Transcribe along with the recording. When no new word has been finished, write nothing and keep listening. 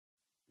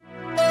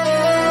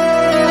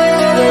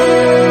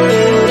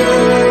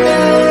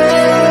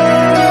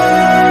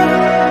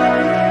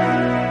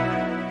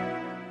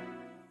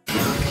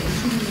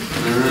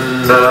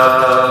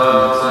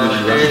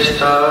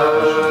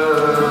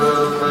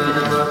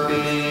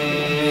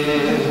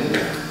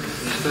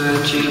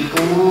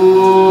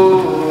Suciputra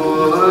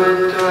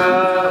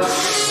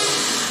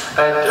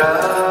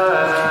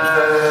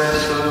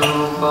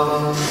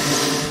Atrasurupam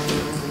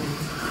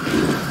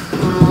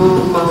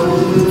Rupam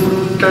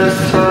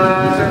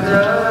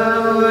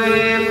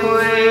Tasasajavai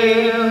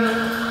Purim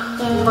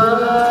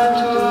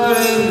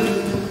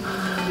Maturim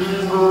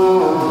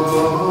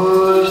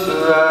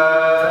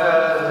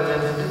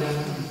Gosvarantim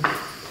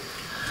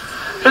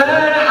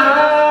Radha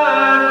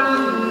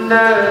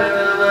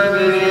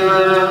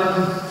Magrivaram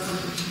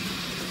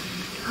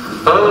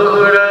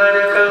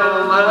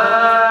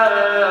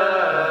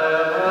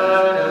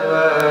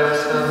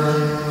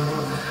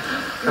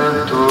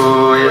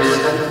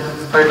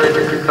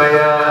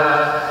Paya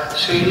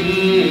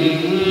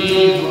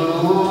Sri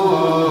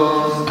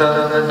Guru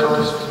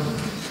Tanatostu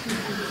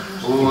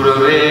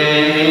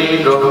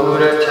Gurave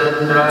Gaura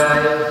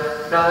Chandraya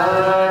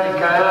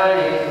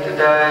Radhikaya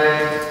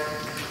Tadaya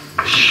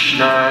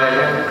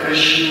Krishnaya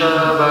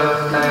Krishna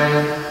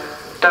Bhaktaya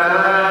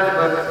Tad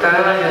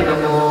Bhaktaya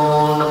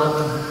Namo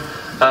Namah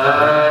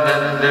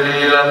Ananda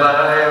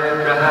Leelamaya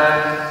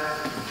Vigrahaya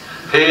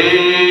He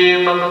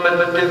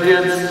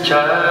Mammadivyan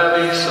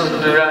Chavi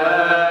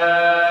Sundaraya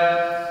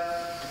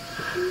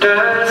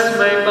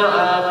Tasmai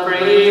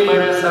Mahaprema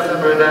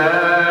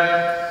Rasapradaya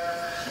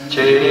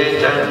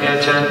Chaitanya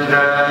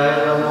Chandraya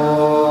Namo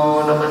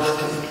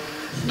Namaste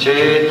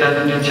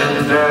Chaitanya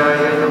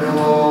Chandraya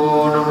Namo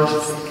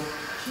Namaste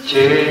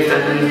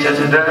Chaitanya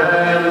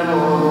Chandraya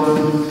Namo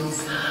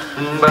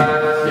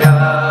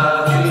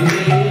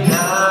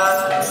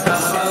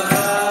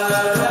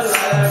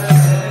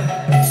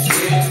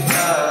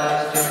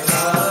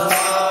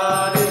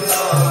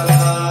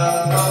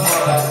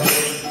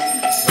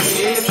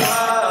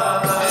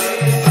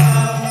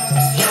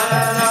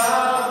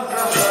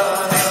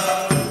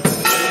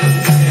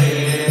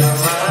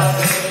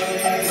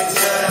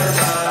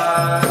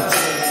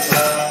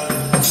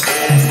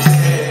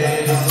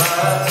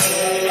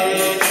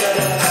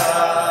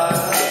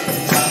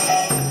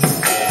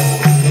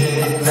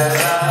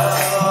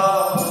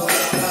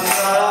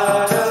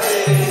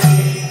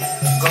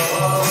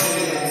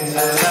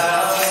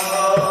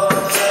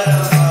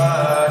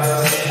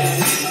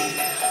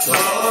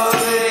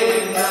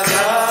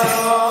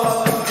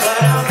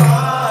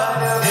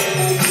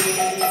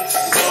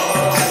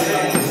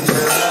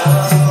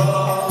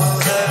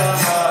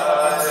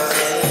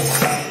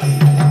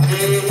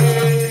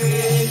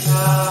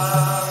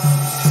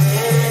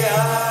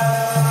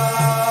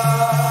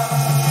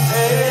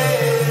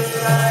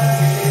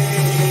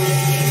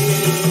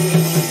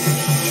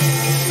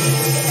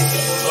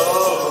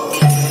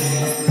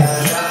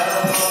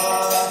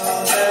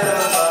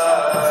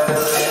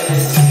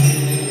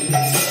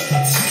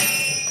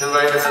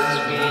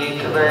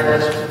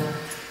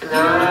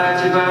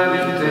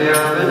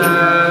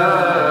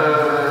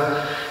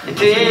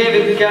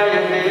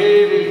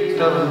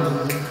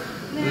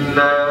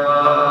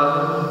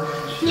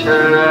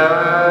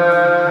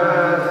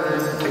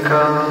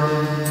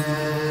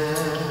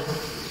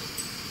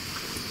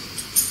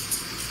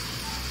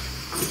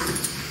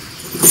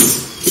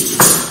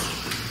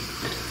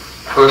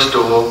First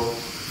of all,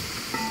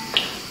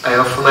 I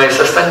offer my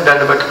Sastang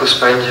Dandavat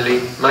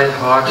Puspanjali, my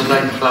heart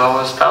like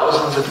flowers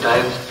thousands of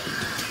times,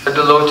 at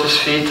the lotus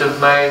feet of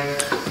my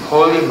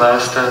Holy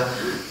Master,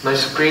 my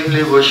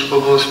supremely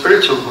worshipable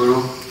spiritual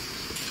Guru,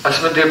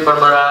 Asmade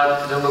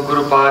Paramarat Dhamma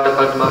Guru Pada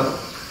Padma,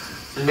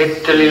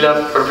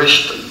 Nitya-lila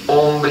Pravishta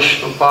Om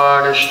Vishnu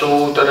Pada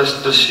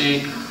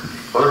Shtotarasdasi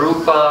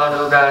Rupa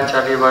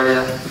Nugacharya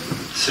Varya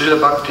Srila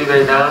Bhakti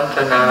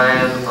Vedanta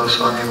Narayan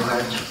Goswami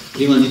Maharaj.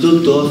 Prima di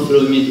tutto offro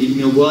il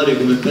mio cuore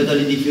come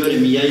petali di fiore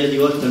migliaia di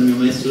volte al mio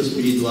maestro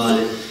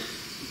spirituale,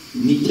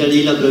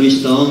 Nitya-lila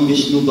Pravishta Om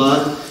Vishnu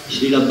Pad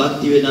Srila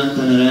Bhakti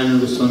Vedanta Narayan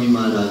Goswami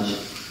Maharaj.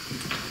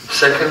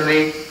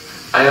 Secondly,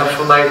 I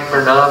offer my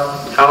pranam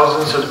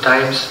thousands of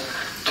times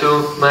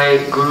to my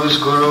Guru's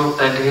Guru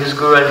and his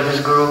Guru and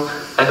his Guru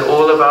and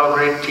all of our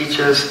great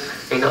teachers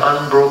in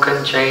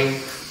unbroken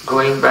chain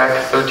going back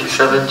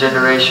 37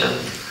 generations,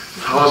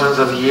 thousands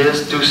of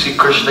years to see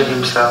Krishna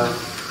himself.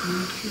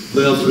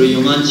 Poi offro gli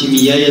omanci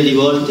migliaia di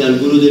volte al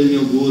Guru del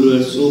mio Guru,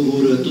 al suo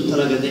Guru e a tutta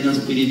la catena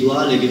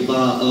spirituale che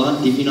va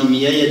avanti fino a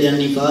migliaia di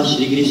anni fa,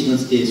 Shri Krishna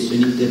stesso,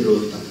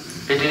 ininterrotta.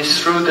 It is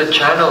through the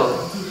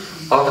channel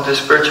of the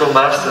spiritual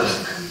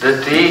masters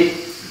that the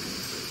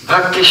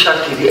Bhakti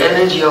Shakti, the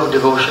energy of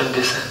devotion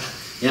descends.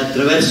 È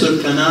attraverso il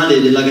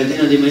canale della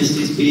catena dei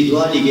maestri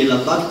spirituali che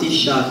la Bhakti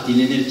Shakti,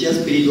 l'energia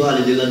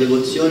spirituale della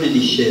devozione,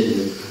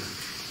 discende.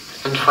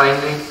 And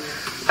finally,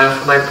 I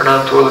offer my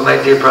pranam to all of my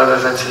dear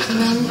brothers and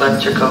sisters.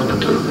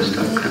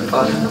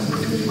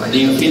 E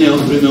infine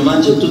offro il mio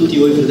omaggio a tutti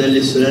voi fratelli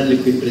e sorelle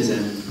qui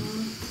presenti.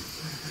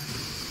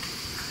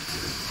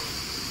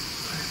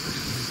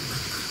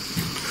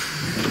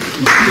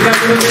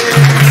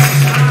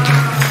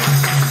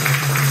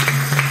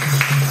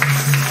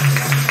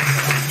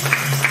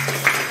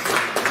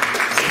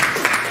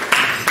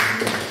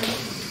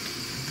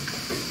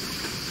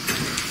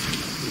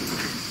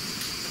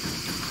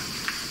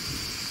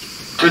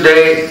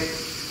 Today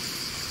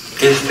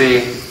is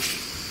the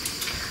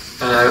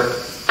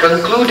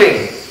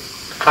concluding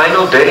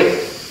final day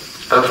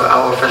of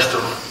our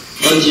festival.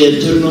 Oggi è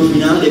il giorno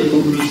finale e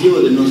conclusivo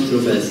del nostro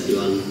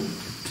festival.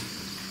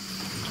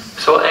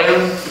 So I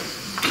am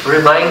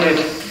reminded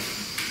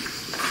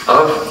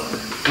of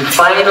the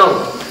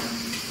final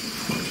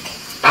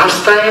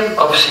pastime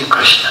of Sri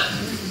Krishna.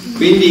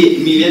 Quindi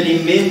mi viene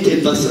in mente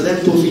il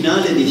passatempo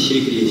finale di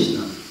Sri Krishna.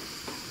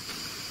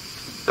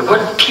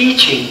 What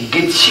teaching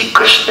did Sri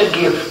Krishna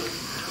give?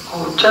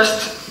 Oh,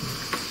 just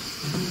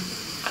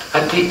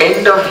at the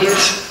end of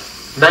his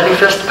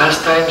manifest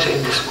pastimes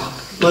in this world.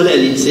 Qual è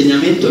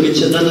l'insegnamento che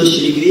ci ha dato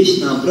Sri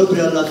Krishna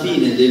proprio alla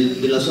fine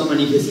della sua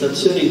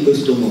manifestazione in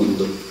questo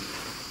mondo?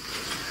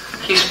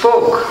 He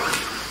spoke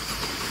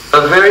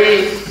a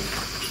very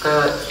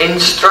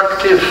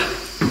instructive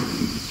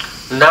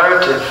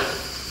narrative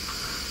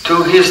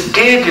to his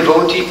dear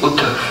devotee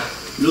Uddhav.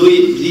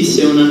 Lui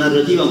disse una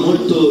narrativa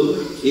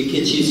molto e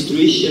che ci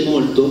istruisce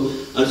molto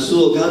al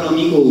suo caro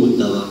amico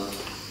Uddhava.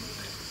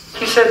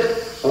 He said,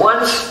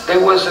 once there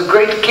was a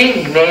great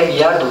king named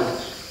Yadu.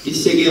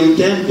 Disse che un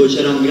tempo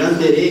c'era un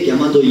grande re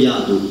chiamato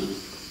Yadu.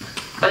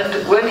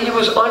 And when he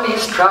was on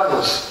his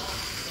travels,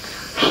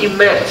 he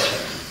met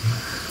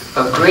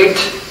a great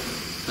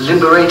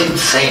liberated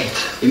saint.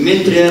 E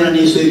mentre era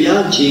nei suoi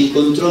viaggi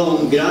incontrò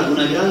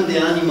una grande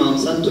anima, un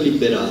santo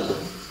liberato.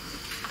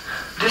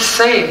 This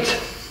saint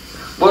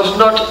was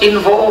not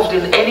involved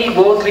in any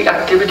worldly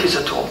activities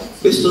at all.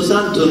 Questo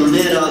santo non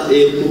era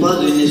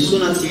occupato in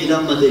nessuna attività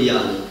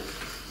materiale.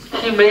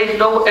 He made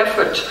no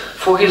effort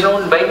for his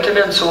own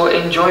maintenance or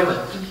enjoyment.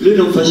 Lui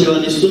non faceva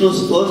nessuno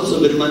sforzo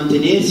per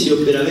mantenersi o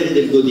per avere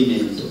del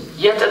godimento.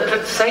 Yet at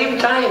the same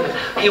time,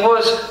 he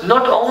was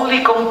not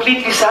only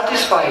completely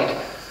satisfied,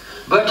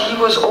 but he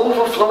was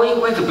overflowing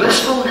with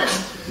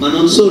blissfulness. Ma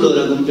non solo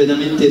era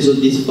completamente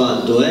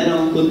soddisfatto, era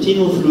un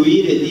continuo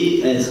fluire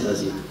di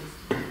estasi.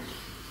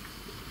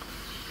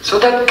 So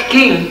that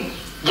king,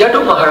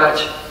 Yadu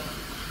Maharaj,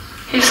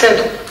 he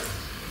said,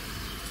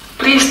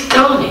 please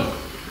tell me,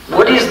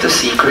 what is the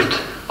secret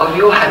of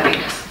your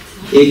happiness?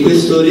 E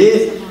questo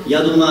re,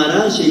 Yadu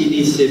Maharaj, gli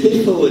disse, per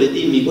favore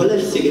dimmi qual è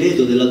il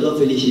segreto della tua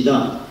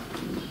felicità.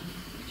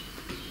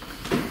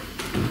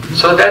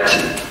 So that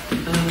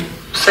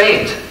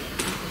saint,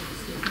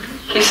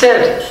 he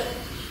said,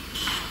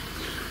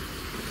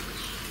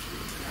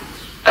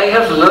 I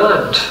have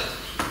learned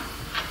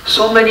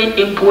so many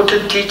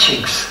important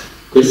teachings.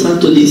 Quel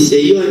santo disse,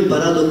 io ho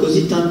imparato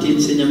così tanti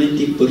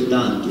insegnamenti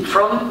importanti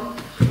From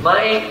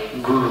my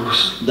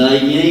gurus.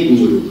 dai miei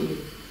guru.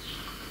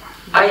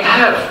 I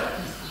have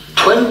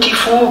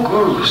 24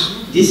 gurus.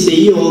 Disse,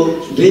 io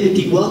ho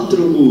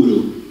 24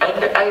 guru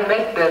And I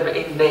met them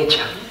in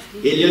nature.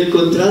 e li ho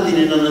incontrati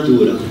nella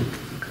natura.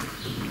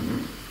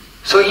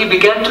 So he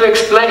began to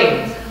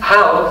explain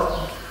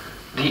how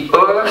the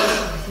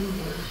earth,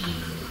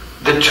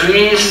 the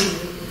trees,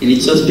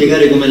 Iniziò a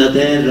spiegare come la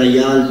terra, gli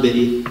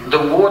alberi, the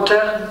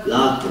water,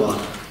 l'acqua,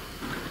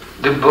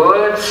 the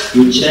birds,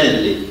 gli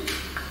uccelli,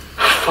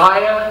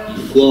 fire,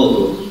 il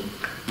fuoco,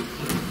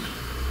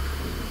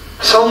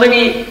 so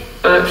many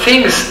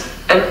things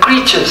and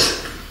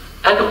creatures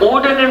and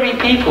ordinary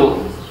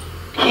people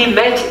he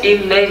met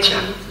in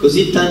nature.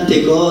 così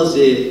tante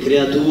cose,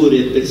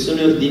 creature,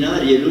 persone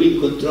ordinarie lui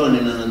incontrò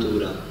nella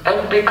natura.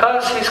 And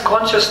because his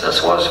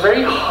consciousness was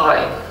very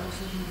high,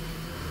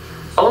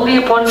 only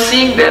upon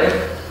seeing them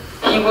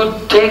he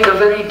would take a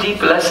very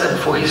deep lesson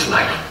for his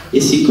life. E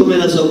siccome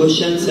la sua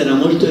coscienza era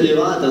molto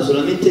elevata,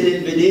 solamente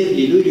nel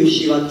vederli lui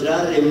riusciva a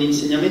trarre un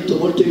insegnamento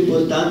molto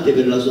importante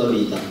per la sua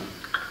vita.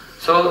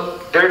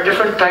 So there are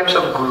different types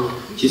of guru.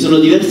 Ci sono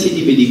diversi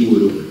tipi di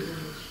guru.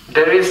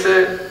 There is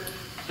the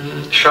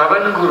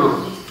Shravan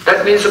Guru.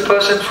 That means a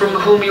person from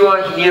whom you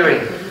are hearing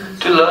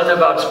to learn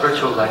about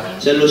spiritual life.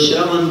 C'è lo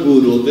Shravan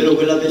Guru, ovvero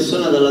quella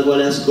persona dalla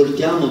quale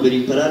ascoltiamo per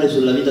imparare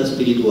sulla vita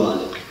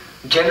spirituale.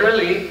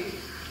 Generally,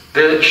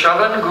 the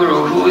Shravan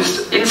Guru who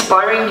is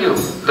inspiring you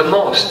the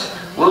most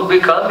will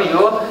become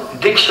your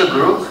Diksha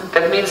Guru.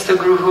 That means the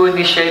Guru who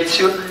initiates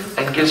you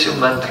and gives you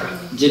mantra.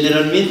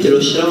 Generalmente lo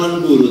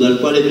Shravan Guru dal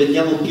quale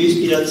prendiamo più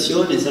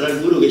ispirazione sarà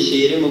il Guru che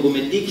sceglieremo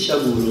come Diksha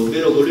Guru,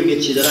 ovvero colui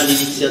che ci darà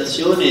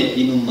l'iniziazione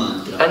in un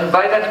mantra. And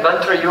by that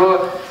mantra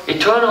your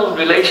eternal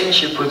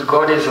relationship with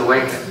God is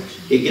awakened.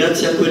 E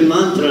grazie a quel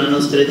mantra la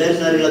nostra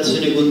eterna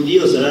relazione con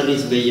Dio sarà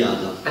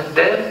risvegliata. And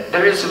then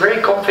there is a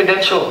very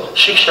confidential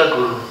Shiksha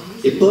Guru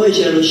E poi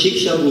c'è lo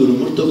Shiksha Guru,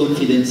 molto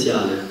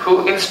confidenziale,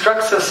 who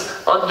instructs us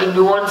on the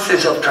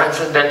nuances of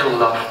transcendental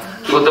love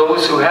for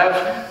those who have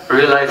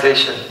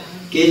realization.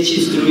 che ci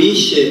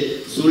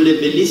istruisce sulle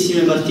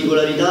bellissime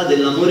particolarità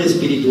dell'amore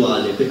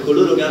spirituale per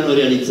coloro che hanno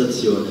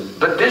realizzazione.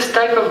 But this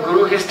type of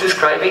guru he's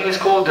describing is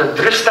called the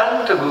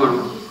Drishtanta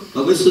Guru.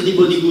 Ma questo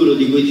tipo di guru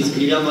di cui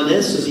descriviamo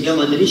adesso si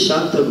chiama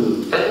Drishtanta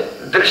Guru.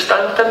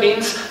 Drishtanta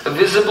means a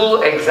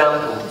visible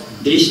example.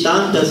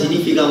 Drishtanta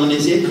significa un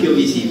esempio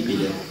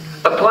visibile.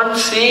 Upon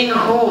seeing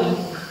whom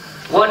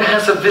one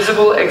has a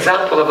visible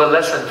example of a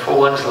lesson for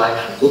one's life.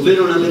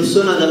 Ovvero una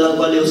persona dalla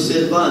quale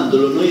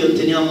osservandolo noi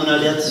otteniamo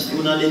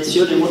una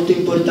lezione molto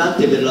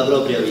importante per la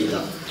propria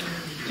vita.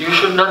 you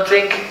should not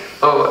think,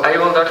 oh, I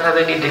will not have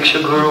any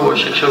Diksha Guru or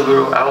Shiksha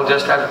Guru, I will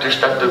just have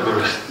Drishtanta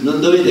Gurus. Non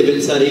dovete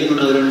pensare, io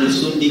non avrò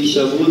nessun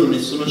Diksha Guru,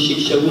 nessuno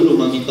Shiksha Guru,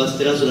 ma mi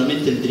basterà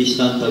solamente il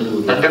Drishtanta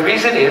Guru. And the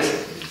reason is,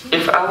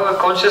 if our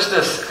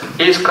consciousness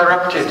is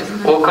corrupted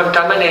or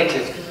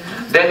contaminated,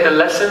 then the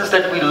lessons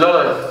that we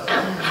learn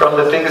from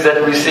the things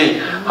that we see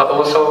are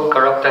also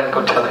corrupt and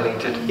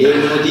contaminated. E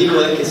il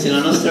motivo è che se la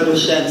nostra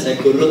coscienza è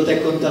corrotta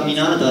e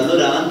contaminata,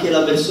 allora anche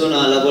la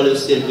persona alla quale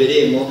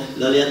osserveremo,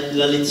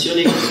 la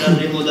lezione che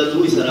trarremo da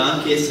lui sarà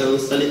anche essa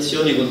questa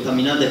lezione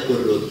contaminata e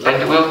corrotta.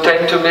 And we'll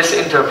tend to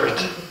misinterpret.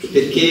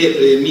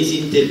 Perché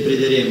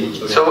misinterpreteremo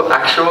ciò che So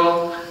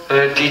actual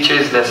teacher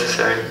is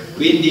necessary.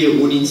 Quindi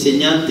un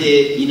insegnante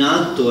in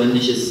atto è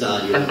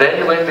necessario. And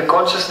then when the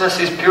consciousness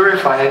is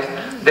purified,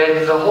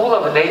 then the whole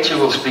of nature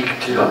will speak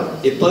to you.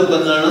 E poi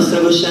quando la nostra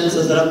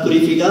coscienza sarà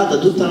purificata,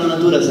 tutta la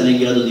natura sarà in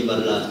grado di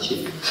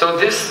parlarci. So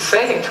this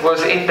saint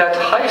was in that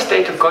high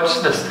state of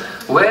consciousness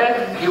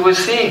where he was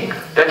seeing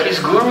that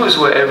his gurus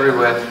were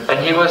everywhere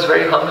and he was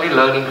very humbly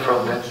learning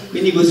from them.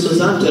 Quindi questo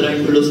santo era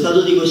in quello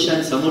stato di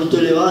coscienza molto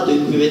elevato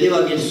in cui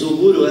vedeva che il suo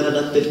guru era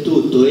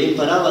dappertutto e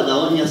imparava da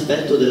ogni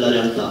aspetto della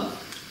realtà.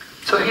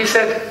 So he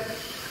said,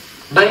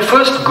 my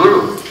first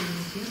guru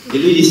E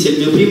lui disse: il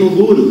mio primo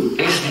guru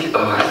is the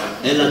earth.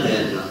 è la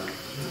terra.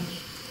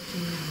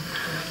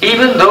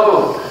 Even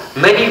though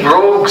many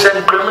rogues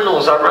and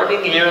criminals are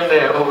running here and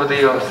there over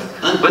the earth,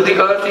 but the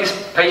earth is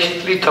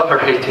patiently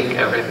tolerating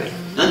everything.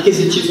 Anche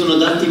se ci sono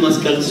tanti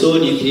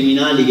mascalzoni e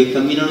criminali che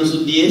camminano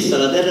su di essa,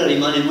 la terra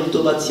rimane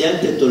molto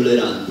paziente e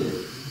tollerante.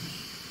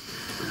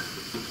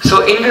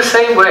 So in the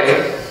same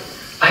way,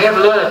 I have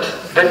learned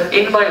that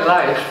in my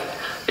life,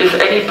 if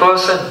any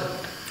person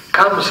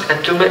comes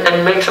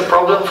and makes a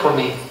problem for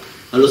me,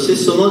 Allo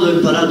stesso modo ho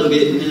imparato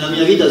che nella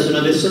mia vita, se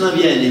una persona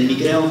viene e mi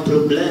crea un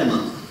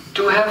problema,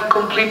 to have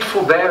complete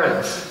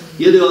forbearance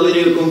io devo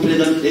avere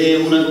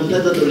una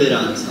completa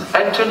tolleranza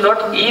and to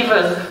not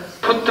even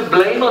put the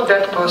blame on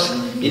that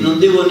person, e non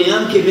devo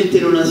neanche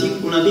mettere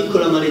una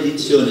piccola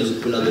maledizione su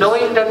quella persona,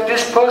 knowing that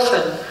this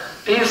person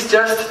is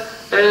just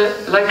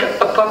like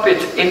a puppet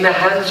in the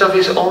hands of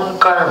his own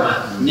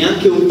karma.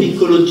 neanche un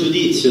piccolo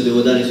giudizio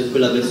devo dare su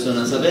quella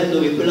persona, sapendo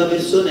che quella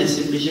persona è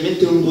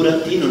semplicemente un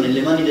burattino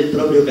nelle mani del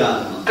proprio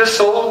karma, The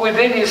soul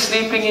within is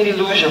sleeping in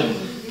illusion,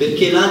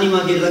 perché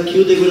l'anima che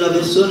racchiude quella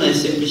persona è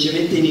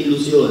semplicemente in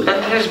illusione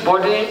and his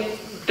body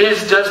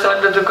is just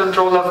under the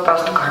control of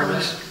past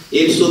karmas.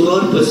 e il suo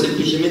corpo è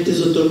semplicemente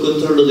sotto il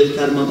controllo del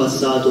karma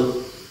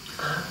passato.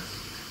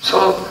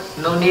 So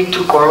no need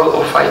to quarrel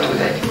or fight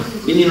with anyone.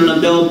 Quindi non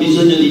abbiamo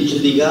bisogno di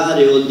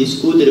giudicare o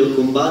discutere o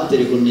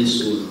combattere con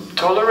nessuno.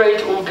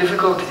 Tolerate all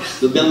difficulties.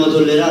 Dobbiamo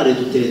tollerare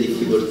tutte le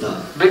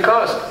difficoltà.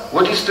 Because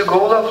what is the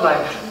goal of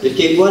life?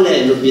 Perché qual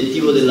è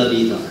l'obiettivo della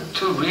vita?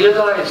 To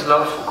realize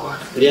love for God.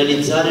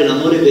 Realizzare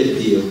l'amore per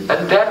Dio.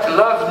 And that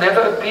love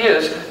never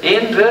appears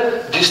in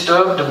the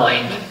disturbed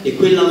mind. E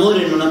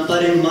quell'amore non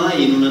appare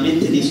mai in una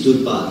mente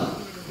disturbata.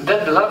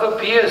 That love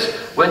appears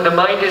when the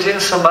mind is in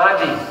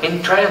samadhi,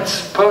 in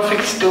trance,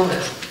 perfect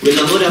stillness.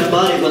 Quell'amore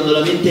appare quando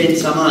la mente è in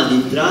samadhi,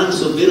 in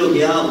trance, ovvero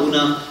che ha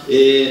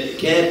che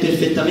è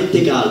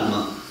perfettamente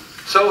calma.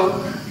 So,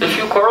 if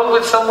you quarrel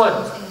with someone,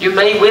 you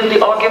may win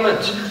the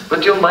argument,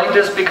 but your mind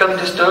has become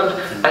disturbed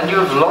and you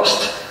have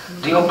lost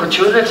the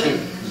opportunity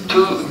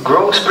to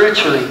grow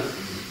spiritually.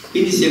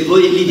 Quindi se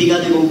voi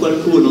litigate con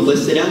qualcuno, può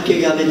essere anche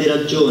che avete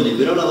ragione,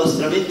 però la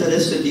vostra mente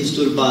adesso è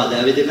disturbata e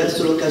avete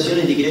perso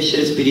l'occasione di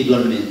crescere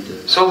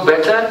spiritualmente. So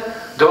better,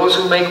 those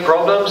who make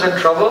problems and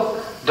trouble,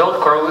 don't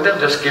quarrel with them,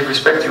 just give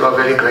respect, you are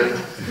very great.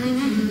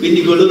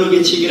 Quindi coloro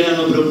che ci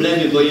creano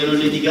problemi e vogliono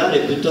litigare,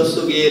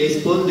 piuttosto che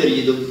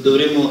rispondergli,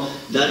 dovremmo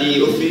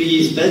offrirgli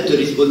rispetto e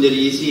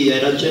rispondergli: sì, hai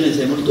ragione,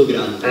 sei molto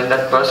grande. Then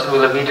that person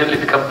will immediately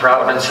become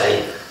proud and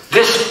say,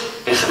 this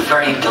is a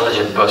very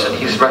intelligent person,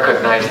 he's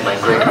recognized my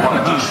great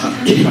qualities.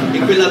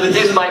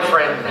 He's my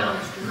friend now.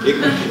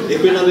 E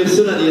quella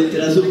persona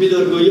diventerà subito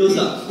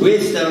orgogliosa: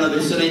 questa è una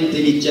persona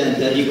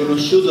intelligente, ha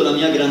riconosciuto la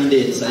mia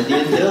grandezza e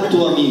diventerà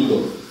tuo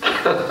amico.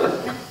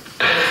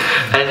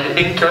 And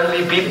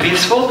internally be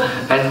peaceful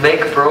and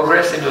make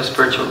progress in your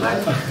spiritual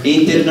life. E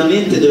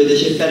internamente dovete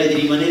cercare di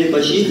rimanere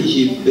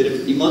pacifici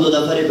in modo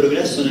da fare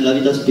progresso nella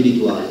vita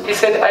spirituale. He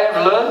said, I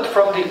have learned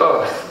from the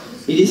earth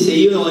Mi disse: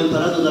 io ho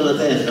imparato dalla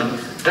terra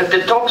that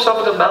the tops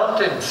of the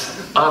mountains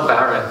are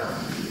barren.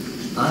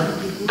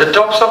 The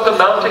tops of the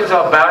mountains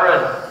are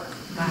barren.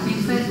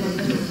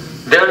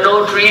 There are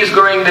no trees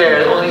growing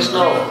there, only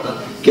snow.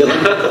 che ho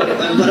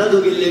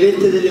imparato che le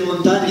vette delle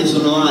montagne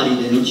sono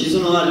aride, non ci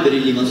sono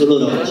alberi lì, ma solo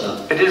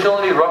roccia. It is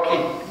only rocky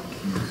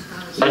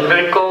and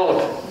very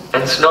cold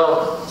and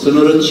snow.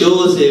 Sono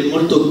rocciose e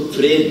molto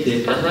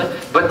fredde,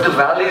 But the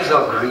valleys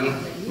are green.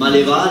 ma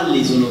le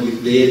valli sono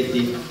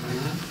verdi.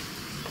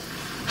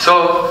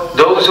 So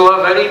those who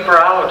are very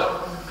proud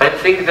and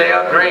think they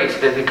are great,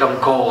 they become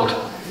cold,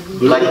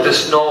 like the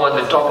snow on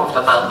the top of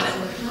the mountain.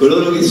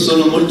 Coloro che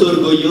sono molto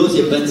orgogliosi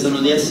e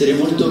pensano di essere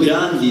molto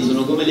grandi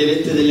sono come le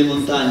vette delle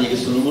montagne che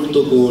sono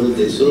molto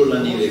colde, solo la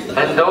neve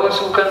cade. And those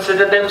who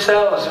consider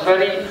themselves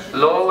very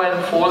low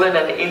and fallen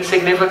and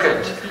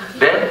insignificant,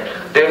 then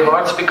their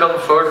hearts become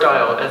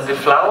fertile and the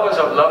flowers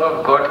of love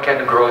of God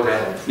can grow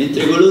there.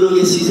 Mentre coloro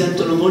che si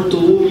sentono molto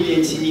umili e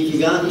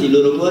insignificanti, il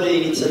loro cuore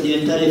inizia a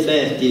diventare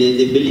fertile e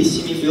dei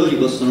bellissimi fiori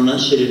possono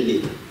nascere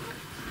lì.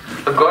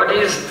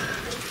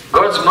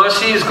 God's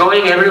mercy is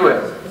going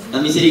everywhere. La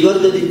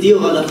misericordia di Dio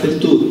va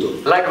dappertutto,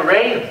 Like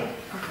rain.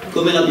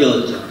 come la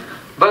pioggia.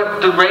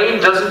 But the rain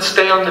doesn't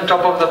stay on the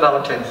top of the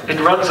mountain. It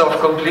runs off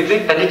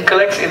completely and it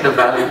collects in the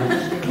valley.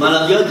 Ma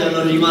la pioggia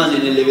non rimane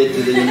nelle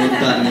vette delle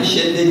montagne,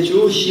 scende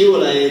giù,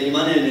 scivola e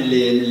rimane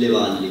nelle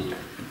valli.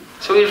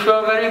 So if you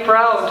are very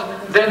proud,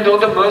 then though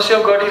the mercy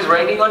of God is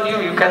raining on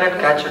you, you cannot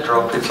catch a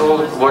drop. It's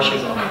all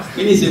washing off.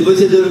 Quindi se voi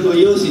siete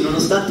orgogliosi,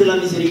 nonostante la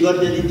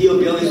misericordia di Dio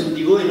piove su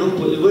di voi,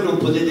 voi non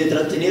potete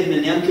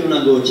trattenerne neanche una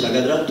goccia,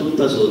 cadrà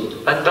tutta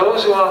sotto. And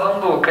those who are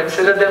humble,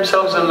 consider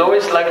themselves the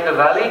lowest like the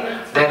valley,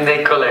 then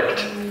they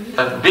collect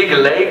a big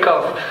lake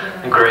of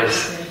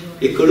grace.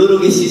 E coloro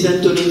che si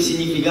sentono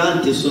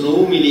insignificanti e sono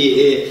umili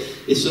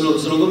e sono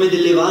come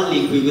delle valli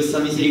in cui questa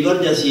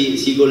misericordia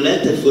si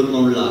colletta e forma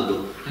un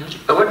lago.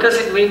 What does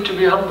it mean to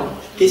be humble?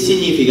 Che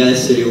significa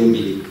essere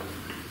umili?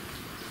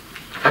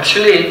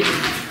 Actually,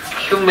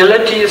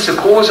 humility is the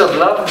cause of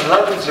love, and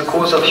love is the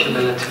cause of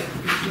humility.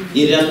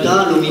 In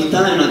realtà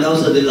l'umiltà è una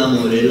causa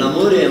dell'amore e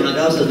l'amore è una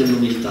causa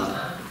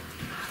dell'umiltà.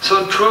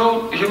 So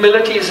true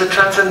humility is a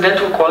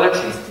transcendental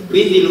quality.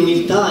 Quindi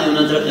l'umiltà è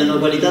una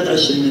qualità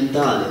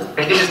trascendentale.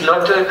 It is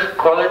not a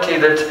quality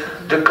that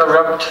the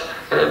corrupt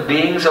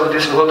beings of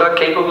this world are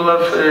capable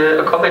of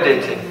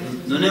accommodating.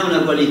 Non è una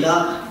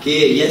qualità che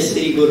gli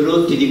esseri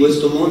corrotti di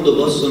questo mondo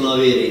possono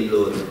avere in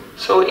loro.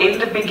 So in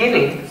the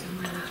beginning,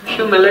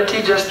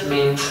 humility just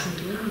means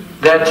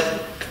that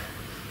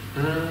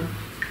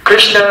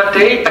Krishna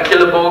te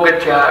akila bhoga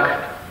tyag.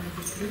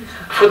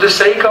 For the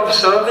sake of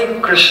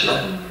serving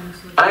Krishna,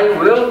 I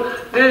will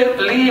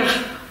leave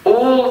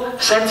all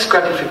sense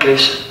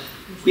gratification.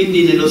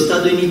 Quindi nello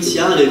stato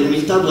iniziale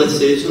l'umiltà può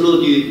essere solo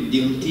di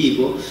un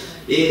tipo,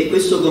 e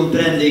questo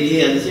comprende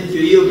che ad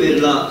esempio io per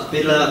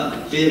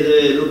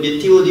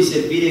l'obiettivo di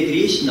servire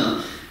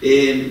Krishna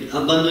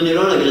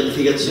abbandonerò la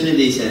gratificazione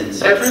dei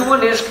sensi.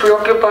 Everyone is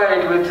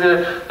preoccupied with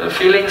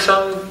feeling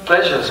some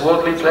pleasures,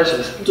 worldly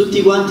pleasures.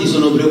 Tutti quanti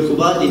sono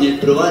preoccupati nel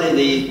provare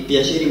dei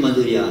piaceri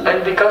materiali.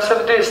 And because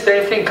of this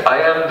they think I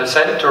am the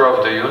center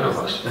of the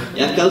universe.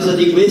 E a causa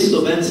di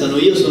questo pensano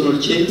io sono il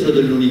centro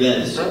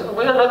dell'universo.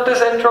 We are not the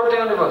center of the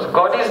universe.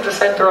 God is the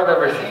center of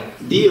everything.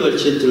 Dio è il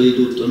centro di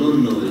tutto,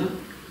 non noi.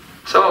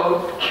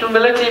 So,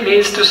 humility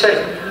means to say,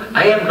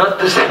 I am not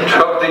the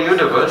center of the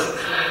universe.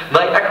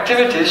 My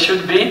activities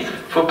should be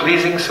for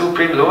pleasing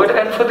Supreme Lord,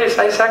 and for this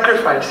I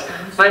sacrifice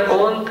my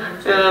own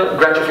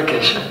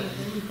gratification.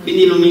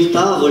 Quindi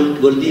l'umiltà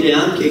vuol dire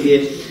anche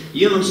che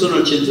io non sono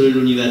il centro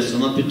dell'universo,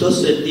 ma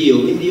piuttosto è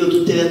Dio, quindi io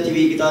tutte le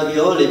attività che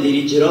ho le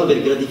dirigerò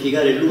per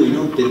gratificare Lui,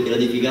 non per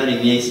gratificare i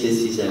miei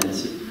stessi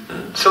sensi.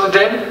 So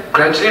then,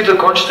 gradually the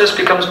consciousness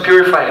becomes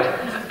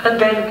purified. And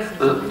then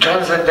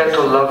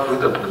transcendental love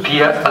will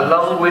appear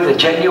along with a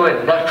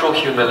genuine natural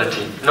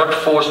humility, not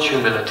forced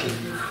humility.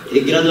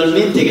 E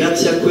gradualmente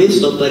grazie a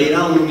questo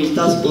apparirà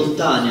un'umiltà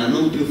spontanea,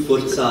 non più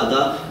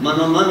forzata, man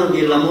mano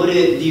che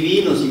l'amore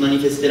divino si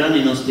manifesterà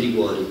nei nostri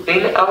cuori.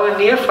 In our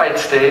neophyte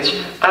stage,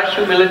 our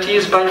humility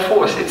is by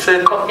force. It's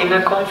in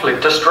a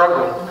conflict, a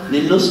struggle.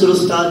 Nel nostro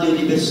stadio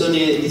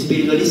di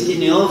spiritualisti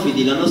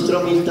neofiti, la nostra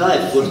umiltà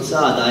è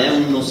forzata, è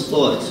uno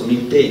sforzo, un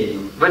impegno.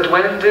 But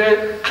when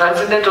the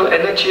transcendental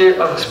energy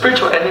of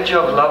spiritual energy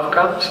of love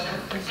comes,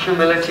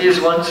 humility is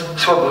one's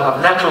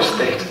swabhav, natural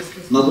state.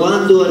 Ma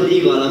quando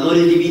arriva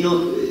l'amore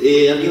divino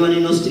e arriva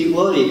nei nostri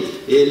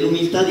cuori,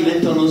 l'umiltà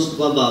diventa uno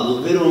svabhav,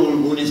 ovvero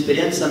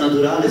un'esperienza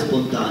naturale,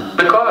 spontanea.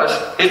 Because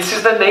it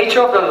is the nature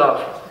of the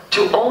love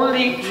to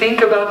only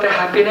think about the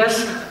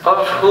happiness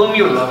of whom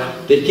you love.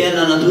 Perché è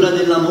la natura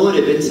dell'amore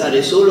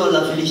pensare solo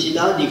alla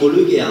felicità di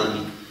colui che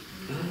ami.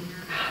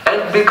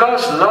 And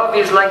because love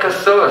is like a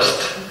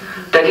thirst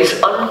that is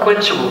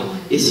unquenchable.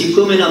 E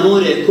siccome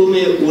l'amore è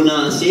come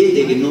una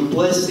sete che non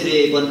può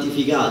essere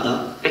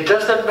quantificata, it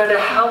doesn't matter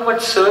how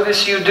much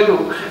service you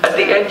do, at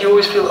the end you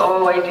always feel,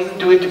 oh, I didn't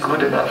do it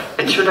good enough.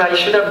 I should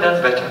have done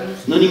better.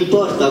 Non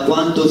importa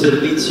quanto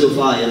servizio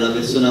fai alla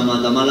persona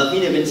amata, ma alla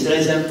fine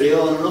penserai sempre,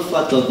 oh, non ho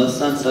fatto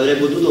abbastanza, avrei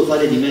potuto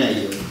fare di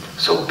meglio.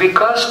 So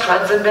because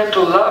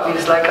transcendental love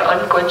is like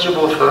an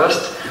unquenchable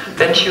thirst,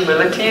 then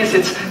humility is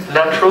its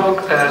natural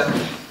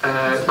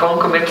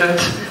concomitant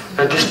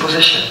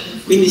disposition.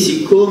 Quindi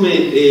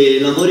siccome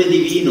l'amore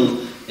divino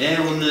è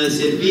un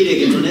servire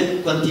che non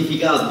è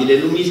quantificabile,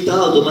 l'umiltà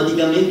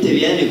automaticamente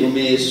viene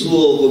come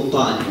suo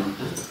compagno.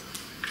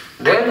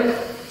 Then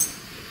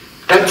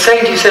that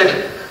sage, he said,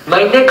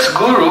 my next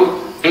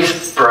guru is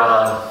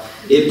prana.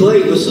 E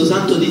poi questo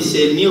santo disse,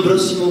 il mio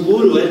prossimo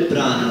guru è il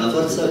prana, la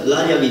forza,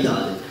 l'aria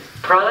vitale.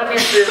 Prana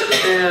is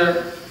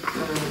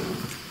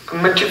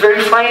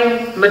very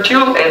fine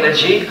material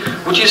energy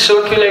which is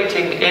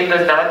circulating in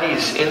the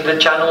nadis, in the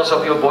channels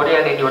of your body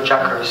and in your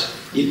chakras.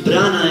 Il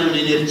prana è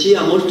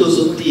un'energia molto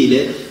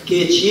sottile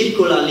che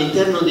circola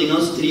all'interno dei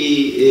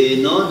nostri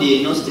nodi e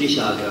i nostri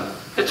chakra.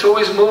 It's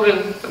always moving,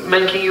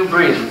 making you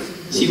breathe.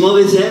 Si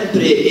muove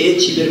sempre e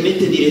ci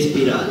permette di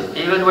respirare.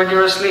 Even when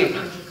you're asleep.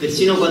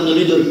 Persino quando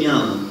noi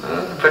dormiamo.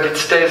 But it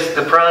stays,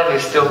 the prana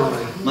is still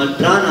moving. Ma il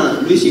prana,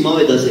 lui si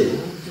muove da sé.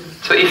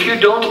 So if you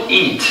don't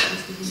eat,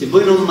 se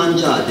voi non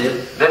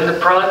mangiate, then the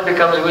prana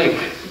becomes weak.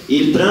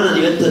 Il prana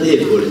diventa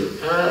debole.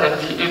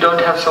 And you don't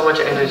have so much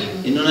energy.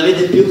 E non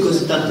avete più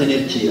così tanta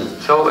energia.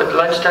 So at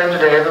lunchtime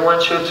today, everyone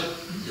should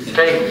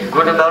take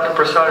good amount of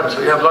prasadam, so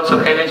you have lots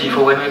of energy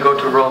for when we go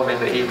to Rome in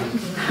the evening.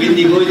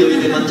 Quindi voi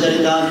dovete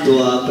mangiare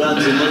tanto a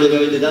pranzo in modo che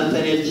avete tanta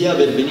energia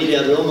per venire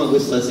a Roma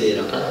questa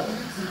sera.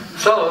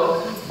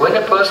 So when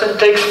a person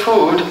takes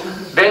food,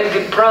 then the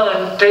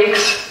prana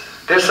takes.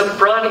 There's some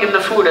prana in the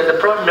food and the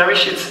prana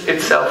nourishes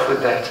itself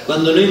with that.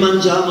 Quando noi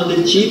mangiamo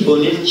del cibo,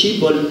 nel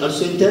cibo al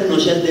suo interno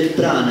c'è del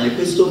prana e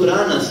questo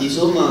prana si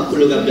somma a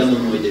quello che abbiamo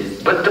noi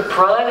dentro. But the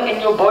prana in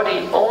your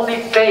body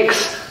only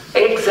takes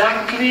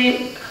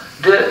exactly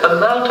the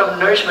amount of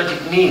nourishment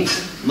it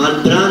needs. Ma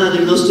il prana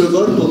del nostro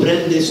corpo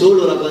prende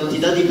solo la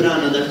quantità di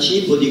prana dal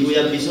cibo di cui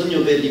ha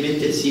bisogno per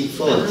rimettersi in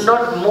forza.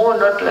 Not more,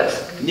 not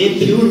less. Né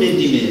più né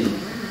di meno.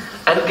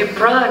 And the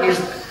prana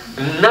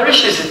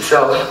nourishes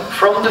itself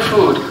from the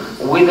food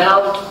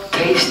without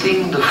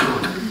tasting the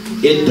food.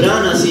 E il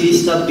prana si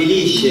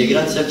ristabilisce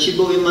grazie al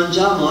cibo che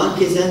mangiamo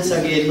anche senza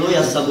che noi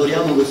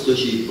assaporiamo questo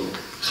cibo.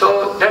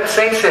 So that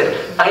saint said,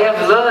 I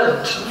have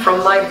learned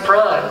from my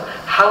prana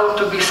how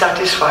to be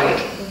satisfied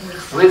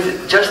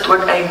with just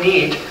what I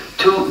need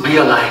to be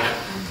alive.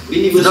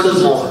 Quindi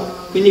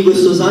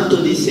questo santo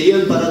disse, io ho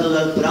imparato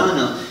dal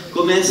prana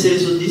come essere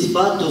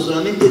soddisfatto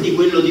solamente di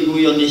quello di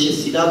cui ho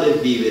necessità per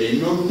vivere,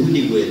 non più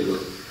di quello.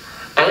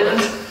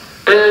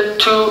 And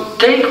to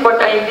take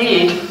what I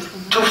need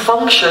to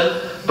function,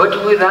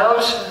 but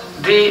without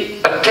the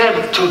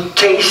attempt to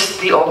taste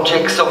the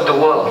objects of the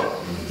world.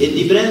 E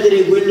di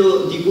prendere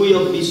quello di cui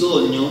ho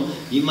bisogno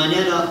in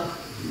maniera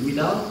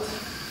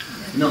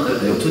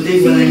to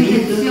take what I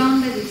need.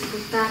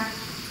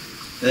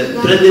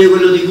 Prendere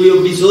quello di cui ho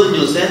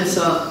bisogno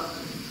senza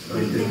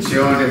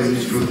l'intenzione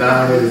di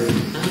sfruttare,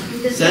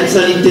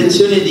 senza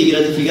l'intenzione di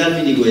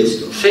gratificarmi di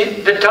questo.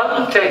 See, the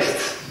tongue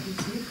tastes,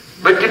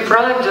 but the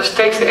prana just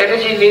takes the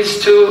energy it needs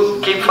to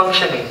keep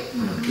functioning.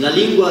 La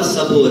lingua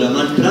assapora,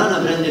 ma il prana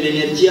prende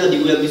l'energia di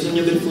cui ha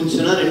bisogno per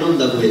funzionare, non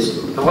da questo.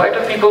 Why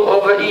do people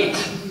overeat?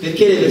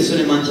 Perché le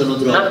persone mangiano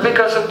troppo? Not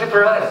because of the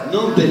prana.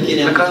 Non perché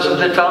ne Because of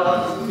the tongue.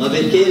 ma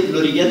perché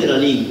lo richiede la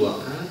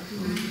lingua.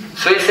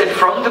 So he said,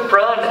 from the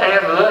prana I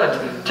have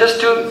learned just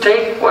to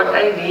take what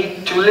I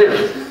need to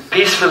live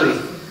peacefully,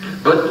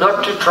 but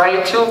not to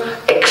try to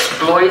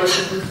exploit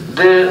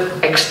the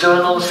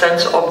external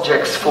sense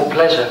objects for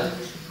pleasure.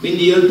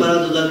 Quindi io ho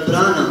imparato dal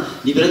prana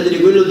di prendere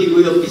quello di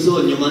cui ho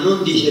bisogno, ma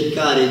non di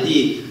cercare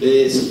di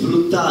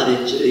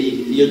sfruttare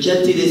gli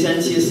oggetti dei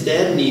sensi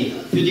esterni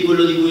più di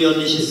quello di cui ho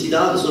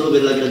necessità solo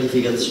per la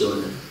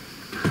gratificazione.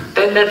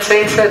 Then that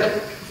saint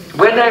said,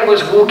 when I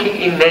was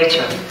walking in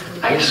nature,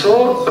 I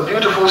saw a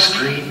beautiful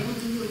stream.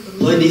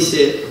 Poi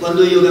disse,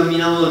 quando io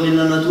camminavo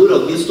nella natura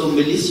ho visto un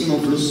bellissimo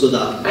flusso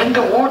d'acqua. And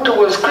the water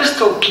was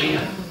crystal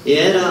clear. E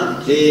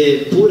era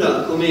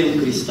pura come un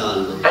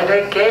cristallo. And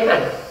I came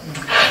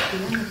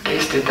and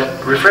tasted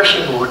that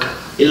refreshing water.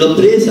 E l'ho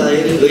presa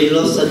e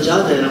l'ho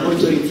assaggiata, era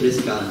molto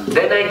rinfrescante.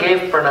 Then I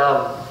gave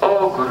pranam.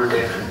 Oh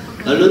Gurudev.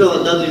 Allora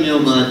ho dato i miei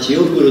omaggi,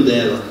 oh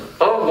Gurudeva.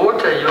 Oh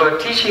water, you are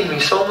teaching me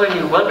so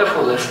many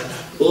wonderful lessons.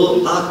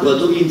 Oh acqua,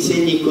 tu mi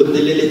insegni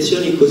delle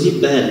lezioni così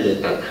belle.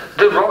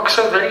 The rocks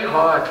are very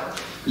hard.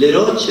 Le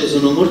rocce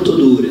sono molto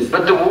dure.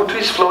 But the water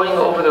is flowing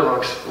over the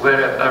rocks,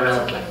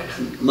 around like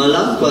this. Ma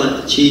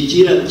l'acqua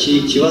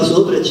ci va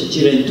sopra e ci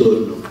gira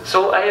intorno.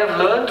 So I have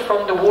learned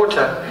from the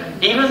water,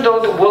 even though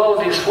the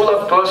world is full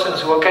of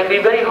persons who can be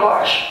very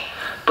harsh,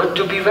 but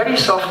to be very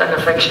soft and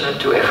affectionate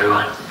to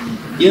everyone,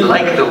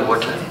 like the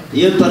water.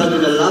 Io ho imparato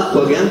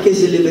dall'acqua che anche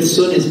se le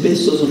persone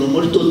spesso sono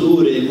molto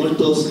dure e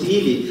molto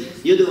ostili,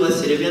 io devo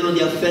essere pieno di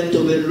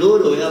affetto per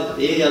loro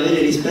e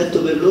avere rispetto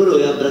per loro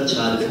e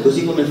abbracciarle,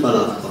 così come fa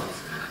l'acqua.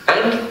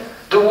 And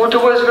the water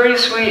was very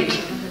sweet,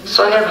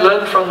 so I have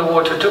learned from the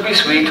water to be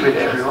sweet with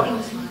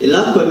everyone. E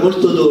l'acqua è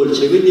molto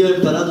dolce, quindi ho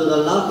imparato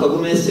dall'acqua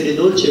come essere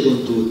dolce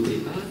con tutti.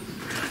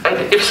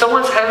 And if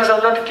someone's hands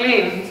are not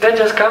clean, then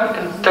just come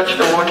and touch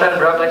the water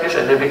and rub like this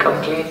and they become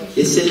clean.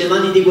 E se le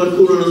mani di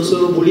qualcuno non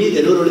sono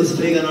pulite, loro le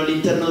sfregano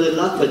all'interno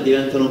dell'acqua e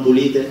diventano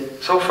pulite.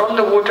 So from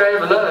the water I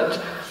have learned,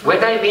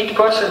 when I meet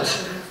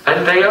persons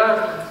and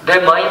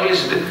their mind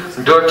is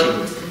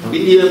dirty,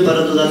 quindi io ho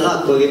imparato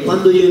dall'acqua che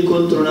quando io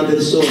incontro una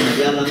persona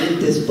che ha la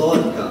mente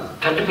sporca,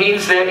 that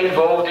means they're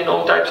involved in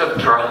all types of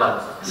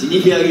drama.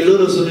 significa che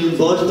loro sono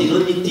involti in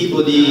ogni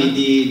tipo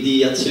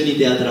di azioni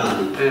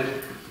teatrali.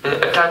 The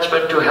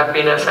attachment to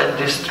happiness and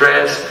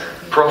distress,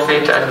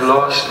 profit and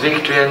loss,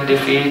 victory and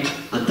defeat.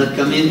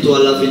 Attaccamento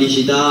alla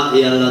felicità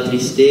e alla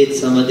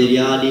tristezza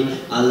materiali,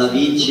 alla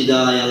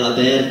vincita e alla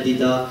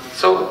perdita.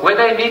 So when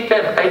I meet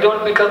them, I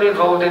don't become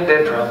involved in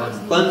their drama.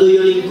 Quando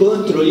io li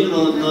incontro, io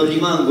non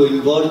rimango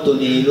involto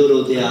nei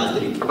loro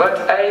teatri, But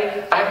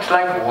I act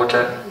like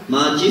water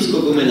ma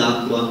agisco come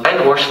l'acqua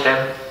and wash them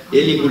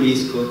e li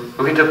pulisco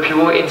with the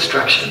pure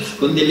instructions.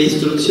 con delle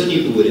istruzioni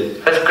pure.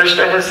 As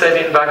Krishna has said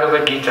in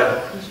Bhagavad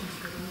Gita,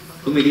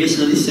 Come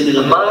Krishna disse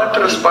nella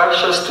Matra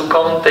sparshas tu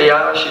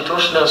kaunteya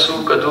shitoshna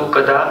sukha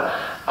dukada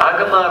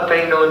agama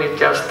peino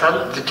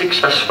nityastan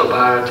titikshashva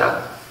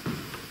bharata.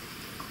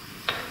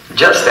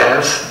 Just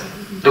as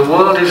the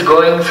world is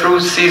going through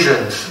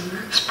seasons,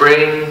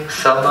 spring,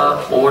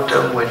 summer,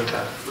 autumn, winter.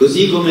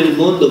 Così come il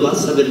mondo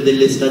passa per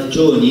delle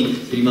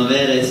stagioni,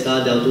 primavera,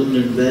 estate, autunno,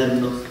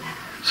 inverno.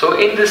 So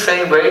in the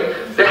same way,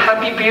 the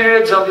happy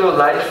periods of your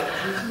life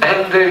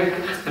and the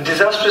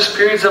disastrous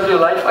periods of your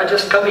life are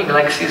just coming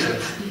like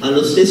seasons.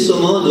 Allo stesso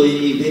modo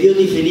i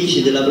periodi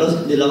felici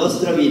della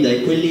vostra vita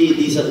e quelli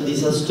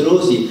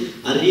disastrosi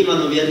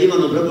vi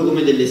arrivano proprio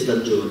come delle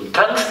stagioni.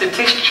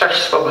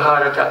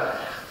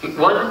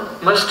 One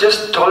must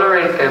just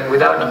tolerate them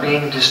without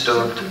being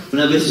disturbed.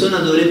 Una persona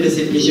dovrebbe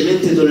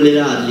semplicemente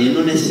tollerarli e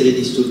non essere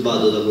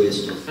disturbato da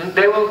questo.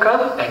 They will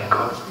come and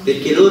go.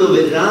 Perché loro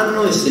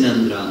verranno e se ne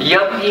andranno.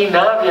 Yam hi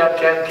na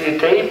vyatyanti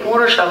te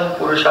purusham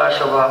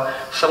purushashava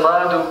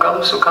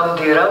samadukam sukham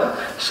dhiram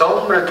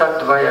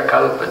somratattvaya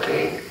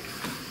kalpate.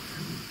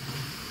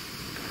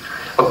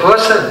 A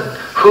person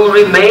who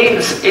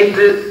remains in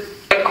the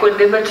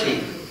equanimity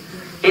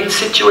in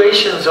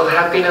situations of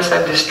happiness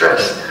and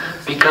distress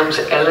becomes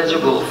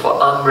eligible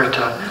for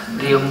Amrita,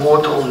 the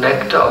immortal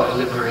nectar of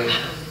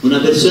liberation. Una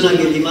persona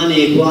che rimane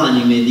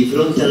equanime di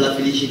fronte alla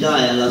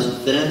felicità e alla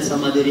sofferenza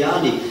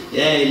materiali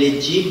è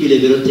eleggibile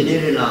per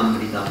ottenere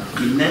l'Amrita,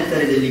 il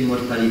nettare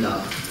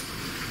dell'immortalità.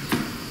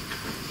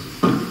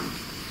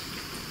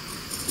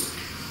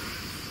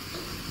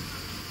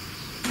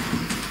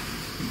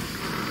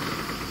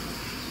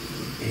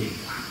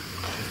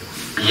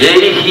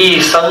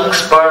 Yehi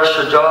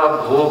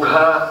sangsparshaja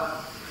bhogha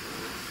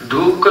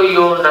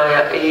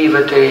Dukayonaya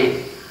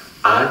evate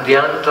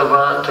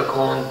adyantavanta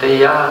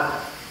konteya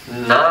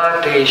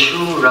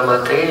nateshu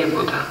ramate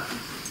buddha.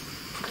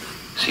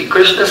 See,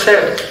 Krishna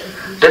said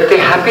that the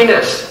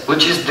happiness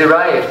which is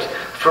derived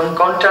from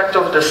contact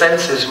of the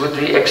senses with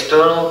the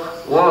external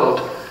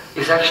world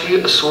is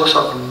actually a source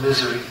of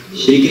misery.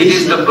 It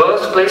is the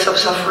birthplace of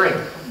suffering.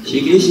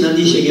 Shri Krishna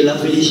dice che la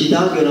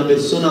felicità che una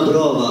persona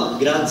prova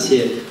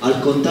grazie al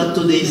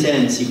contatto dei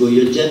sensi con gli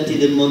oggetti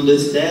del mondo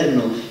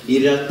esterno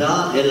in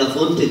realtà è la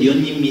fonte di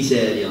ogni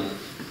miseria.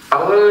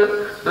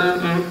 Our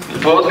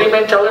worldly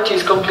mentality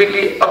is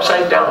completely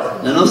upside down.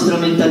 La nostra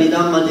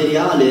mentalità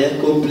materiale è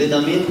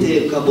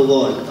completamente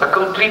capovolta. A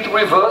complete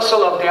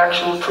reversal of the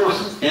actual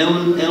truth. È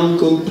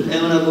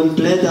una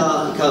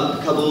completa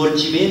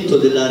capovolgimento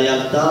della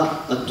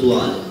realtà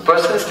attuale.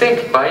 Persons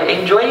think by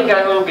enjoying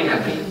I will be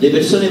happy. Le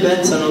persone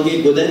pensano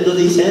che godendo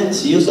dei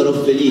sensi io sarò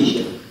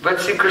felice. But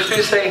see, Krishna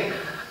is saying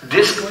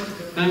this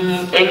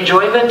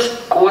enjoyment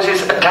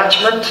causes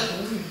attachment,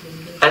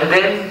 and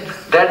then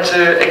that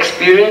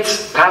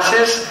experience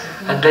passes,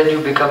 and then you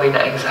become in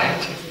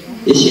anxiety.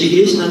 E Shri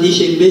Krishna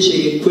dice invece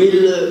che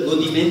quel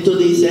godimento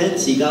dei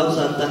sensi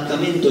causa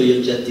attaccamento agli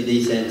oggetti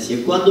dei sensi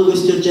e quando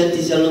questi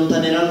oggetti si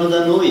allontaneranno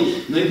da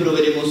noi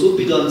proveremo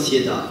subito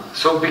ansietà.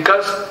 So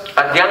because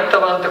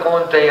adyantavanta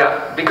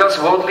konteya, because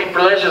worldly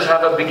pleasures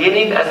have a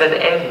beginning and an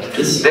end,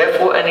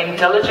 therefore an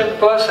intelligent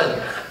person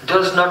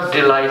does not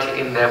delight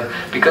in them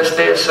because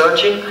they are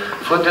searching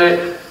for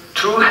the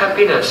true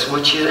happiness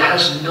which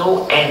has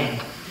no end.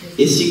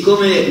 E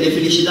siccome le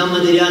felicità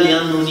materiali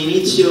hanno un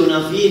inizio e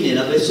una fine,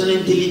 la persona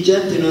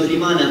intelligente non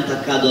rimane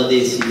attaccato ad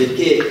essi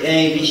perché è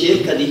in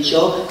ricerca di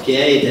ciò che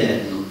è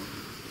eterno.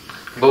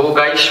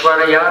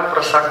 Bhogaishvarya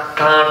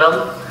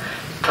prasaktanam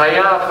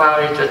taya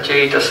parita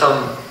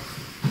cetasam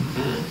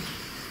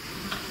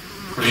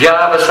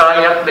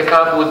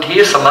vyavasayatmika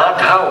buddhi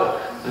samadhau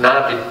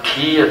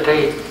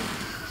navithiyate.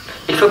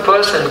 If a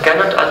person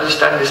cannot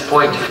understand this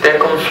point, if they are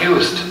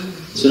confused,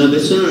 se una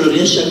persona non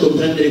riesce a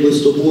comprendere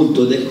questo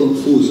punto ed è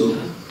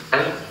confuso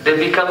they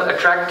become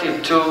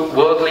attracted to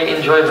worldly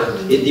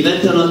enjoyment, e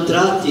diventano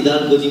attratti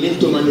dal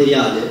godimento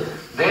materiale,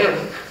 then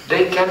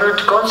they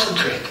cannot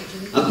concentrate.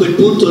 A quel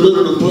punto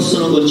loro non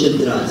possono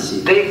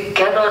concentrarsi. They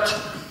cannot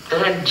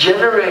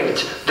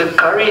generate the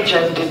courage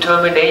and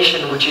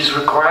determination which is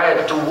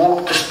required to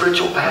walk the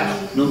spiritual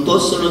path. Non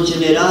possono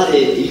generare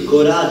il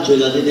coraggio e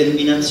la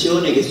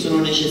determinazione che sono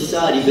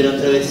necessari per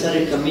attraversare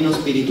il cammino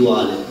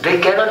spirituale. They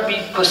cannot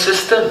be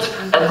persistent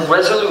and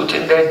resolute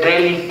in their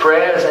daily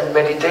prayers and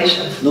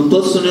meditations. Non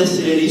possono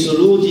essere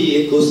risoluti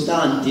e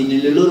costanti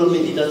nelle loro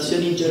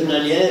meditazioni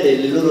giornaliere e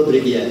le loro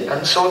preghiere.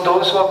 And so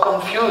those who are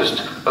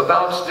confused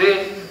about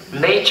the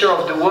nature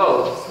of the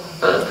world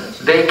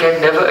they can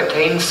never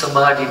attain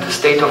samadhi, the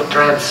state of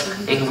trance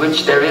in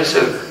which there is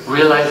a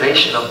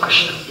realization of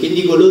Krishna.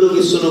 Quindi coloro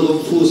che sono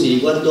confusi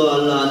riguardo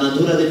alla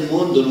natura del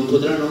mondo non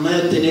potranno mai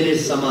ottenere il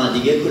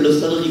samadhi, che è quello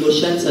stato di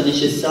coscienza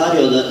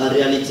necessario a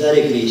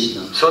realizzare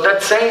Krishna. So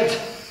that saint,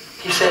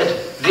 he said,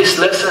 this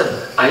lesson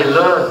I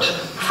learned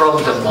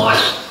from the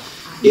moth.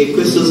 E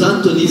questo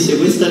santo disse,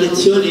 questa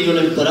lezione io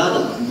l'ho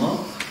imparata,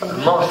 no?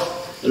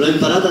 L'ho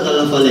imparata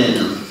dalla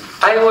falena.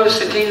 I was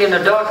sitting in a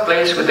dark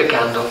place with a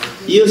candle.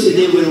 Io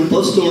sedevo in un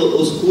posto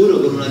oscuro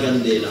con una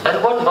candela.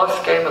 And one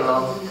moth came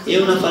along. E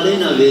una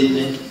falena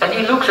venne. And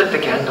he looked at the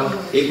candle.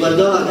 E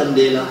guardò la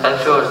candela. And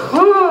thought,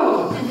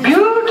 oh,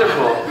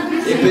 beautiful.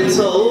 E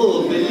pensò,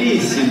 oh,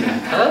 bellissimo.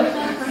 Huh?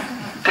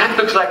 That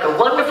looks like a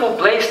wonderful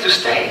place to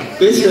stay.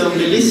 Questo è un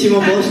bellissimo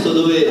posto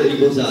dove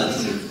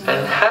riposarsi.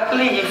 And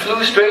happily he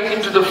flew straight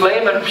into the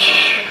flame and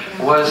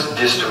was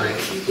destroyed.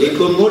 E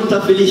con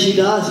molta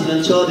felicità si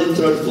lanciò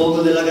dentro al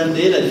fuoco della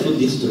candela e fu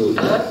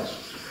distrutto.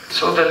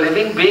 So the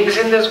living beings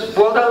in this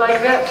world are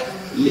like that.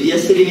 Gli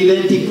esseri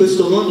viventi in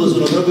questo mondo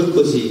sono proprio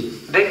così.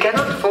 They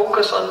cannot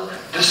focus on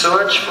the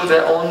search for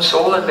their own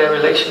soul and their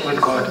relation with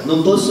God.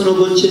 Non possono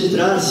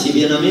concentrarsi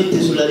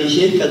pienamente sulla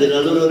ricerca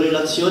della loro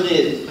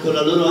relazione con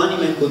la loro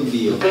anima e con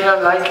Dio. They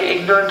are like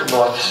ignorant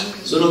moths.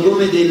 Sono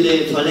come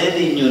delle falene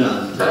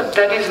ignoranti.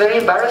 That is very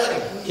embarrassing.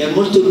 Che è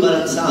molto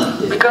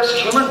imbarazzante. Because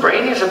human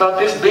brain is about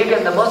this big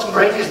and the moth's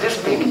brain is this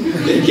big.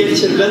 Perché il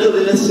cervello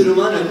dell'essere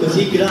umano è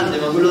così grande,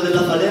 ma quello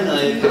della falena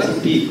è così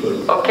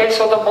piccolo. Okay,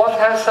 so the moth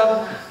has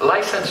some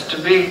license to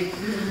be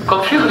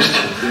confused.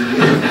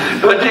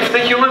 But if the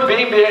human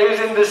being behaves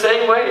in the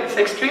same way, it's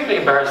extremely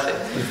embarrassing.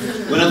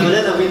 Una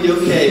falena quindi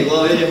ok,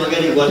 può avere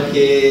magari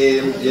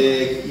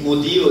qualche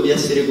motivo di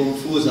essere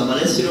confusa, ma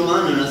l'essere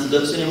umano è una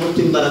situazione molto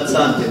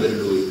imbarazzante per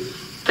lui.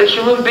 The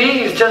human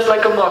being is just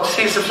like a moth,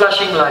 sees a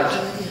flashing light.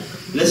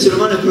 L'essere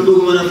umano è proprio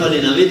come una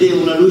falena, vede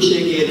una luce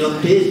che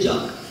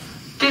lampeggia.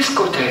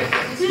 Discotheque.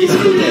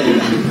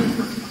 Discoteca.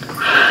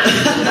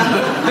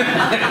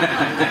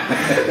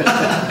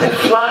 They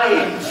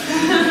fly.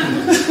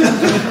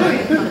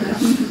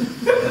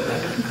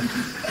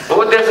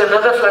 Oh, there's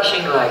another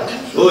flashing light.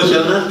 Oh, c'è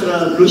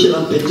un'altra luce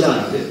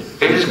lampeggiante.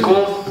 It is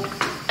called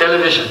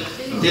television.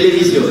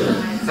 Televisione.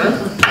 Huh?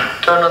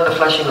 Turn on the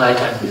flashing light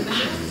and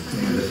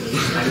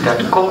like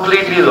that.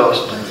 Completely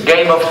lost.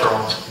 Game of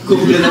Thrones.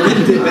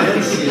 Completamente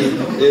persi.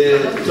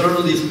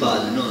 Trono di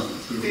spalle, no?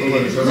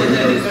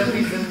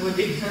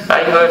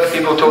 I heard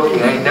people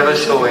talking, I never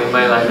saw in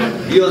my life.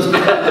 Io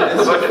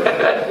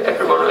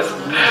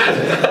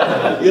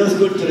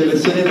ascolto le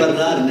persone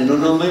parlarne,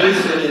 non ho mai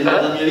visto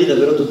nella mia vita,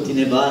 però tutti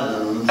ne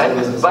parlano. Non so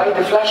And by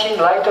the flashing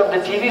light of the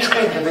TV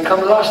screen they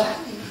become lost.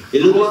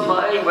 Who am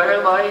I? Where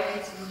am I?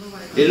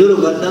 E loro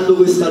guardando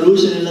questa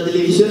luce nella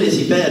televisione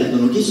si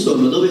perdono. Chi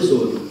sono? Dove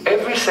sono?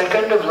 Every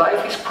second of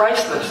life is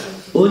priceless.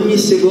 Ogni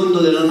secondo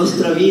della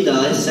nostra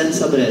vita è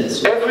senza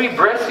prezzo. Every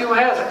breath you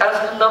have has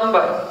a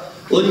number.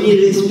 Ogni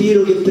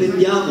respiro che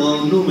prendiamo ha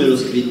un numero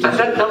scritto. And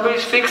that number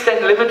is fixed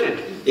and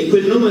limited. E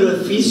quel numero è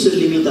fisso e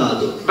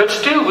limitato. But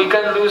still we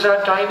can lose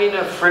our time in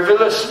a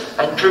frivolous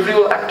and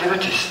trivial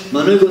activities.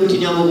 Ma noi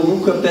continuiamo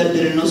comunque a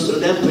perdere il nostro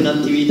tempo in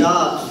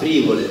attività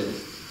frivole.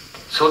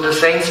 So the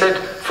saint said,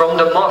 from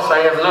the moth I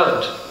have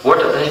learned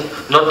what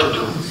not to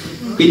do.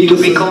 Quindi To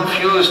be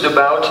confused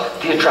about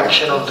the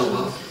attraction of the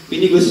world.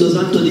 Quindi questo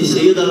santo disse,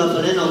 io dalla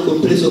falena ho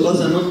compreso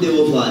cosa non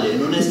devo fare,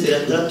 non essere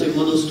attratto in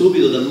modo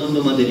stupido dal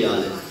mondo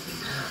materiale.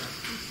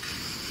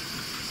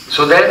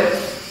 So then,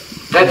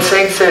 that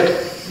saint said,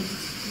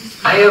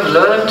 I have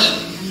learned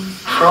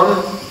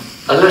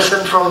a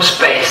lesson from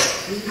space.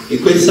 E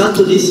quel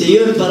santo disse,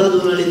 io ho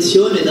imparato una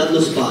lezione dallo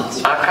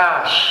spazio.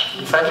 Akash.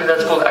 In Sanskrit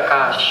that's called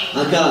Akash.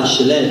 Akash,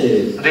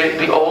 l'etere.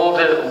 The old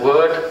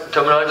word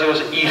terminology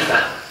was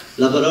ether.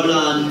 La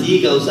parola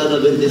antica usata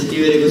per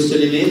descrivere questo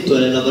elemento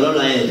è la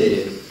parola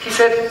etere. He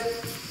said,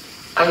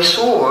 I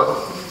saw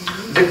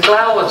the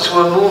clouds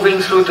were moving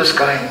through the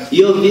sky.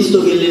 Io ho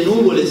visto che le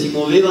nuvole si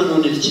muovevano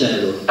nel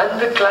cielo. And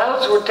the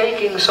clouds were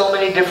taking so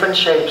many different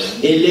shapes.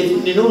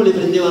 E le nuvole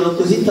prendevano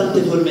così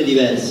tante forme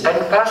diverse.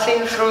 And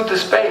passing through the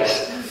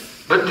space.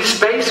 But the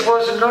space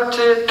was not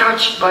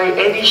touched by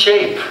any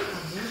shape.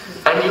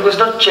 And it was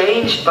not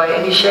changed by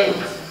any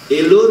shape.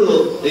 E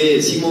loro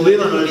si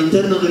muovevano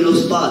all'interno dello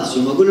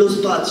spazio, ma quello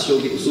spazio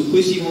su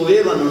cui si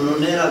muovevano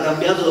non era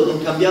cambiato,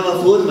 non cambiava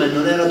forma e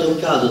non era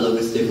toccato da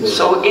queste forme.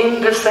 So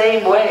in the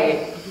same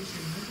way,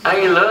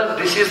 I learned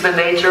this is the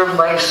nature of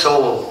my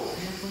soul.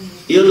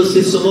 Io allo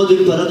stesso modo ho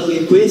imparato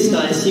che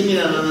questa è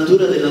simile alla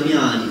natura della mia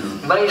anima.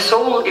 My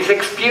soul is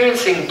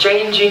experiencing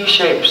changing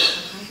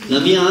shapes. La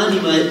mia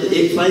anima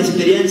fa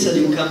esperienza di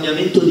un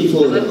cambiamento di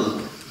forma.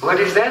 What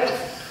is that?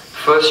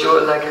 First you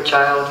are like a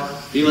child.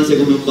 Prima sei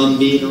come un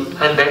bambino.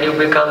 And then you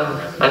become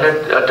an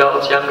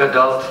adult, young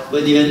adult.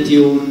 Poi diventi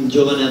un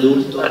giovane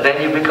adulto. And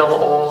then you become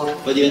old.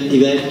 Poi diventi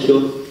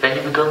vecchio. Then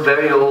you become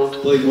very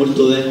old. Poi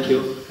molto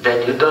vecchio.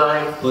 Then you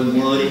die. Poi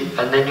muori.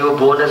 And then you are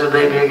born as a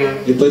baby again.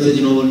 E poi sei di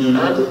nuovo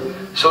neonato.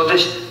 So the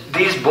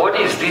these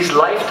bodies, these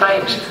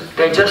lifetimes,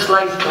 they're just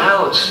like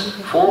clouds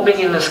forming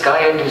in the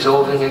sky and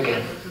dissolving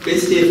again.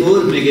 Queste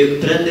forme che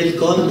prende il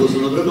corpo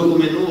sono proprio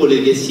come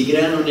nuvole che si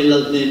creano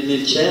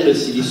nel cielo e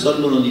si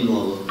dissolvono di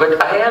nuovo. But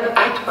I am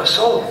Atma,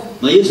 soul.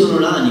 Ma io sono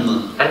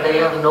l'anima. And I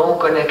have no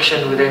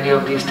connection with any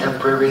of these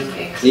temporary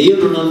things. E io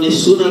non ho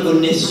nessuna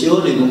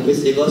connessione con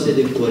queste cose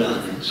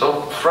temporanee.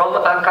 So from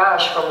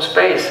Akash, from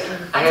space,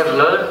 I have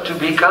learned to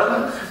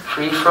become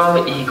free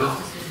from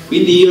ego.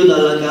 Quindi io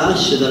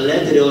dall'Akash,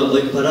 dall'etere, ho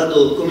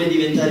imparato come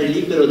diventare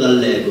libero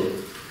dall'ego.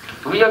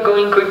 We are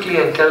going quickly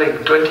and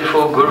telling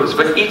 24 gurus,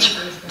 but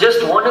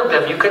just one of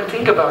them, you can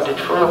think about it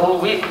for a whole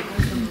week.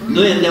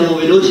 Noi andiamo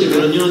veloci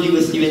per ognuno di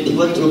questi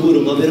 24 guru,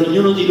 ma per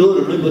ognuno di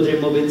loro noi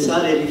potremmo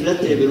pensare e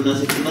riflettere per una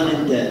settimana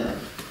intera.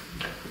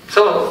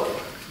 So,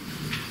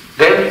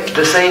 then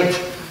the saint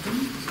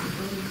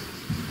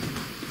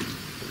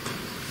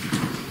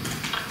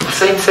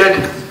said,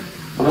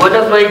 one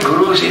of my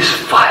gurus is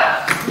fire.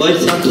 Poi il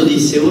santo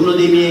disse, uno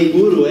dei miei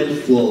guru è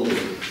il fuoco.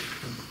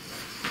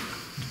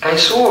 I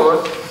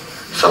saw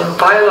some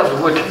pile of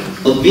wood.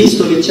 Ho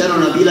visto che c'era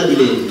una pila di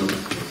legno.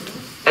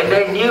 And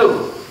I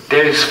knew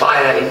there is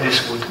fire in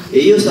this wood. E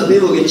io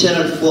sapevo che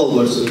c'era il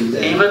fuoco al suo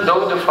interno. Even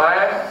though the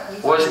fire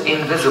was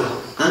invisible.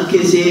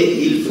 Anche se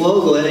il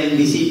fuoco era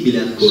invisibile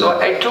ancora. So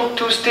I took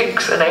 2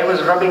 sticks and I was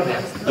rubbing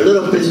them. Allora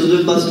ho preso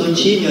 2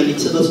 bastoncini e ho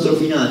iniziato a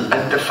strofinarli.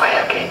 And the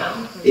fire came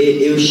out.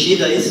 E uscì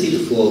da essi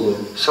il fuoco.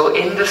 So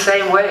in the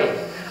same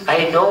way,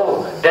 I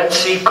know that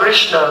Sri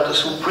Krishna, the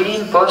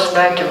Supreme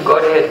Personality of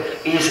Godhead,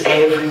 is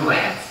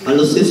everywhere.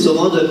 Allo stesso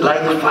modo è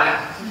Like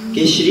fire.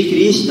 che Sri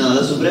Krishna,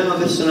 la suprema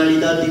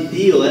personalità di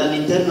Dio, è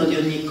all'interno di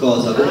ogni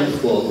cosa, come il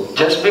fuoco.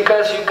 Just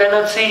because you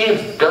cannot see him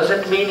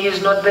doesn't mean he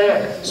is not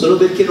there. Solo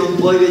perché non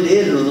puoi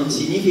vederlo non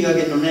significa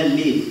che non è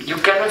lì. You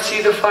cannot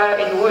see the fire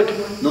in wood.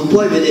 Non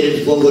puoi vedere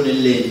il fuoco nel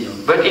legno.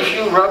 But if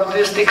you rub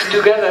the sticks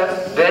together,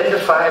 then the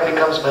fire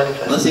becomes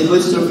manifest. Ma se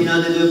voi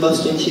strofinate 2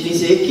 bastoncini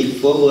secchi, il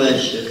fuoco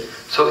esce.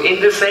 So in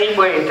the same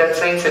way, that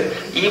saint said,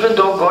 even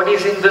though God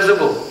is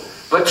invisible,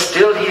 but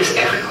still he is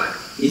everywhere.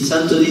 Il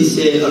santo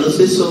disse, allo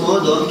stesso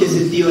modo, anche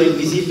se Dio è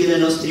invisibile ai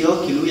nostri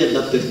occhi, Lui è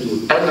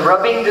dappertutto. And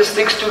rubbing the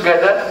sticks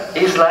together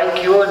is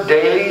like your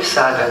daily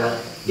sadhana.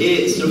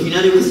 E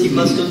strofinare questi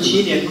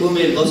bastoncini è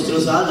come il vostro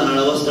sadhana,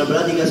 la vostra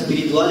pratica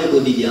spirituale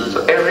quotidiana.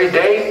 So every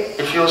day,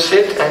 if you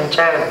sit and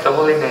chant the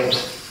holy names.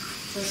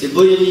 Se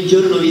voi ogni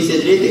giorno vi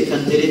sedrete e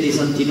canterete i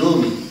santi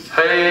nomi.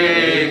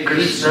 Hare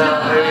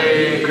Krishna,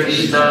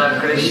 Krishna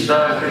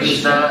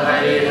Krishna,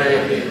 Hare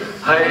Hare,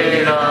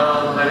 Hare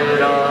Ram,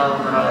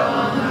 Ram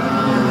Ram.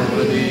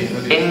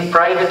 In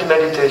private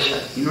meditation.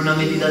 In una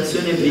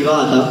meditazione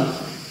privata.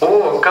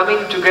 Or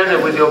coming together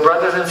with your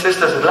brothers and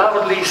sisters,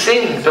 loudly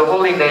sing the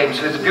holy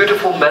names with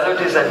beautiful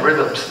melodies and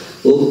rhythms.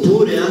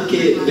 Oppure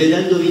anche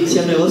vedendovi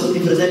insieme ai vostri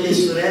fratelli e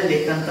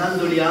sorelle e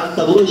cantandoli a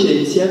alta voce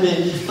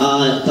insieme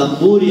a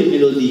tamburi e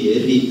melodie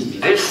e ritmi.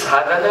 This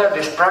sadhana,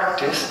 this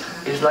practice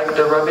is like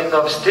the rubbing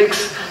of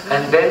sticks,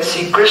 and then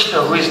see Krishna,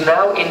 who is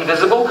now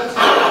invisible,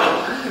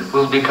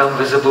 will become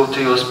visible to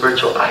your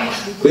spiritual eyes.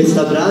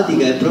 Questa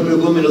pratica è proprio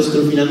come lo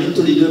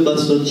strofinamento di 2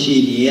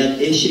 bastoncini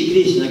e Shri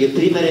Krishna, che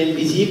prima era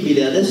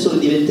invisibile, adesso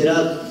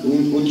diventerà,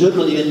 un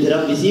giorno diventerà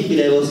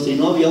visibile ai vostri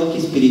nuovi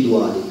occhi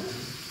spirituali.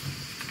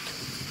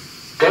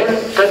 Then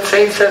that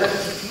saint said,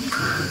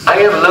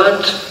 I have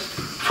learned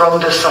from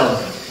the sun.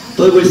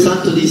 Poi quel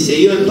santo disse,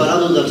 io ho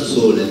imparato dal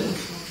sole.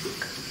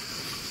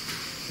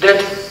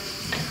 That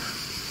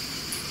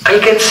I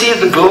can see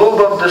the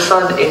globe of the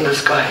sun in the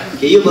sky.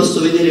 Che io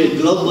posso vedere il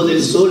globo del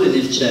sole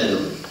nel cielo.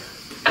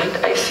 And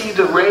I see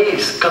the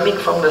rays coming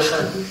from the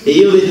sun. E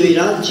io vedo i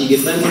raggi che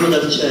vengono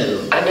dal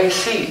cielo. And I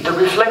see the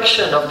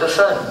reflection of the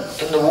sun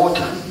in the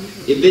water.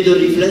 E vedo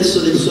il riflesso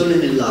del sole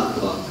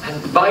nell'acqua.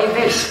 And by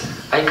this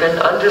I can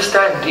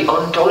understand the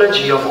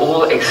ontology of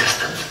all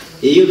existence.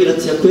 E io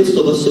grazie a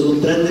questo posso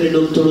comprendere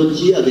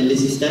l'ontologia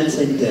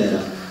dell'esistenza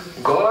intera.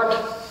 God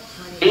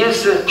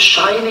is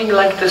shining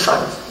like the sun.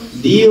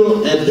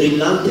 Dio è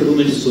brillante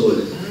come il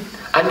sole.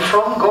 And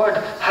from God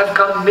have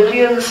come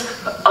millions,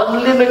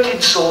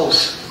 unlimited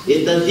souls.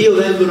 E da Dio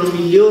vengono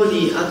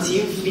milioni, anzi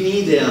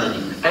infinite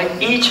anime. And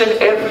each and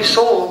every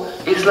soul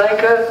is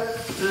like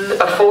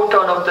a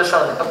photon of the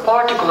sun, a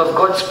particle of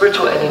God's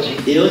spiritual energy.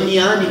 E ogni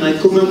anima è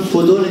come un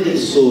fotone del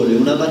sole,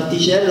 una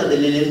particella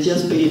dell'energia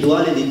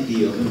spirituale di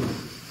Dio.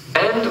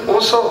 And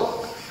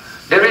also,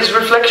 there is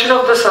reflection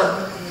of the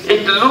sun.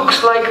 It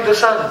looks like the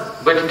sun,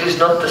 but it is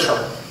not the sun.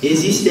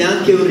 Esiste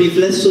anche un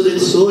riflesso del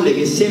sole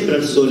che sembra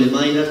il sole,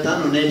 ma in realtà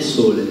non è il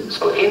sole.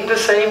 So in the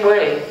same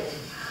way,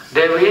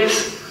 there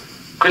is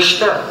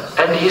Krishna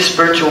and his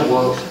spiritual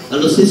world.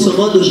 Allo stesso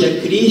modo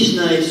c'è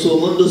Krishna e il suo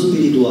mondo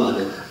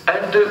spirituale.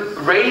 And the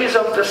rays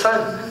of the sun,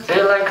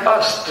 they're like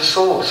us, the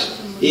souls.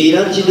 E i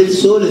raggi del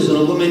sole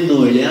sono come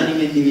noi, le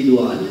anime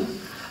individuali.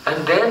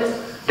 And then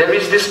there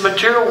is this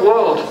material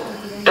world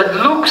that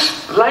looks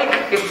like,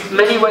 in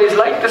many ways,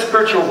 like the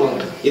spiritual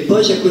world. E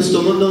poi c'è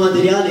questo mondo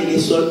materiale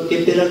che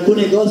per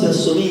alcune cose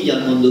assomiglia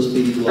al mondo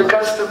spirituale.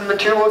 Because the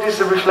material world is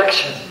a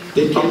reflection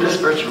of the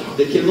spiritual world.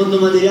 Perché il mondo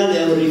materiale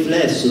è un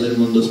riflesso del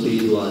mondo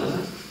spirituale.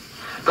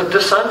 But the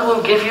sun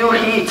will give you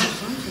heat.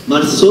 Ma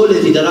il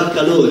sole ti darà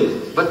calore.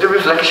 But the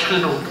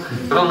reflection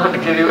will not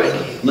give you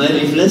any. Ma il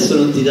riflesso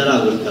non ti darà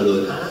quel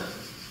calore.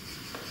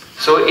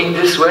 So in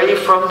this way,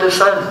 from the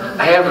sun,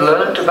 I have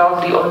learned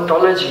about the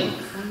ontology,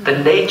 the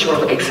nature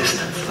of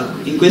existence.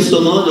 In questo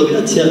modo,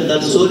 grazie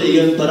dal sole,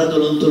 io ho imparato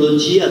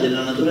l'ontologia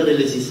della natura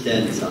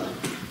dell'esistenza.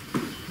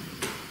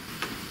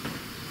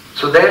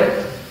 So then,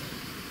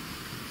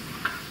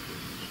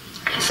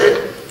 he said,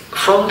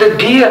 from the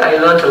deer I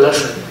learned a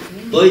lesson.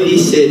 Poi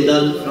disse,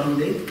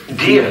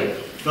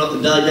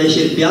 dai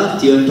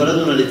cerbiatti ho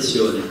imparato una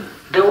lezione.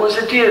 There was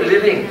a deer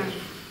living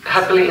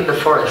happily in the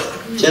forest.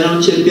 C'era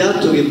un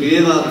cerbiatto che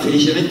viveva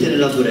felicemente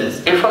nella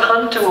foresta. If a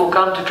hunter will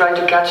come to try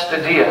to catch the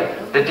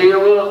deer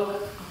will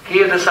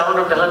hear the sound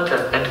of the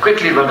hunter and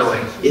quickly run away.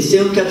 E se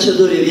un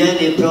cacciatore viene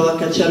e prova a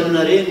cacciare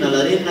una renna,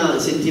 la renna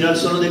sentirà il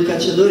suono del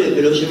cacciatore e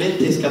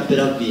velocemente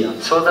scapperà via.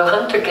 So the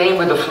hunter came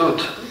with a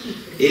flute.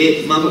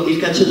 Ma il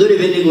cacciatore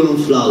venne con un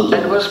flauto.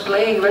 And was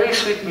playing very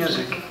sweet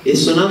music. E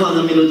suonava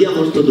una melodia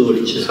molto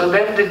dolce. So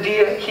then the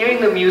deer, hearing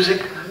the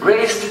music,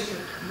 raised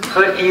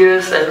her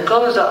ears and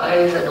closed her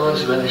eyes and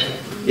was relishing.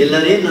 E la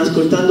renna,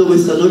 ascoltando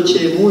questa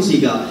dolce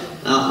musica,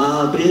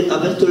 ha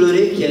aperto le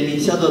orecchie e ha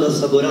iniziato ad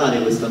assaporare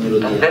questa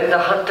melodia. And then the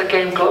hunter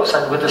came close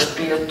and with a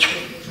spear,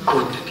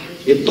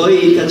 e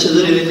poi il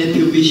cacciatore venne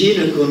più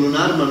vicino e con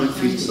un'arma lo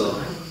infilzò.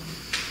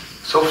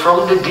 So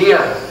from the deer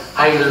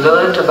I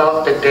learned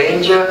about the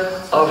danger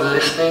of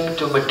listening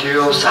to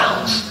material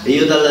sounds. E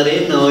io dalla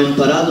renna ho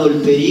imparato il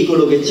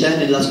pericolo che c'è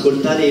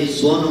nell'ascoltare il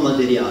suono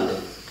materiale.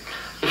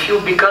 If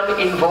you become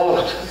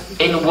involved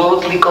in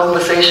worldly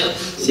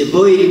conversations, se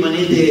voi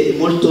rimanete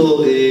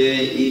molto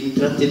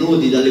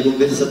intrattenuti dalle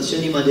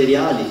conversazioni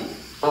materiali,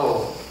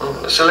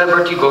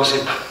 celebrity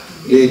gossip,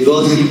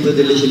 gossip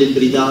delle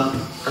celebrità,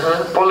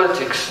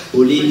 politics,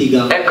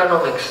 politica,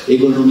 economics,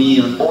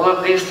 economia, all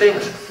of these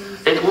things,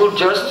 it will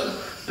just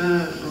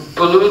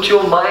pollute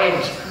your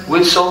mind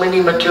with so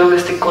many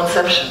materialistic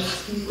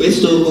conceptions.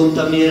 Questo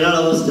contaminerà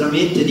la vostra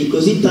mente di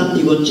così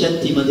tanti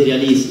concetti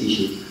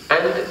materialistici.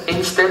 And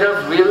instead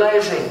of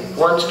realizing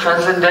one's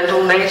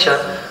transcendental nature,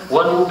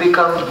 one will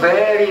become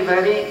very,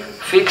 very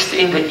fixed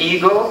in the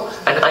ego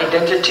and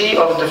identity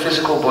of the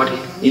physical body.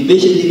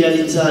 Invece di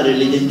realizzare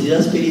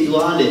l'identità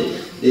spirituale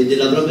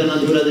della propria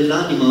natura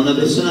dell'anima, una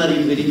persona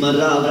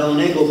avrà un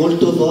ego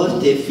molto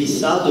forte e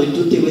fissato in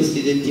tutte queste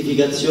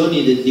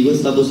identificazioni di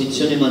questa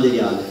posizione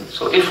materiale.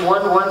 So if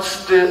one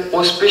wants the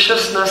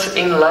auspiciousness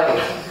in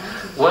life,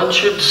 one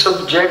should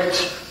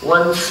subject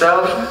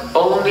oneself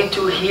only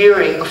to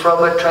hearing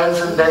from a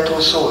transcendental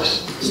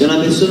source. Se una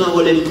persona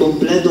vuole il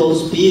completo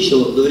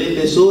auspicio,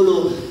 dovrebbe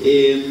solo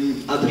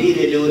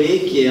aprire le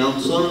orecchie a un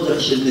suono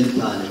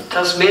trascendentale.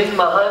 Tasmin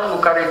mahan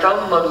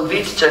mukaritam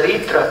manubit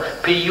charitra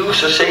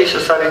piyusha shesha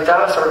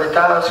sarita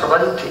sarvita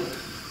sravanti.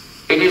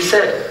 It is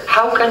said,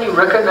 how can you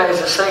recognize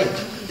a saint?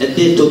 È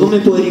detto, come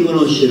puoi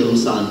riconoscere un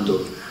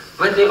santo?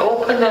 When they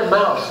open their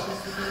mouth,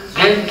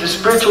 then the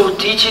spiritual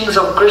teachings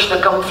of Krishna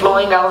come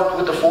flowing out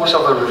with the force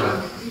of a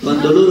river.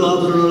 Quando loro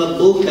aprono la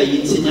bocca, gli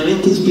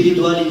insegnamenti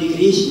spirituali di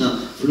Krishna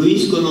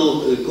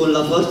fluiscono con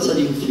la forza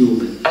di un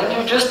fiume. And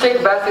you just take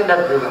bath in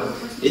that river.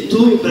 E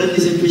tu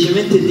prendi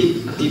semplicemente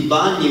ti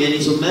bagni,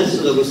 vieni sommerso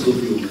da questo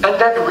fiume. And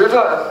that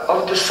river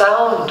of the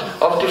sound,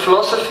 of the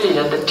philosophy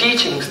and the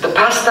teachings, the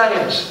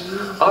pastimes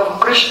of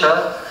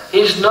Krishna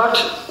is not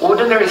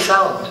ordinary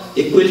sound.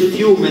 E quel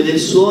fiume del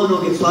suono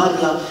che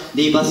parla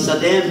dei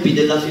passatempi,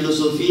 della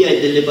filosofia e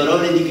delle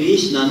parole di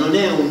Krishna non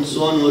è un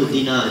suono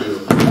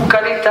ordinario.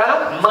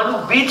 Karita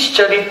manubit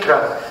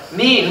charitra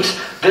means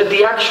that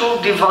the actual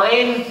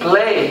divine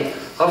play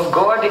of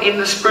God in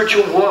the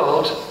spiritual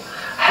world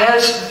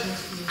has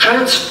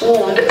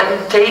transformed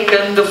and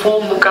taken the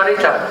form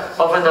Mukarita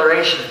of a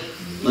narration.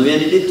 Ma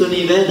viene detto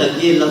nei Veda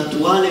che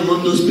l'attuale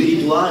mondo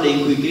spirituale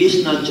in cui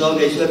Krishna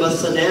gioca i suoi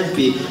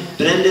passatempi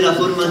prende la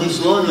forma di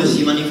suono e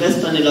si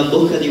manifesta nella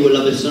bocca di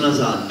quella persona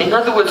santa. In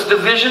other words, the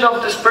vision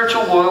of the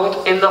spiritual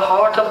world in the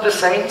heart of the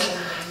saints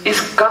is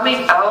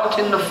coming out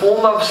in the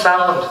form of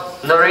sound,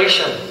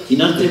 narration.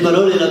 In altre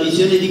parole, la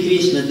visione di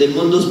Krishna e del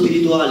mondo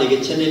spirituale che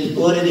c'è nel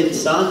cuore del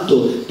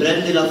santo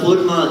prende la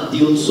forma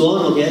di un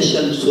suono che esce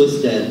al suo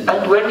esterno.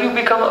 And when you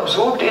become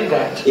absorbed in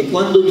that, e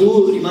quando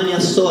tu rimani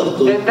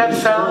assorto, then that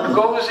sound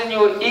goes in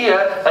your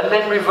ear and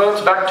then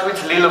reverts back to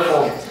its lila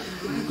form.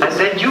 And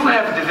then you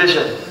have the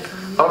vision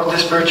of the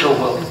spiritual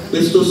world.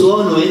 Questo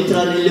suono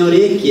entra nelle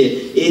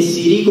orecchie e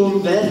si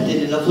riconverte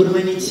nella forma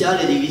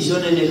iniziale di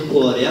visione nel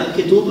cuore.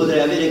 Anche tu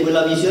potrai avere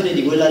quella visione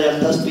di quella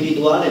realtà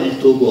spirituale nel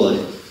tuo cuore.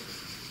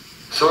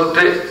 So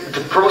the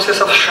process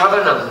of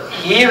shravanam,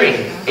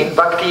 hearing in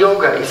Bhakti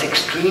Yoga is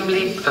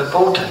extremely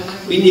important.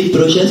 Quindi il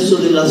processo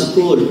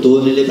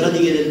dell'ascolto nelle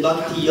pratiche del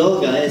Bhakti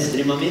Yoga è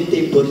estremamente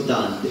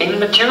importante. In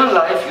material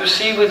life you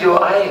see with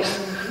your eyes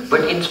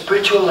But in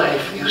spiritual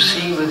life, you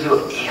see with your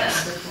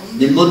ears.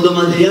 Nel mondo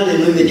materiale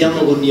noi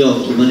vediamo con gli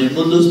occhi, ma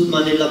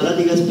nella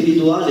pratica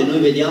spirituale noi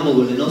vediamo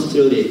con le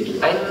nostre orecchie.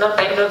 I'm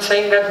not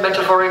saying that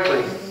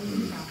metaphorically.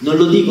 Non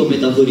lo dico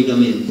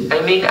metaforicamente.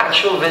 I mean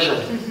actual vision.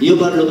 Io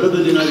parlo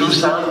proprio di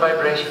Sound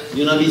vibration.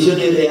 una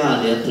visione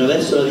reale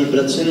attraverso la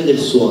vibrazione del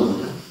suono.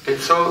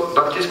 It's so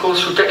Bhakti is called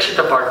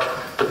Sutakshita part,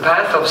 the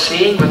path of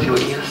seeing with your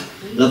ears.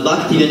 La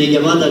Bhakti viene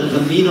chiamata il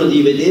cammino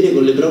di vedere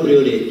con le proprie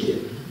orecchie.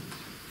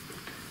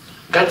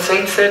 That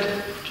saint said,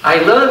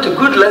 I learned a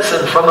good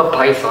lesson from a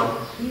python.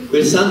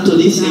 Quel santo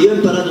disse: io ho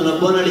imparato una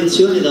buona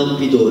lezione da un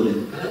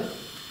pitone.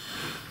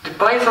 The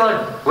python,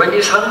 when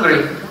he's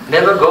hungry,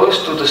 never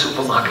goes to the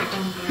supermarket.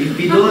 Il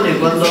pitone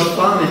quando ha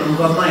fame non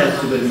va mai al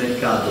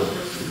supermercato.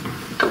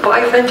 The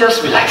python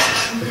just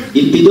relaxes.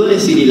 Il pitone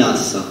si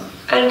rilassa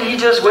And he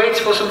just waits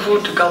for some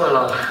food to come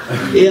along.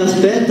 e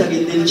aspetta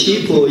che del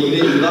cibo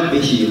gli va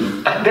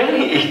vicino And then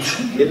he eats.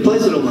 e poi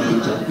se lo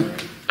mangia.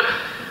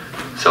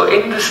 So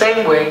in the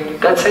same way,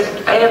 God says,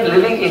 I am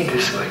living in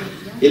this way.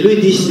 E lui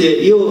disse: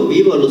 io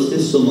vivo allo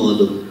stesso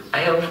modo.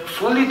 I am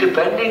fully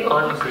depending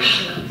on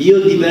Krishna. Io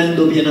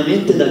dipendo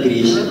pienamente da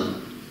Krishna.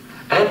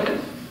 And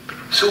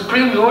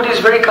Supreme Lord is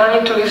very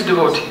kind to his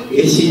devotee.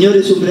 E il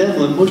Signore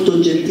Supremo è molto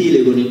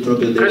gentile con il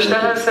proprio Krishna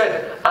devoto. has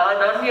said,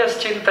 Ananyas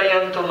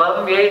chintayantu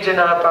mam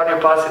yejana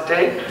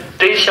paripasite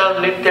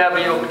tesham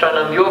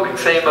nityabhayuktanam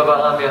yogiksema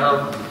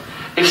vahamyaham.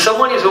 If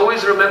someone is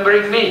always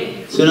remembering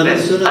me, Se una then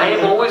persona- I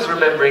am always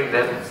remembering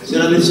them. Se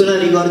una persona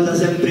ricorda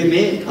sempre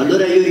me,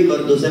 allora io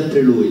ricordo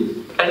sempre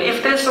lui. And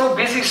if they're so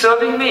busy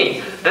serving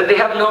me that they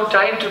have no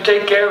time to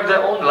take care of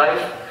their own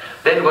life,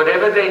 then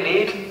whatever they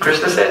need,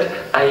 Krishna said,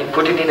 I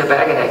put it in a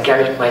bag and I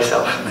carry it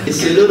myself. E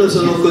se loro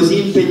sono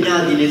così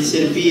impegnati nel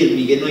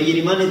servirmi che non gli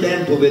rimane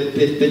tempo per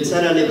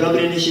pensare alle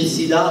proprie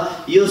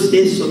necessità, io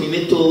stesso mi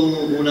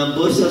metto una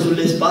borsa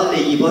sulle spalle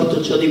e gli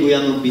porto ciò di cui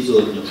hanno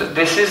bisogno. So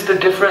this is the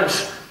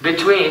difference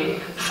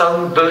between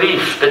some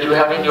belief that you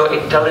have in your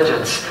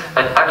intelligence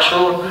and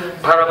actual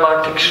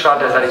paramartik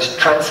shraddha, that is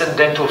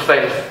transcendental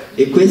faith.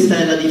 E questa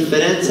è la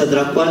differenza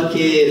tra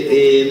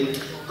qualche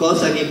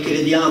cosa che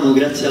crediamo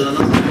grazie alla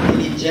nostra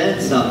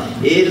intelligenza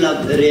e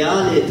la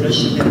reale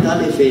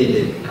trascendentale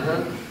fede.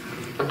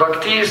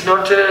 Bhakti is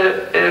not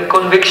a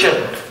conviction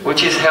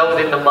which is held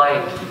in the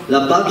mind.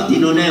 La Bhakti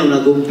non è una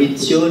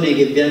convinzione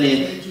che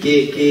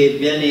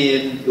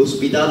viene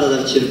ospitata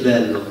dal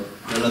cervello,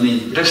 dalla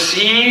mente. The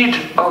seed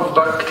of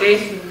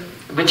Bhakti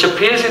which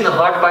appears in the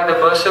heart by the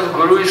mercy of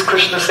Guru is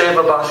Krishna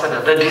Seva Vasana,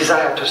 the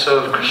desire to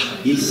serve Krishna.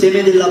 Il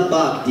seme della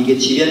Bhakti che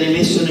ci viene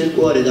messo nel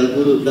cuore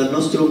dal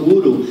nostro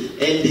Guru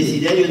è il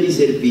desiderio di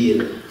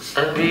servire.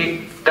 And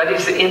that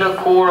is the inner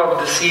core of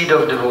the seed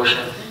of devotion.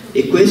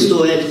 E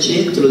questo è il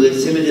centro del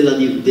seme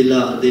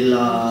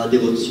della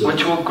devozione.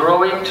 Which will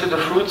grow into the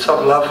fruits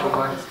of love for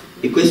God.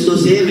 E questo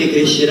seme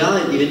crescerà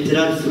e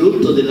diventerà il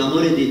frutto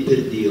dell'amore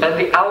per Dio. And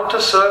the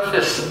outer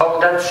surface of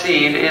that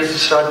seed is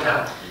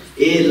Shraddha.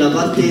 E la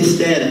parte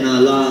esterna,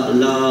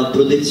 la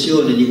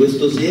protezione di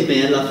questo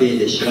seme è la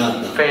fede,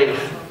 Shraddha. Faith.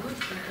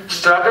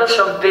 Shraddha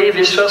Shabde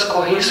Vishwas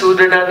Kohi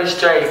Sudrina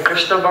Nishchay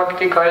Krishna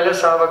Bhakti Kaila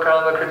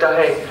Savakrama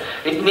Kritahe.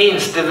 It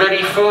means the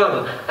very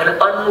firm and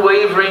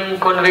unwavering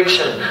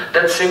conviction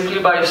that simply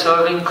by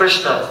serving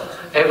Krishna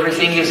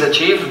everything is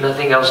achieved,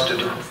 nothing else to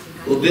do.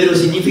 Ovvero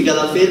significa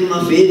la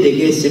ferma fede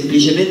che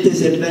semplicemente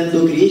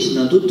servendo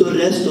Krishna tutto il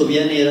resto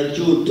viene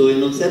raggiunto e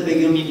non serve che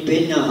io mi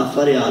impegna a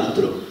fare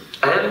altro.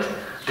 And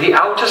the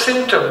outer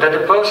symptom that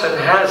a person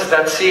has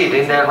that seed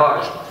in their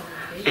heart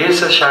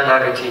is a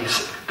Sharanagati,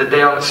 that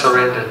they are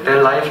surrendered.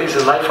 Their life is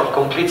a life of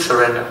complete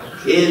surrender.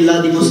 E la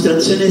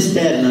dimostrazione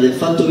esterna del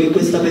fatto che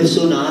questa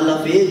persona ha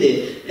la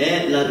fede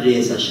è la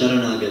resa,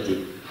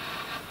 Sharanagati.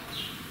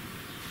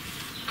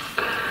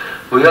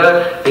 We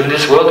are in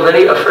this world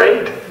very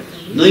afraid.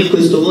 Noi in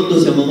questo mondo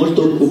siamo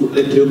molto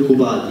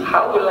preoccupati.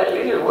 How will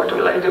I live? What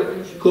will I do?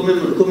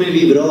 Come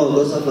vivrò?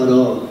 Cosa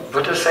farò?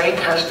 But a saint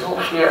has no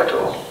fear at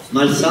all.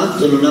 Ma il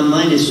santo non ha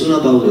mai nessuna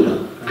paura.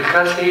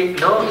 Because he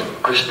knows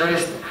Krishna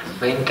is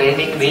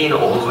maintaining me in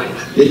all ways.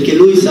 Perché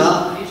lui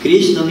sa,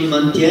 Krishna mi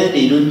mantiene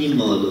in ogni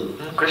modo.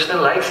 Krishna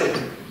likes it.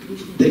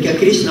 Perché a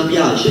Krishna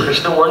piace.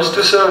 Krishna wants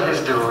to serve his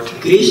devotee.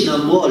 Krishna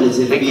vuole It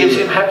gives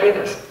him servire.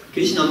 happiness.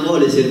 Krishna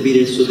vuole servire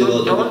il suo So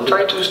devoto. don't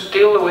try to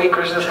steal away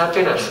Krishna's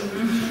happiness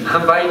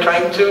by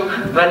trying to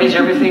manage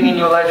everything in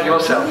your life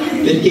yourself.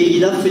 Perché gli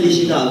dà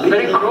felicità.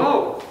 Very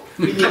cruel.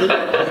 Quindi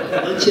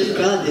non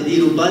cercate di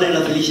rubare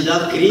la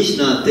felicità a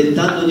Krishna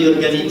tentando di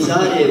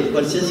organizzare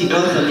qualsiasi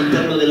cosa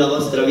all'interno della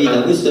vostra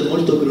vita. Questo è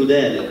molto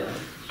crudele.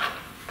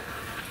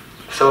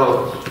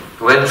 So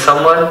when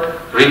someone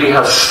really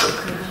has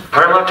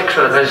paramartik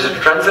shraddha, that is a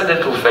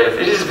transcendental faith,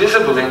 it is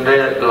visible in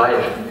their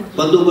life.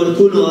 Quando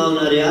qualcuno ha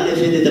una reale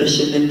fede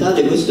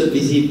trascendentale, questo è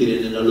visibile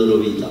nella loro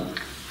vita.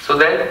 So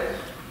then,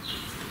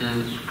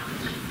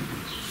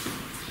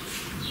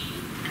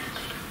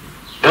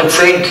 that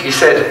saint, he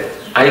said,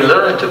 I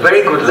learned a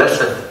very good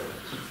lesson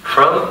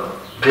from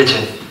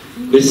pigeon.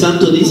 Quel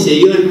santo disse: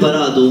 io ho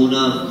imparato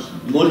una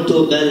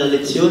molto bella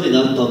lezione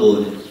dal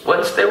pavone.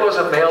 Once there was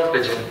a male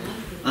pigeon.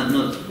 Ah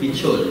no,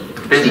 piccione.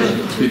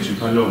 Pigeon,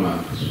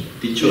 paloma.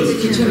 Piccione.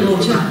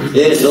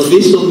 Ho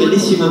visto un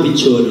bellissimo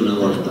piccione una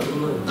volta.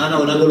 Ah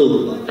no, una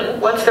colomba.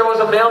 Once there was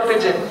a male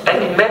pigeon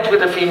and he met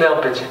with a female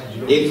pigeon.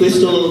 E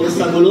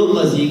questa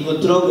colomba si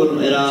incontrò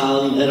con,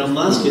 era un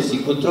maschio e si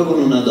incontrò con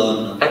una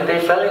donna. And they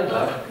fell in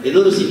love. E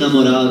loro si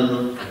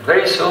innamorarono.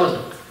 Very soon,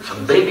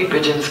 some baby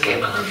pigeons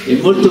came along. E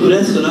molto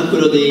presto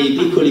nacquero dei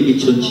piccoli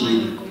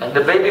piccioncini. And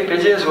the baby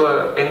pigeons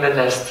were in the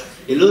nest.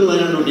 E loro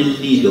erano nel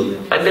nido.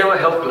 And they were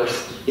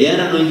helpless. E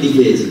erano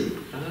indifesi.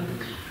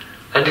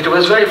 And it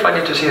was very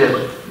funny to see them.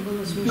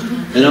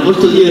 Era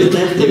molto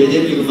divertente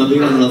vederli come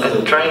aprivano la And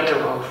bocca trying to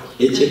move.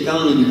 e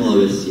cercavano di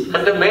muoversi.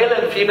 And the male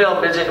and female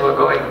pigeon were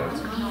going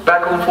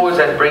back and forth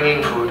and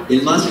bringing food. E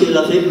il maschio e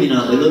la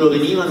femmina, e loro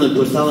venivano e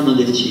portavano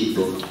del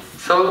cibo.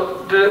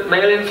 So the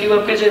male and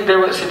female pigeon, they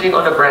were sitting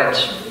on a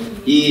branch.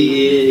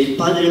 Il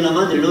padre e la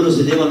madre loro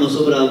sedevano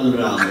sopra un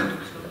ramo.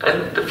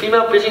 And the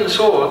female pigeon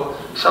saw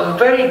some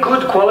very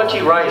good quality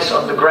rice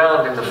on the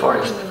ground in the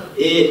forest.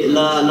 E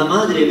la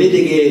madre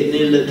vede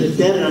che per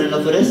terra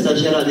nella foresta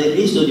c'era del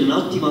riso di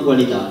un'ottima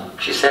qualità.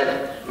 She said,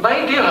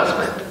 "My dear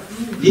husband,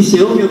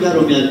 Disse: oh mio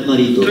caro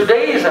marito,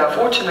 today is our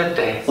fortunate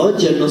day.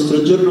 oggi è il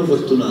nostro giorno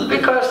fortunato.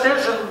 Because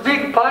there's a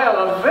big pile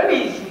of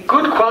very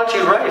good quality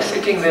rice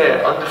sitting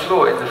there on the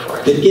floor in the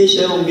forest." Perché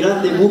c'è un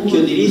grande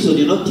mucchio di riso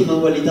di un'ottima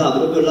qualità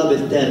proprio là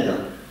per terra.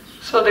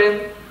 So then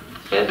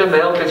the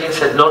male pigeon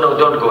said, "No, no,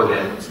 don't go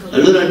there.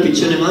 Allora il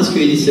piccione maschio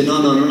gli disse: no,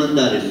 no, non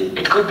andare lì.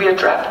 It could be a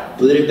trap."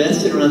 Potrebbe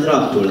essere una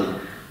trappola.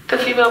 The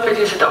female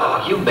pigeon said,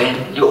 "Oh, you men,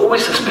 you're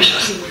always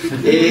suspicious."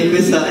 E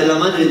la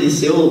madre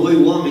disse: oh, voi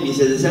uomini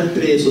siete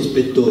sempre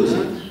sospettosi.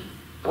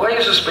 Why are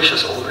you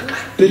suspicious all the time?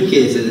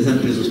 Perché siete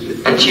sempre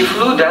sospettosi? And she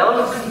flew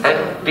down and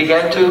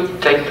began to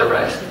take the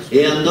rice.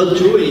 E andò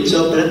giù e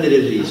iniziò a prendere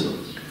il riso.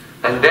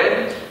 And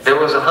then there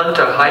was a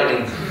hunter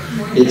hiding.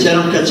 E c'era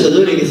un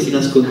cacciatore che si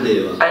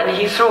nascondeva. And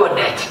he threw a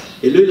net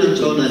E lui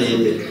lanciò una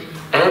rete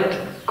and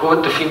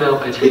caught the female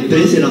e pigeon.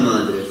 prese la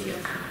madre.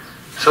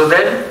 So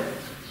then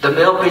the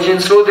male pigeon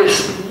saw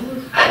this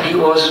and he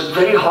was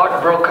very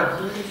heartbroken.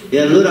 E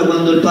allora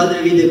quando il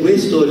padre vide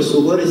questo il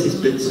suo cuore si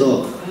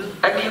spezzò.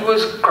 And he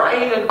was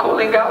crying and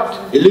calling out,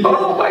 E lui-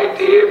 "Oh, my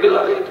dear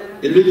beloved,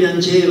 E lui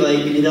piangeva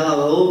e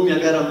gridava: oh mia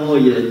cara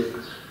moglie,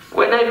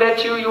 when I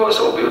met you, you were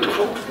so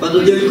beautiful.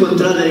 quando ti ho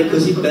incontrata eri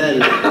così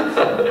bella.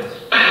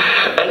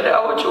 And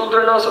our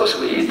children are so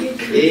sweet.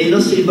 E i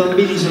nostri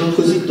bambini sono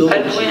così And we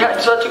dolci. had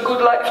such a good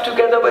life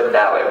together, but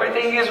now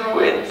everything is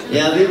ruined. E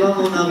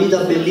avevamo una vita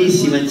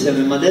bellissima insieme,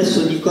 ma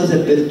adesso ogni cosa è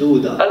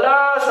perduta.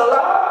 Alas,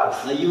 alas."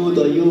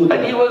 Aiuto, aiuto.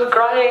 And he was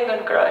crying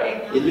and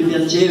crying. E lui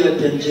piangeva e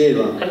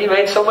piangeva. And he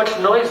made so much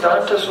noise, the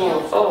hunter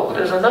saw, "Oh,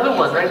 there's another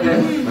one right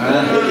there."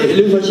 E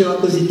lui faceva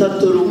così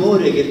tanto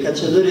rumore che il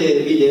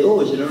cacciatore vide: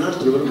 oh, c'era un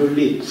altro proprio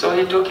lì. So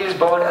he took his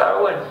bow and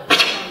arrow and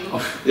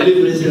E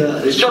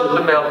lui shot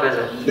the male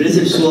pigeon.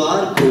 prese il suo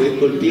arco e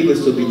colpì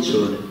questo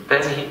piccione.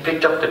 Then he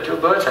picked up the two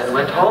birds and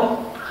went home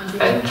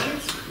and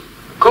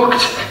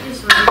cooked.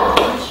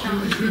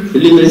 E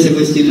lui prese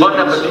questi due Buon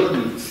appetito.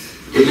 piccioni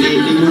e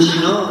li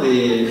cucinò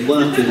e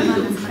buon appetito.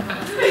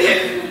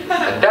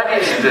 And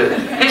that is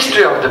the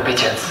history of the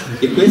pigeons.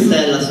 E questa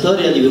è la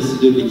storia di questi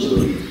due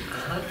piccioni.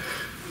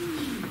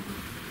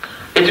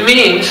 It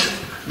means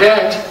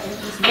that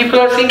people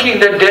are thinking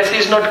that death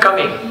is not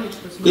coming.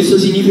 Questo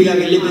significa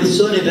che le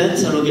persone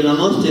pensano che la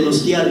morte non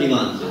stia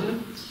arrivando.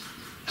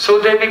 So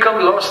they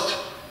become lost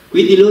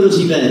Quindi loro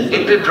si in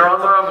perdono the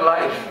drama of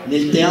life.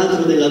 nel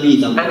teatro della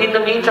vita. And in the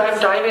meantime,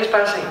 time is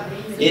passing.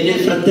 E nel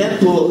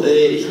frattempo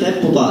il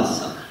tempo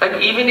passa.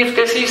 And even if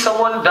they see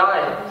someone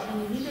die,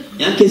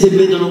 E anche se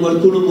vedono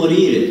qualcuno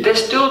morire, they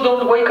still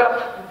don't wake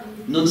up.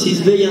 non si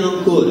svegliano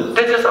ancora.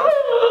 They just, Ma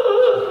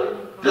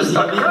just si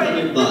start lamentano e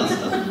crying.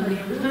 basta.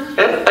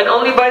 And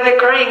only by their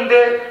crying,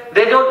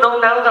 they don't know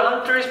now the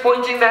hunter is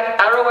pointing that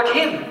arrow at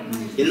him.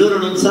 E loro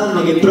non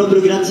sanno che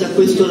proprio grazie a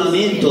questo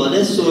lamento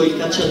adesso il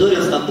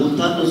cacciatore sta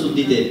puntando su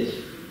di te.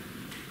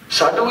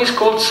 Sadhu is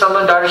called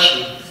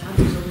Samadarshi.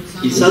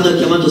 Il sadhu è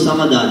chiamato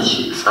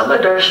Samadarshi,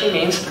 Samadarshi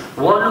means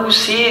one who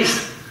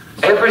sees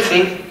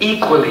everything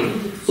equally.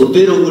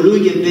 ovvero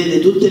colui che vede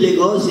tutte le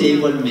cose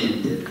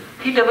ugualmente.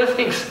 He never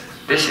thinks,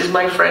 this is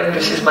my friend,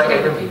 this is my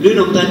enemy. Lui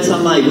non pensa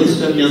mai: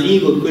 questo è mio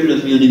amico e quello è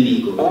mio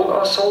nemico. All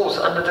are souls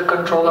under the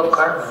control of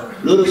karma.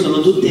 Loro sono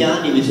tutte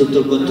anime sotto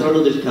il controllo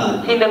del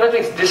karma. He never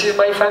thinks, this is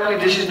my family,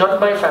 this is not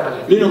my family.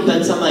 Lui non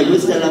pensa mai: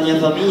 questa è la mia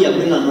famiglia,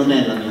 quella non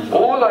è la mia famiglia.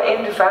 All are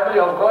in the family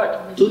of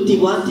God. Tutti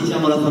quanti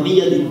siamo la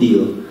famiglia di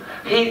Dio.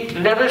 He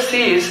never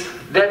sees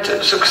that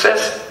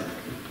success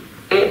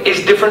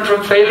is different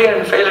from failure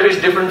and failure is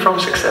different from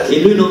success. E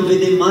lui non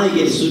vede mai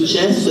che il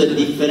successo è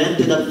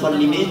differente dal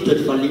fallimento e il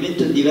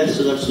fallimento è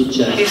diverso dal He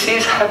successo.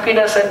 sees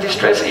happiness and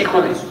distress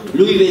equally.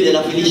 Lui vede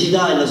la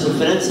felicità e la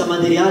sofferenza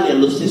materiale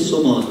allo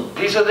stesso modo.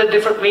 These are the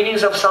different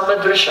meanings of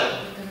samadrisha.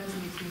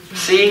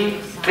 Seeing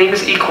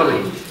things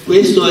equally.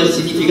 Questo è il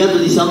significato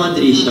di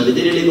Samadrisha,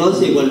 vedere le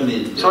cose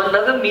ugualmente. So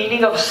another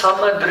meaning of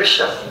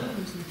samadrisha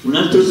Un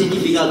altro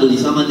significato di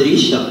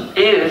Samadrisha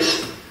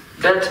is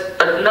that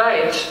at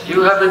night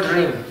you have a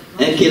dream.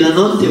 è che la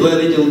notte voi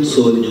avete un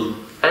sogno.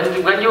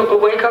 And when you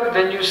wake up,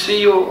 then you see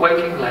your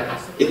waking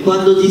life. E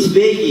quando ti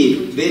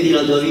svegli, vedi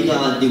la tua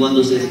vita di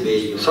quando sei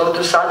sveglio. So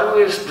the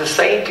sadhu the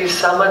saint is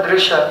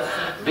samadrisha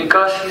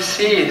because he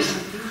sees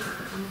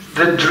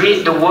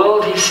the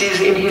world he sees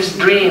in his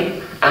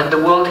dream and the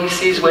world he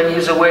sees when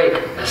he's awake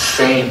the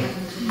same.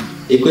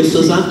 E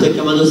questo santo è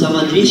chiamato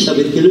Samadrisha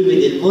perché lui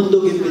vede il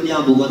mondo che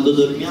vediamo quando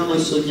dormiamo e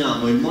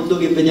sogniamo e il mondo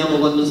che vediamo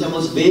quando siamo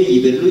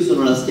svegli, per lui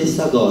sono la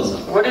stessa cosa.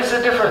 What is the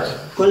difference?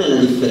 Qual è la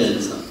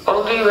differenza?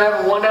 Only you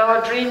have 1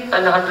 hour dream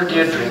and a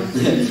 100-year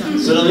dream.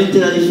 Solamente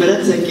la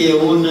differenza è che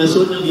un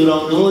sogno dura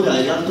un'ora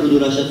e l'altro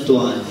dura 100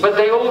 anni. But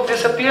they all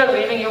disappear,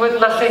 leaving you with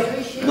nothing.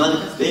 Ma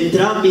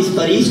entrambi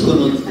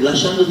spariscono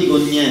lasciandoti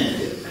con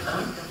niente.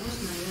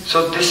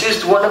 So this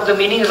is one of the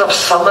meanings of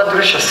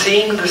samadrisha,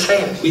 seeing the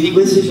same. Quindi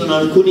questi sono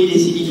alcuni dei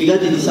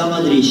significati di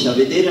Samadrisha,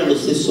 vedere allo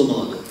stesso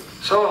modo.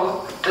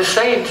 So the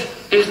saint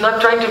is not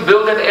trying to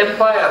build an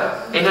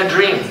empire in a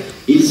dream.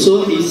 Il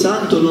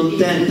santo non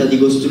tenta di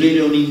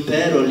costruire un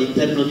impero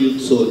all'interno di un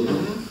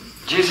sogno.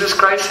 Jesus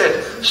Christ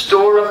said,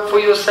 store up for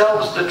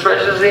yourselves the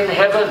treasures in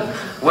heaven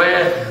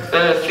where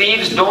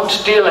thieves don't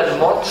steal and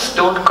moths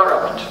don't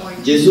corrupt.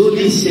 Gesù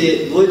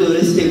disse, voi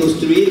dovreste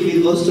costruirvi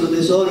il vostro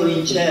tesoro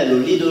in cielo,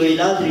 lì dove i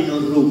ladri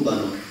non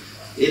rubano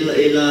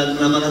e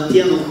la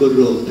malattia non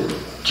corrompe.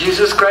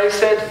 Jesus Christ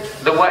said,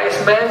 the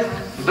wise man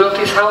built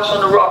his house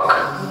on a rock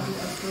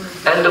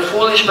and the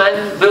foolish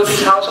man built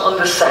his house on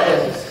the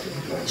sand.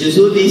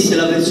 Gesù disse,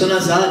 la persona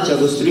saggia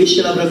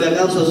costruisce la propria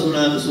casa su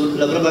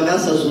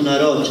una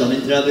roccia,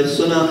 mentre la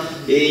persona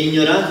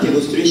ignorante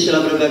costruisce la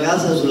propria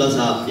casa sulla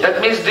sabbia. That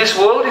means this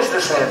world is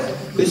the sand.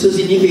 Questo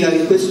significa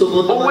che questo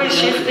mondo Always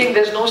shifting,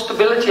 there's no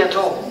stability at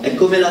all. è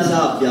come la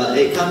sabbia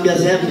e cambia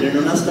sempre,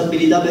 non ha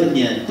stabilità per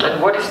niente. And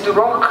what is the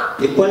rock?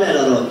 E qual è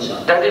la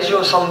roccia? That is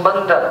your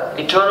sambandha,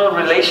 eternal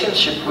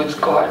relationship with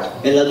God.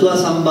 È la tua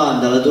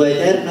sambandha, la tua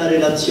eterna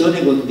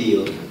relazione con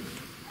Dio.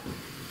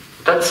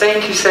 That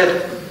saint, he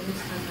said,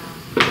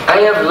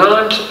 I have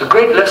learned a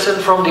great lesson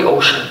from the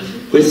ocean.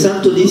 Quel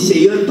santo disse,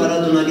 io ho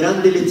imparato una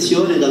grande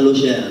lezione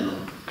dall'oceano.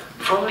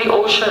 From the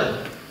ocean,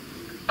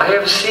 I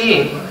have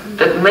seen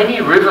that many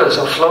rivers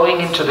are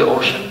flowing into the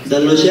ocean.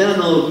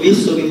 Dall'oceano ho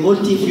visto che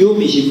molti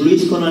fiumi ci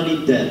fluiscono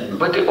all'interno.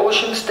 But the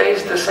ocean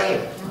stays the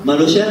same. Ma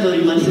l'oceano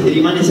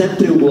rimane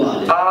sempre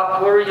uguale.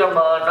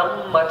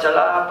 Apuryamanam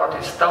machala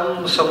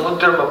patistam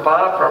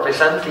samudramapa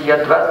pravisanti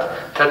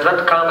yadvat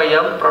tadvat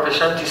kamayam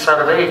pravisanti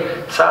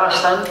sarve sa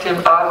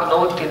santim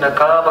agnoti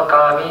nakama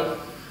kami.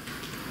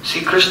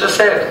 See, Krishna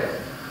said,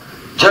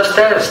 just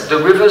as the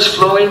rivers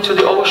flow into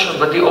the ocean,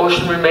 but the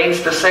ocean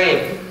remains the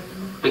same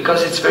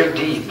because it's very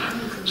deep.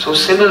 So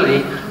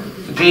similarly,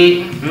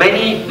 the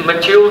many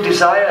material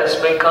desires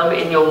may come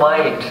in your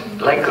mind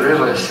like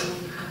rivers,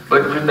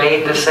 but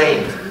remain the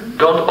same.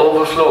 Don't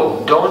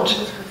overflow. Don't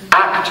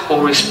act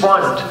or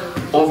respond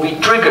or be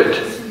triggered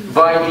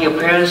by the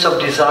appearance of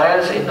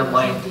desires in the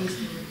mind.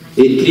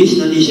 E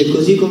Krishna dice,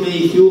 così come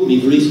i fiumi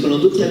fluiscono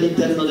tutti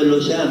all'interno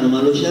dell'oceano,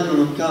 ma l'oceano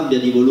non cambia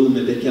di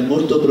volume perché è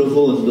molto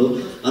profondo,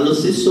 allo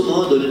stesso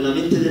modo nella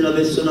mente della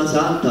persona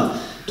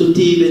santa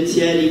tutti i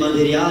pensieri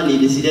materiali, i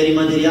desideri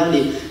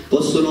materiali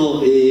possono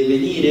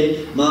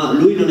venire, ma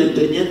lui non è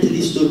per niente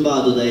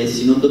disturbato da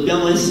essi, non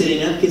dobbiamo essere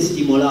neanche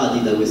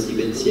stimolati da questi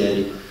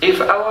pensieri.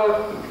 If our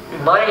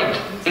mind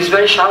is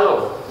very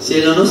shallow,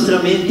 se la nostra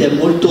mente è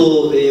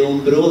molto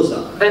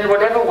ombrosa, then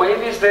whatever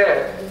wave is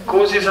there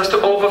causes us to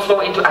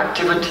overflow into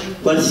activity.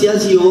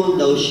 Qualsiasi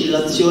onda,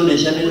 oscillazione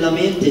c'è nella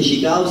mente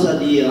ci causa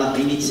di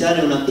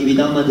iniziare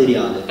un'attività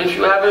materiale. If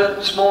you have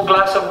a small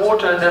glass of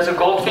water and there's a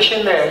goldfish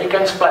in there, he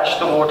can splash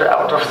the water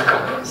out of the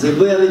cup. Se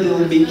voi avete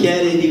un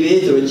bicchiere di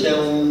vetro e c'è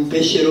un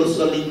pesce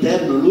rosso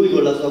all'interno, lui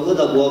con la sua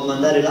coda può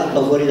mandare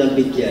l'acqua fuori dal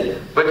bicchiere.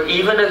 But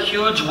even a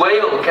huge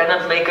whale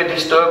cannot make a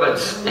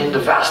disturbance in the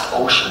vast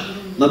ocean.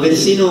 Ma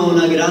persino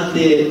una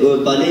grande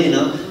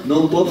balena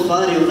non può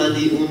fare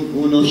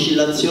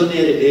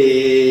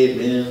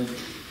un'oscillazione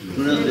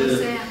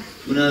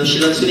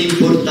un'oscillazione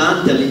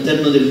importante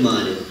all'interno del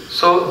mare.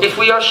 So if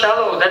we are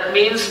shallow, that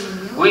means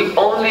we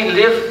only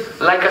live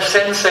like a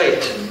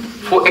sensate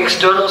for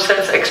external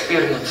sense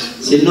experience.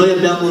 Se noi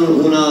abbiamo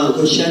una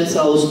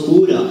coscienza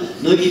oscura,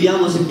 noi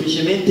viviamo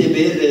semplicemente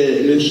per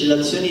le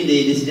oscillazioni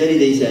dei desideri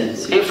dei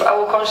sensi. If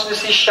our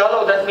consciousness is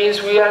shallow, that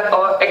means we are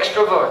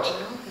extrovert.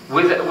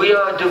 We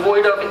are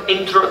devoid of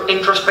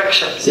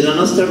introspection. Se la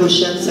nostra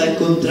coscienza è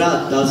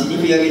contratta,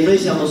 significa che noi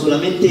siamo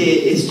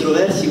solamente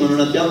estroversi, ma non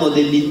abbiamo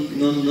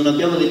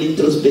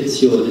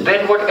dell'introspezione.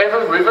 Then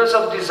whatever rivers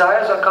of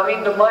desires are coming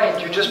in the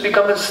mind, you just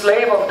become a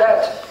slave of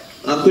that.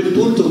 A quel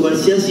punto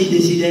qualsiasi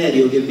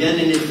desiderio che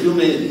viene nel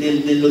fiume,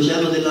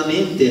 nell'oceano della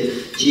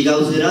mente, ci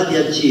causerà di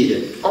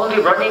agire. Only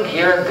running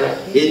here and there.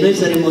 E noi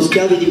saremo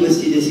schiavi di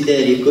questi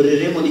desideri e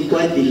correremo di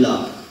qua e di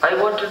là. I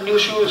wanted new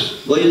shoes.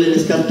 Voglio delle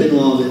scarpe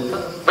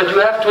nuove. But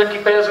you have 20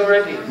 pairs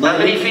already. How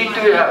many feet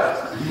do you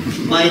have?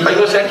 Are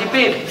you a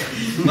centipede?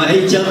 Ma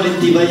hai già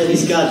 20 paia di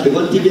scarpe.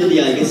 Quanti piedi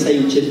hai? Che sei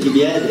un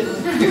centipiede?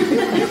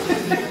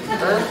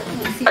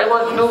 I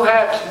want new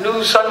hat,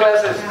 new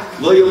sunglasses.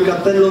 Voglio un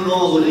cappello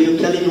nuovo, degli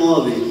occhiali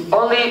nuovi.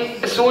 Only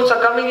thoughts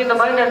are coming in the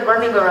mind and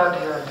running around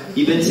here.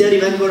 I pensieri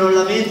vengono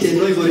alla mente e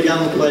noi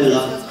corriamo qua e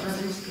là.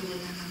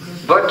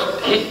 But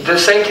the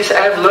saint is,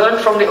 I have learned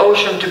from the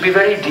ocean to be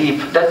very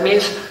deep. That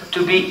means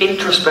to be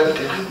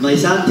introspective. Ma i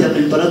santi hanno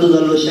imparato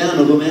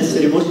dall'oceano come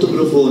essere molto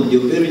profondi,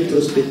 ovvero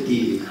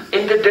introspettivi.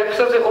 In the depths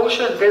of the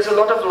ocean there's a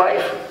lot of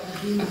life.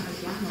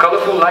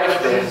 Colorful life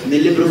there.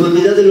 Nelle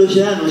profondità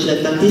dell'oceano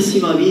c'è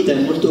tantissima vita e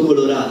molto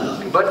colorata.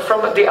 But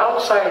from the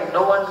outside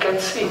no one can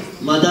see.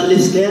 Ma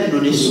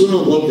dall'esterno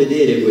nessuno può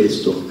vedere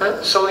questo.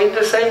 So in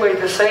the same way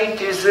the saint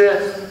is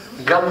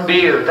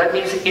gambhir, that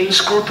means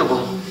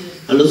inscrutable.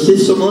 Allo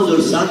stesso modo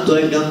il santo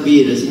è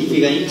gambhir,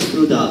 significa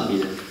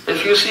inscrutabile.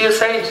 If you see a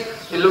saint,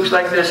 he looks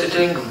like they're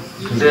sitting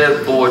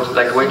there bored,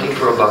 like waiting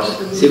for a bus.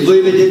 Se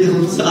voi vedete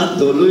un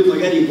santo, lui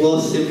magari può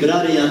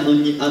sembrare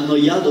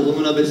annoiato come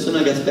una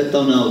persona che aspetta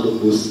un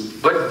autobus.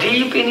 But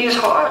deep in his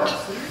heart,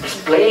 he's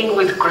playing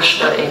with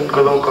Krishna in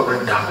Goloka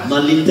Vrindavan. Ma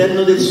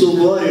all'interno del suo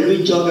cuore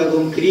lui gioca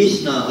con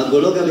Krishna a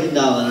Goloka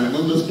Vrindavan, nel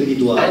mondo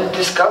spirituale. And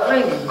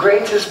discovering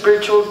great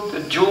spiritual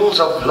jewels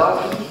of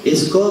love. E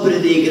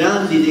scopre dei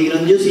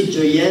grandiosi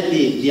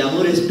gioielli di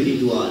amore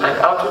spirituale. And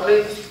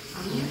outwardly,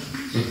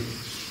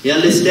 e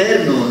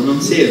all'esterno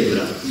non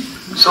sembra.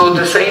 so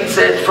the saint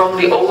said, from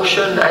the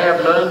ocean I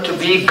have learned to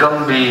be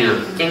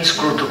gambhir,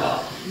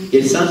 inscrutable. E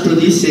il santo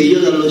disse, io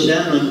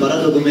dall'oceano ho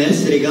imparato come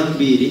essere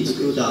gambhir,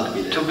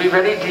 inscrutabile. To be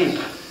very deep.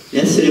 E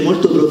essere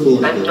molto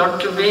profondo. And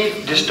not to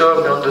be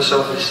disturbed on the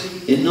surface.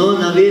 E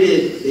non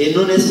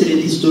essere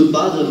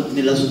disturbato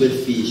nella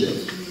superficie.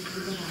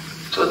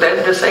 So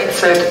then the saint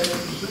said,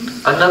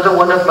 another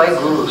one of my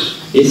gurus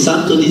E il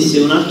santo disse,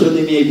 un altro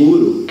dei miei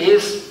guru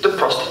is the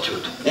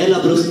prostitute. è la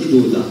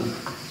prostituta.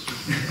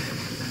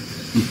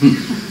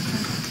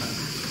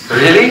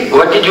 Really?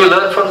 What did you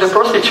learn from the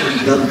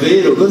prostitute?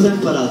 Davvero? Cosa hai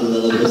imparato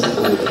dalla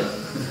prostituta?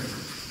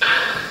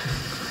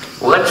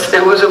 Once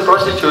there was a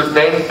prostitute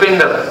named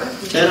Pingala.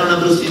 C'era una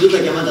prostituta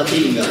chiamata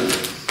Pingala.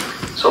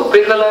 So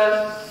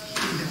Pingala,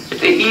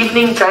 the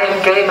evening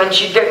time came and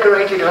she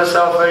decorated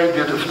herself very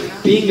beautifully.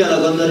 Pingala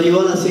quando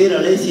arrivò la sera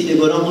lei si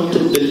decorò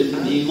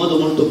in modo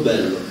molto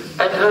bello.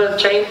 And her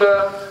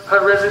chamber,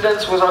 her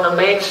residence was on a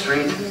main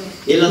street.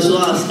 E la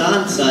sua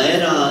stanza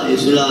era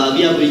sulla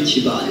via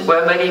principale,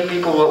 where many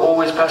people were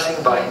always passing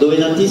by. dove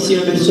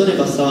tantissime persone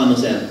passavano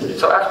sempre.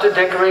 So after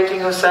decorating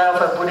herself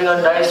and putting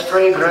on nice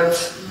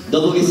fragrance,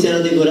 Dopo che si era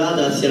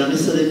decorata, si era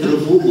messa del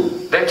profumo,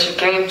 then she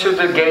came to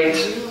the gate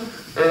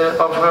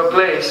of her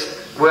place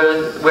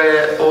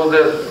where all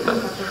the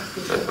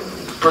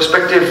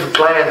prospective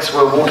clients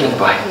were walking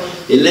by.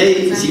 e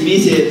lei si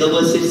mise,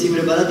 dopo essersi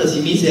preparata, si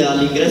mise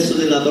all'ingresso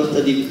della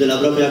porta della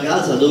propria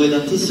casa, dove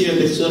tantissime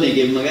persone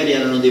che magari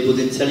erano dei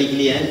potenziali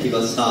clienti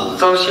passavano.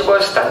 So she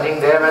was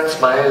standing there and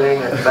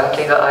smiling and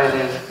batting her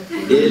eyelid.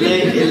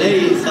 E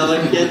lei stava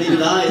in piedi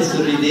là e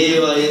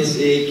sorrideva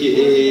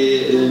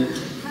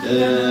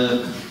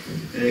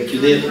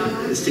chiudeva,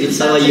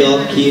 strizzava gli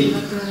occhi.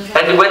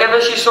 And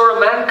whenever she saw a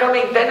man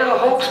coming, then her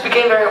hopes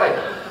became very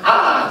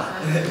high.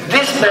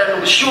 This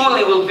man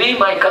surely will be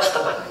my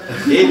customer.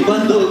 E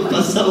quando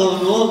passava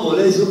un uomo,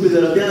 lei subito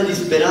era piena di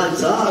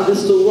speranza.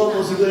 Questo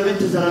uomo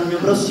sicuramente sarà il mio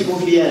prossimo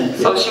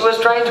cliente. So she was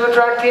trying to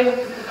attract him,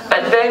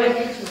 and then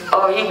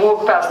he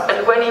walked past.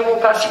 And when he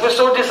walked past, she was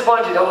so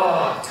disappointed.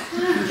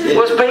 It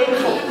was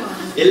painful.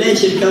 E lei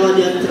cercava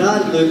di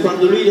attrarlo, e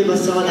quando lui le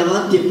passava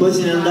davanti e poi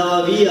se ne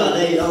andava via,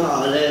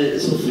 lei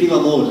soffriva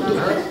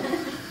molto.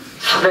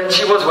 So then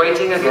she was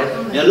waiting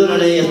again. E allora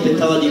lei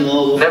aspettava di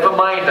nuovo. Never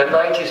mind, the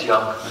night is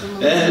young.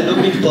 Non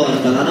mi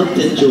importa, la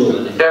notte è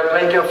giovane. There are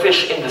plenty of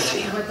fish in the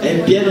sea. È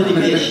pieno di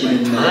pesci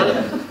nel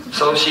mare.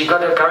 So she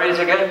got her courage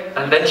again,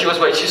 and then she was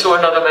waiting. She saw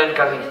another man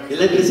coming. E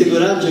lei prese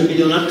coraggio e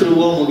vide un altro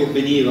uomo che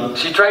veniva.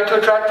 She tried to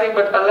attract him,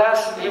 but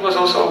alas, he was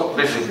also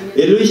busy.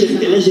 E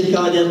lei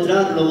cercava di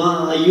attrarlo,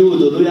 ma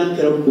aiuto, lui anche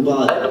era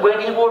occupato. And when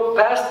he walked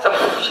past,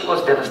 she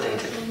was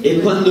devastated. E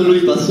quando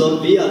lui passò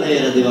via, lei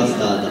era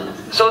devastata.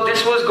 So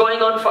this was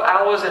going on for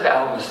hours and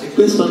hours. E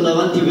questo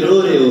andava avanti per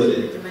ore e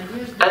ore.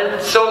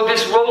 And so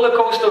this roller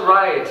coaster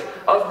ride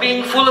of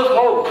being full of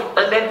hope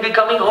and then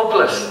becoming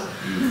hopeless,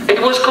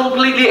 it was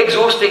completely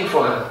exhausting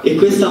for her. E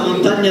questa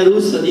montagna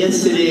russa di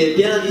essere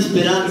piena di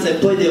speranza e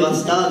poi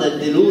devastata e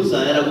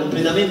delusa era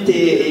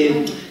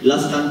completamente la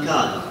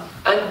stancata.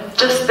 And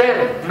just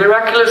then,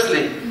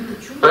 miraculously,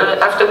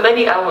 after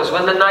many hours,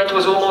 when the night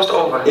was almost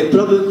over, E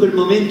proprio in quel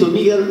momento,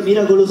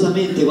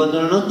 miracolosamente, quando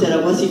la notte era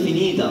quasi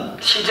finita,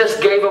 she just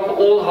gave up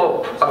all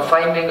hope of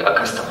finding a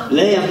customer.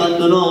 lei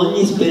abbandonò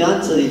ogni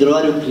speranza di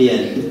trovare un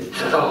cliente. She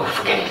said, oh,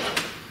 forget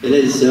it. E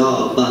lei disse,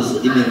 oh, basta,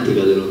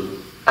 dimenticatelo.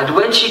 And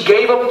when she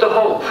gave up the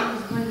hope,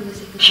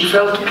 she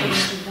felt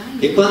peace.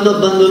 E quando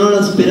abbandonò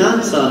la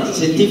speranza,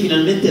 sentì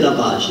finalmente la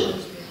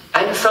pace.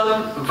 And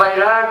some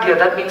vairagya,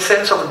 that means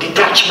sense of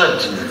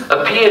detachment,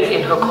 appeared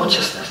in her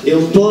consciousness. E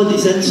un po' di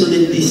senso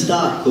del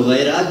distacco,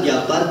 vairagya,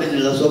 apparve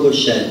nella sua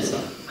coscienza.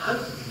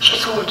 She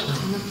thought,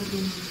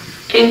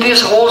 in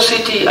this whole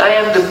city I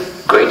am the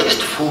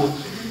greatest fool.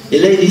 E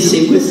lei disse: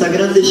 in questa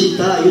grande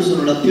città io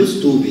sono la più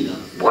stupida.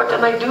 What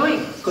am I doing?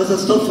 Cosa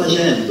sto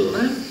facendo?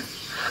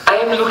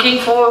 I am looking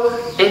for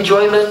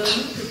enjoyment.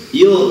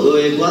 Io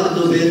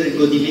guardo per il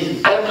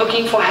godimento, I am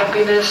looking for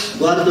happiness.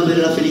 guardo per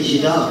la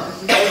felicità.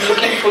 I am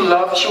looking for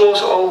love. She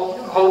also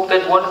hoped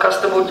that one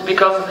customer would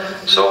become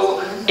so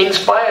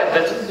inspired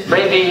that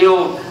maybe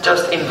he'll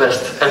just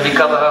invest and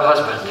become her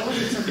husband.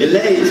 E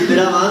lei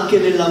sperava anche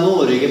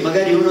nell'amore, che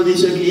magari uno dei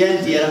suoi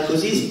clienti era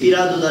così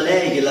ispirato da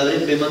lei che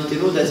l'avrebbe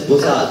mantenuta e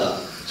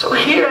sposata. So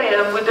here I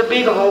am with a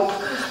big hope.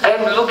 I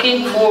am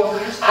looking for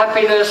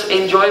happiness,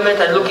 enjoyment,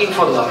 and looking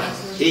for love.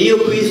 E io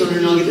qui sono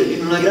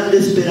in una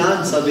grande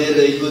speranza per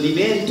il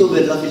godimento,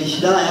 per la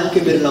felicità e anche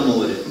per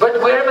l'amore. But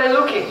where am I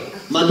looking?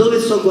 Ma dove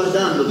sto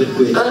guardando per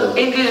questo?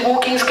 In these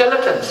walking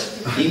skeletons.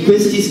 In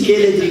questi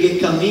scheletri che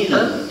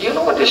camminano. You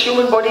know what this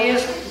human body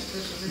is?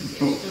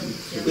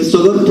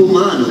 Questo corpo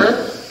umano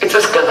It's a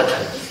skeleton.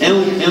 è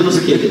uno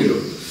scheletro.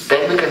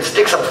 Then we can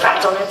stick some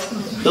fat on it.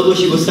 Dopo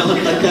ci possiamo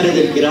attaccare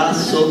del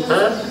grasso,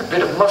 A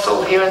bit of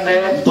muscle here and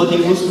there. un po' di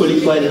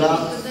muscoli qua e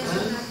là.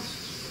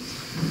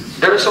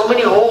 There are so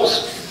many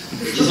holes.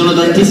 Ci sono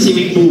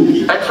tantissimi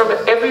buchi. And from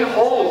every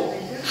hole,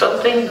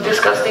 something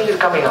disgusting is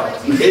coming out.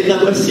 E da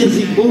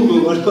qualsiasi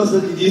buco qualcosa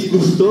di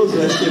disgustoso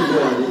esce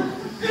fuori.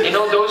 You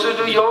know, those who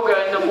do yoga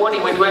in the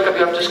morning when you wake up,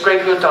 you have to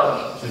scrape your tongue.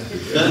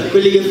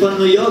 Quelli che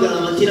fanno yoga la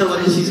mattina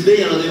quando si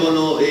svegliano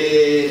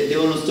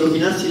devono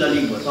strofinarsi la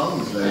lingua.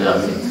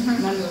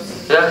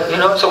 Yeah, you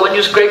know, so when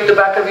you scrape the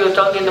back of your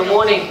tongue in the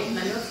morning,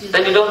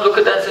 then you don't look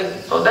at that and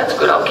say, oh, that's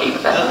good, I'll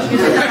keep that.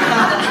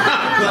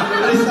 Quando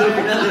voi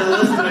strofinate la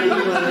vostra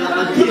lingua la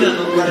mattina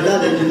non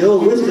guardate e dite: oh,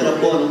 questo era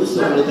buono,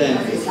 questo non lo tengo.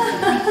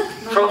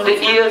 From the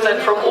ears and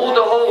from all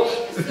the holes,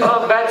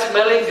 oh, bad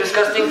smelling,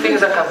 disgusting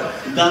things are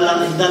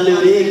coming. Dalle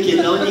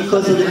orecchie, da ogni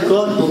cosa del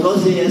corpo,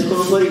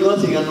 escono fuori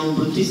cose che hanno un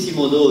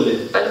bruttissimo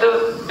odore. And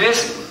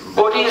this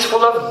body is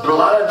full of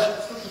blood.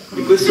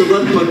 E questo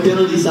corpo è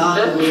pieno di If you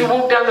sangue.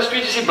 walk down the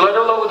street, you see blood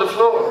all over the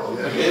floor.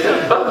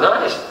 Oh,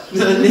 nice.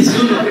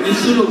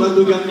 Nessuno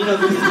quando cammina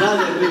per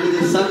strada e vede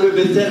del sangue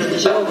per terra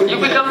dice: oh, che You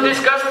become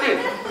disgusted.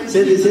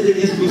 siete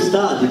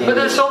disgustati. But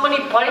there's so many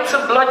pints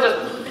of blood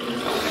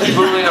just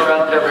moving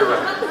around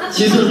everywhere.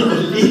 Ci sono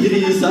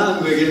litri di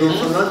sangue che non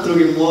fanno altro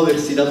che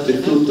muoversi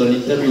dappertutto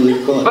all'interno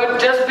del corpo. But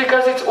just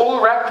because it's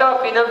all wrapped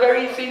up in a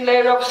very thin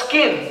layer of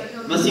skin,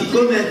 Ma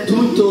siccome è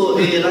tutto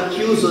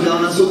racchiuso da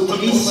un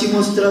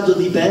sottilissimo strato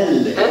di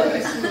pelle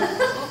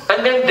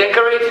and then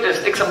decorated and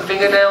stick some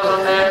fingernails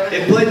on there, e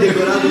poi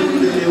decorato con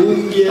delle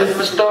unghie and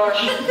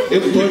moustache. e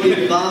un po' di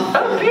baffi,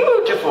 How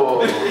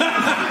beautiful!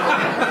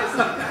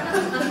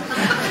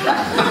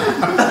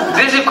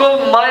 This is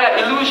called Maya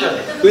illusion.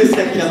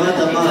 questa è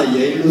chiamata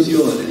Maya,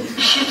 illusione.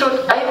 She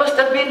thought, I must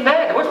have been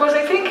mad. What was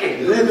I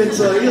thinking? Lei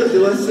pensò: io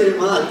devo essere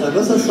matta,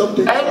 cosa sto I am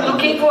pensando?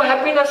 looking for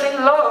happiness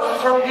and love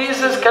from these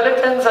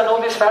skeletons and all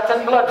this fat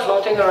and blood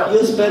floating around.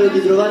 Io spero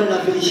di trovare la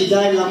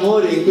felicità e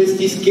l'amore in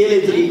questi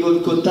scheletri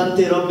con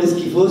tante robe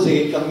schifose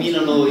che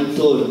camminano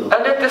intorno.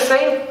 And at the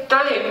same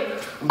time,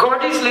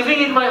 God is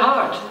living in my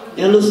heart,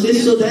 E allo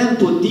stesso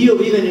tempo Dio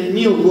vive nel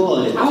mio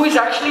cuore. who is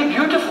actually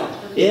beautiful,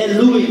 E è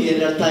Lui che in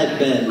realtà è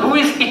bello, who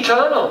is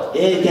eternal,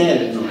 è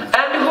eterno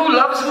and who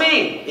loves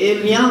me. e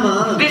mi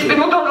ama These anche.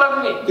 people don't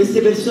love me.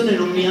 Queste persone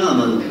non mi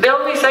amano. They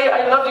only say,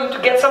 I love you to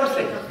get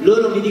something.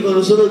 Loro mi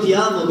dicono solo ti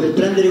amo per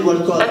prendere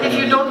qualcosa. And if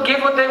you don't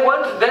give what they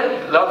want,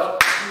 then love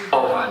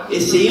over. E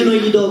se io non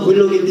gli do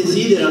quello che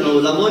desiderano,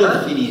 l'amore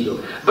è finito.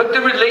 But the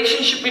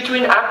relationship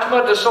between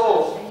Atma, the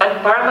soul,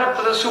 and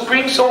Paramatma, the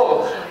supreme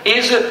soul,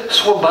 is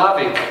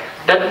swabhavik.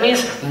 That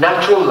means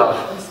natural love.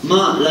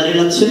 Ma la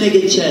relazione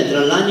che c'è tra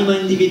l'anima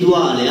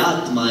individuale,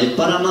 Atma, e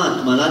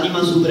Paramatma,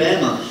 l'anima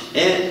suprema,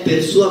 è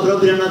per sua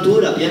propria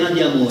natura piena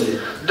di amore.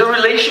 The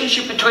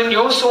relationship between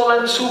your soul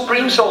and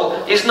supreme soul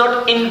is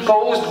not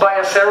imposed by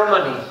a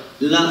ceremony.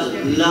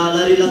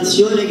 La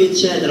relazione che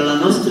c'è tra la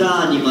nostra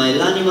anima e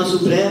l'anima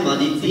suprema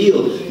di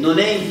Dio non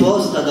è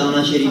imposta da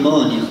una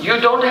cerimonia. You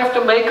don't have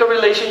to make a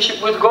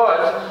relationship with God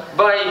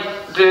by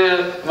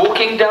the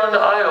walking down the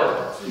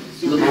aisle.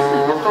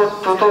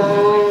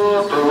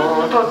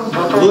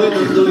 Voi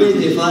non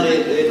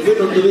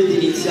dovete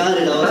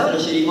iniziare la vostra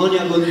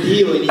cerimonia con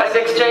Dio And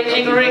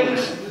exchanging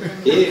rings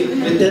e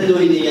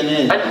mettendovi degli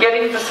anelli and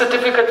getting the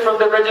certificate from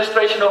the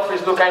registration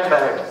office, look, I'm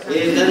married.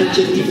 e dare il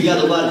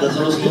certificato: guarda,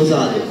 sono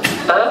sposato.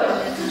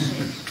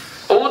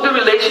 All the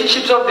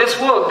relationships of this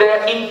world, they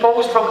are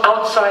imposed from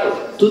outside.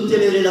 Tutte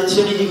le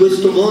relazioni di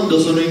questo mondo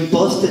sono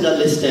imposte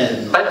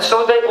dall'esterno And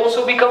so they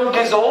also become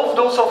dissolved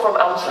also from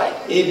outside.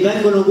 e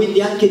vengono quindi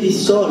anche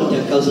dissolte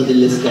a causa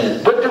dell'esterno.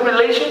 But the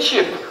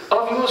relationship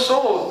of your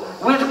soul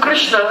with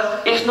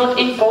Krishna is not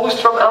imposed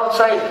from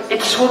outside.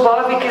 It's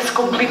swabhavik, it's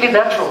completely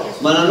natural.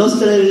 Ma la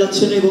nostra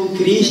relazione con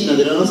Krishna,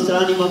 della nostra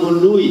anima con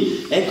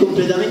Lui, è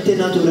completamente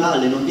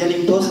naturale, non viene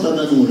imposta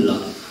da nulla.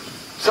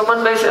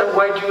 Someone may say,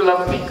 why do you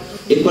love me?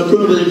 E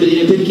qualcuno potrebbe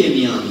dire: perché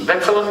mi ami?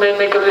 Then someone may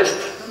make a list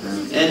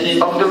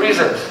of the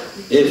reasons.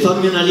 E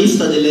fammi una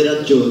lista delle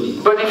ragioni.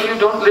 But if you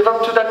don't live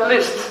up to that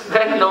list,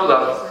 then no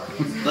love.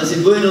 Ma se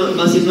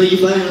non gli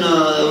fai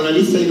una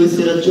lista di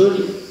queste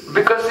ragioni,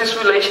 because this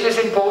relation is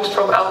imposed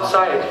from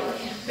outside.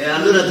 E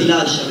allora ti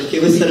lascia, perché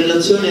questa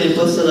relazione è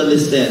imposta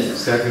dall'esterno.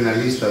 Se hace una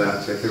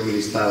lista, se hace un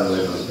listado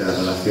de las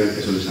relaciones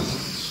que son desamor.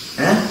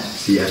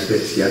 Si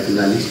hace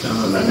una lista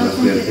con las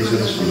relaciones que son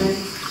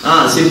desamor.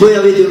 Ah, se voi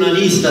avete una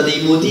lista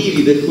dei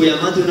motivi per cui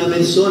amate una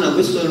persona,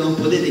 questo non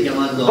potete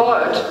chiamarlo.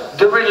 But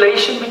the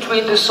relation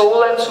between the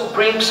soul and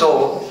supreme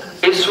soul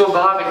is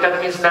swabhavic, that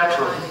means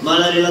natural. Ma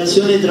la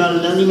relazione tra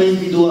l'anima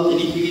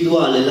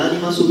individuale e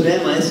l'anima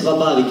suprema è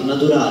svabhavic,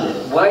 naturale.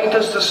 Why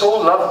does the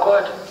soul love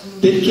God?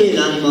 Perché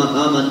l'anima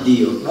ama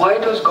Dio? Why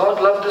does God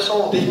love the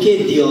soul?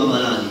 Perché Dio ama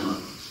l'anima?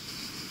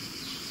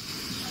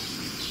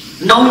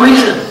 No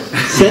reason.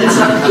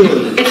 Senza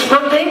ragione. It's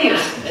spontaneous.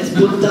 È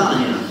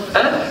spontanea.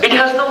 It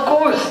has no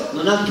cause.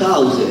 Non ha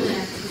cause.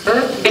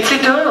 It's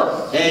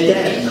eternal. È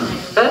eterna.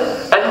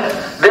 And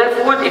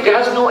therefore it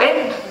has no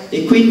end.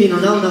 E quindi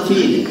non ha una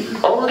fine.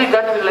 Only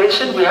that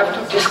relation, we have to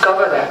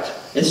discover that.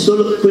 È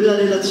solo quella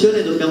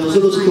relazione, dobbiamo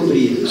solo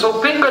scoprirla. So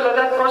Pingala,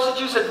 that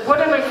prostitute, said, what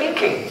am I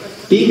thinking?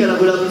 Pingala,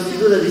 quella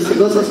prostituta, disse: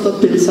 cosa sto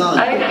pensando?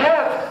 I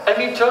have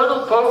an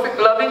eternal, perfect,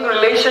 loving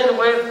relation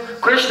with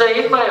Krishna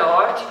in my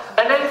heart,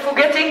 and I'm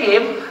forgetting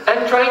him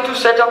and trying to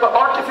set up an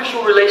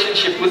artificial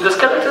relationship with the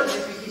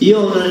skeletons. Io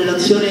ho una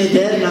relazione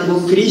eterna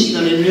con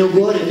Krishna nel mio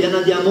cuore, piena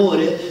di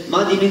amore,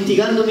 ma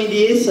dimenticandomi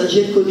di essa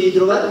cerco di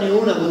trovarne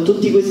una con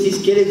tutti questi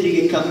scheletri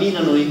che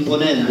camminano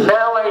imponendo.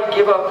 Now I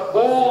give up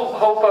all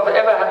hope of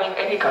ever having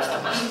any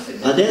customers.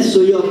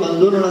 Adesso io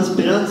abbandono la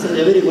speranza di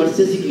avere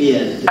qualsiasi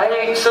cliente.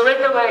 I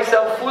surrender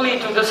myself fully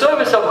to the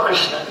service of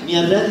Krishna. Mi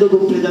arrendo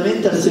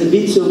completamente al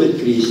servizio per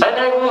Krishna. And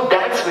I will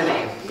dance with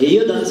him. E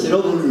io danzerò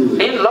con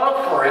lui. In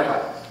love forever.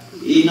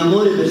 In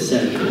amore per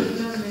sempre.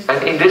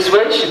 And in this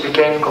way she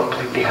became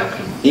completely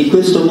happy. In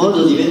questo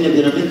modo divenne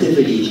pienamente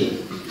felice.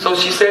 So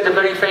she said a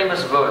very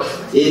famous verse.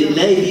 E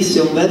lei disse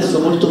un verso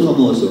molto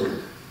famoso.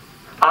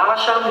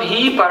 Asham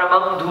hi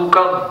paramam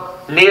dukam,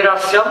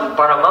 nirasyam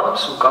paramam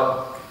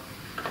sukam.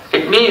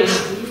 It means,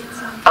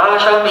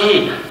 asham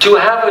hi, to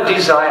have a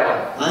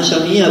desire.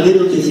 Ashami, avere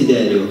un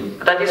desiderio.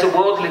 That is a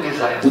worldly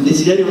desire. Un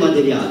desiderio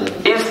materiale.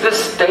 Is the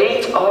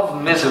state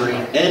of misery.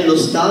 È lo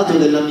stato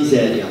della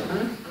miseria.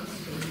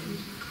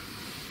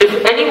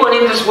 If anyone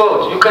in this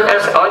world, you can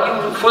ask, are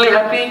you fully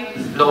happy?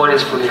 No one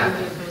is fully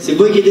happy. Se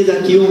voi chiedete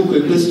a chiunque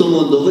in questo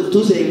mondo,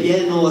 tu sei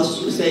pieno,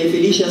 sei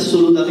felice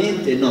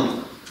assolutamente?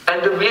 No.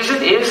 And the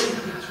reason is,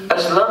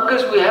 as long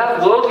as we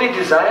have worldly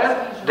desire,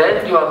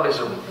 then you are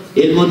miserable.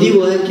 E il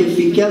motivo è che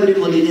finché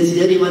avremo dei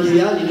desideri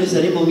materiali noi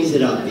saremo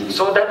miserabili.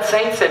 So that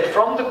saint said,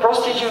 from the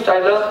prostitute I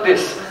learned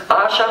this,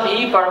 asham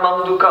hi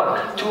paramam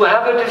dukam, to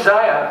have a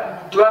desire,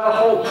 to have a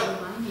hope,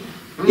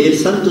 E il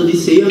santo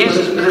disse: io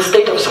is the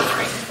state of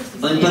suffering.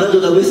 ho imparato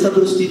da questa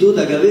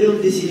prostituta che avere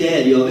un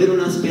desiderio, avere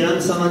una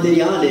speranza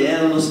materiale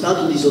è uno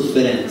stato di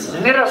sofferenza.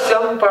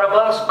 Nirasyam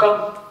paramam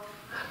sukam,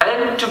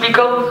 and to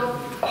become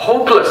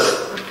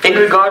hopeless in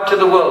regard to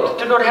the world,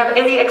 to not have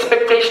any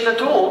expectation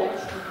at all,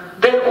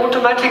 then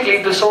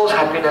automatically the soul's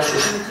happiness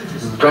is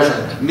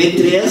present.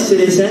 Mentre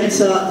essere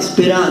senza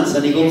speranza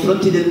nei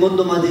confronti del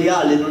mondo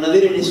materiale, non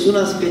avere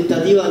nessuna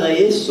aspettativa da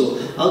esso,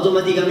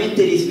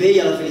 automaticamente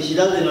risveglia la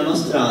felicità della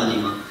nostra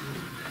anima.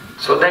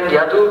 So then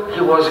Yadu, he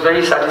was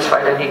very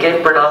satisfied and he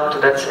gave pranam to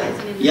that saint.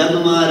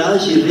 Yadu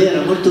Maharaj, il re,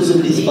 era molto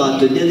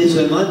soddisfatto e diede i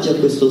suoi omaggi a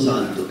questo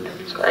santo.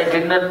 So I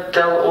did not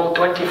tell all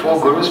 24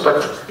 gurus,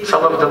 but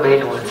some of the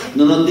main ones.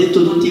 Non ho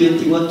detto tutti i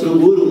 24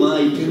 guru, ma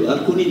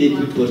alcuni dei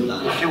più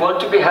importanti. If you want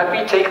to be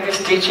happy, take this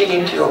teaching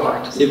into your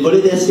heart. Se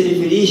volete essere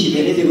felici,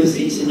 tenete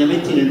questi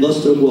insegnamenti nel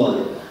vostro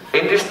cuore.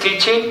 In this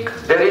teaching,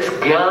 there is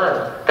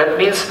jnana, that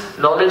means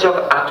knowledge of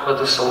Atma,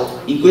 the soul.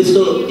 In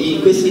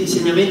questi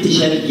insegnamenti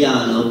c'è il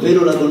jnana,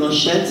 ovvero la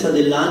conoscenza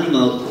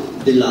dell'anima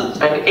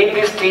dell'atma. And in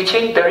this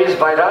teaching, there is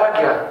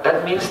vairagya,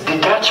 that means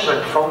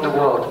detachment from the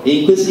world.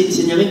 E in questi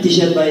insegnamenti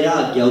c'è il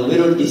vairagya,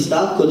 ovvero il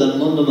distacco dal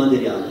mondo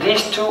materiale.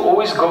 These two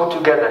always go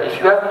together. If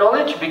you have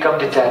knowledge, you become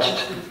detached.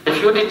 If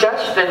you're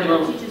detached, then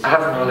you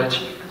have knowledge.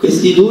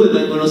 Questi due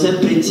vengono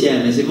sempre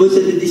insieme. Se voi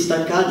siete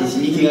distaccati,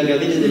 significa che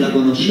avete della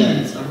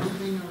conoscenza.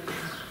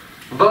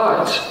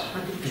 But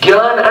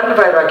jnana and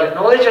vairagya,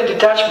 knowledge and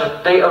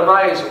detachment, they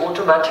arise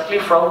automatically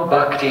from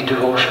bhakti,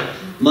 devotion.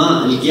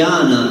 Ma il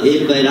jnana e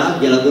il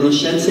vairagya, la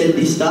conoscenza e il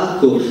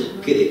distacco,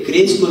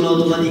 crescono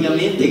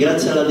automaticamente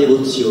grazie alla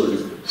devozione.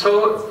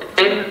 So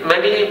in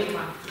many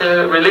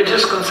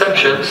religious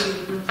conceptions,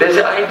 there's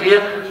the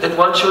idea that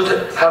one should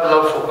have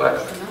love for God.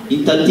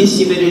 In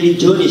tantissime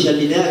religioni c'è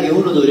l'idea che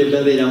uno dovrebbe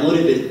avere amore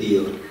per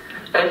Dio.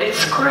 And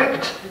it's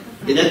correct.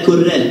 Ed è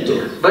corretto.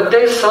 But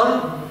there's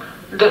some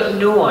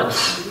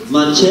nuance.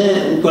 Ma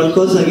c'è un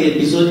qualcosa che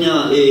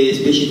bisogna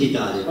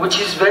specificare. Which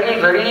is very,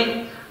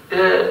 very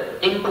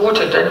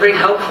important and very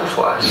helpful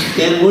for us.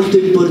 Che è molto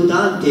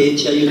importante e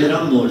ci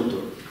aiuterà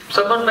molto.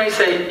 Someone may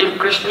say, if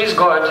Krishna is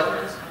God,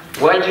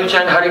 why do you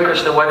chant Hare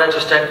Krishna? Why not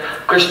just chant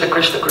Krishna,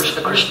 Krishna,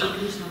 Krishna, Krishna?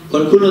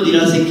 Qualcuno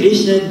dirà: se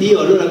Krishna è Dio,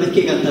 allora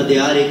perché cantate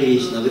Hare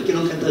Krishna? Perché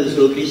non cantate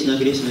solo Krishna,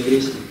 Krishna,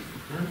 Krishna?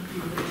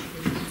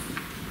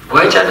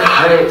 Why chant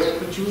Hare?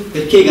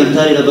 Perché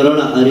cantare la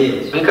parola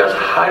Hare? Because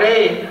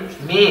Hare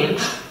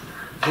means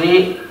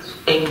the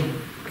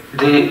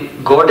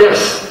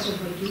goddess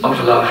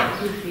of love.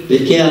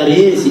 Perché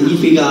Hare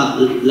significa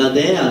la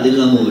dea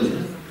dell'amore.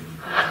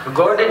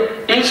 God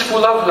is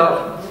full of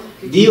love.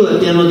 Dio è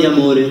pieno di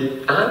amore.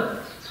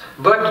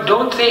 But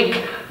don't think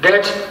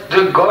that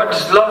the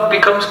God's love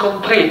becomes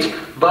complete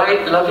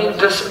by loving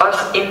us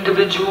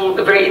individual,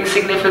 very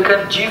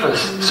insignificant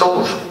jivas,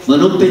 souls. Ma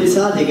non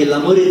pensate che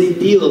l'amore di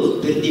Dio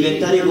per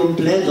diventare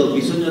completo ha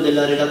bisogno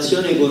della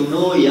relazione con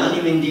noi,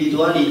 anime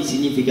individuali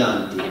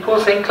insignificanti.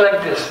 People think like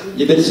this.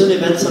 Le persone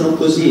pensano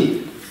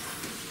così.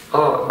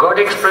 Oh, God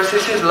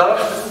expresses His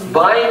love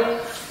by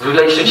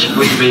relationship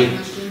with me.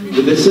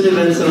 Le persone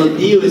pensano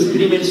Dio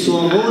esprime il suo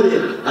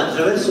amore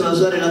attraverso la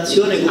sua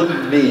relazione con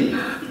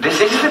me. This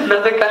is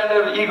another kind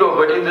of ego,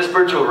 but in the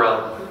spiritual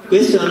realm.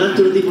 Questo è un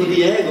altro tipo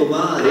di ego,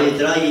 ma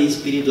tra gli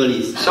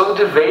spiritualisti. So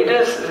the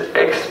Vedas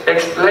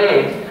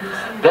explain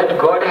that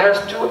God has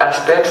two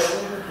aspects,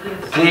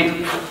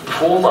 the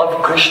form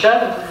of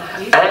Krishna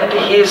and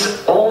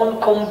His own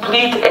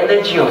complete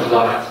energy of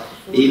love.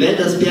 I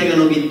Veda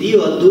spiegano che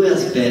Dio ha due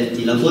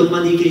aspetti, la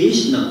forma di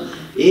Krishna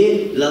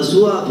e la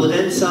sua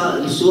potenza,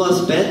 il suo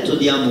aspetto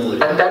di amore.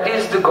 And that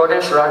is the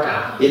goddess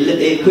Radha.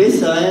 E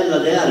questa è la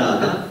dea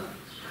Radha.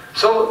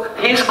 So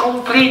he is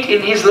complete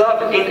in his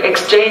love in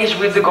exchange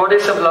with the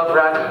goddess of love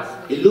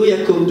Radha. E lui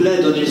è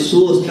completo nel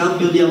suo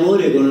scambio di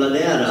amore con la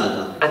dea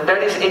Radha. And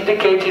that is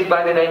indicated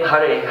by the name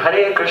Hare.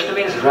 Hare Krishna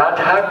means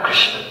Radha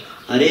Krishna.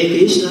 Hare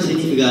Krishna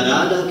significa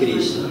Radha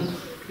Krishna.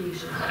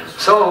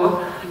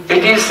 So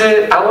it is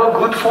our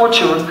good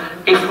fortune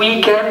if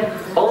we can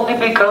only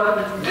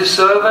become the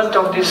servant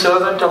of the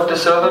servant of the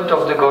servant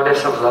of the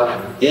goddess of love.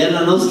 E è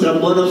la nostra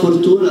buona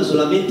fortuna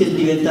solamente il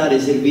diventare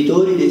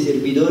servitori dei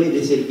servitori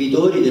dei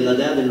servitori della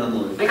dea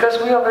dell'amore. Because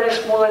we are very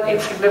small and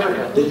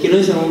insignificant. Perché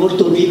noi siamo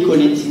molto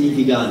piccoli e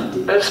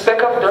insignificanti. A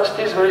speck of dust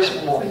is very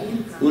small.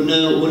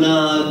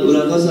 Una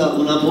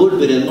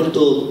polvere è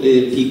molto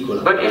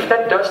piccola. But if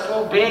that dust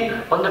will be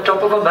on the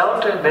top of a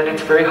mountain, then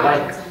it's very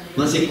high.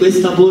 Ma se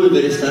questa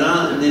polvere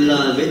starà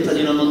nella vetta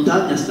di una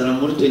montagna, starà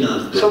molto in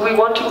alto. So we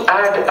want to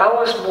add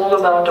our small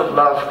amount of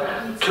love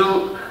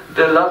to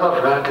the love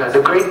of Radha,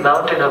 the great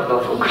mountain of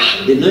love for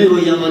Krishna. E noi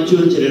vogliamo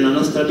aggiungere la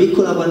nostra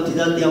piccola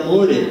quantità di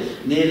amore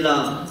nel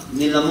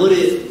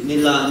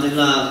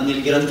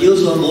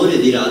grandioso amore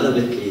di Radha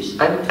per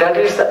Krishna. And that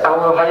is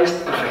our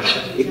highest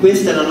perfection. E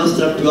questa è la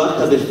nostra più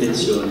alta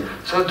perfezione.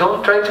 So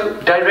don't try to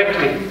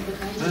directly,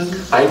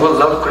 I will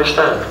love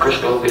Krishna and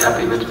Krishna will be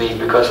happy with me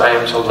because I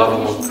am so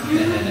lovable.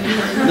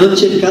 Non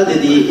cercate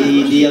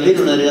di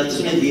avere una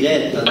relazione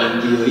diretta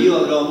con Dio. Io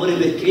avrò amore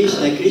per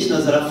Krishna e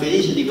Krishna sarà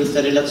felice di questa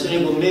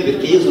relazione con me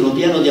perché io sono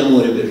pieno di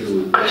amore per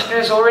lui. Krishna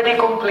is already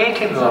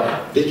complete in love.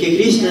 Perché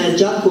Krishna è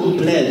già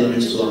completo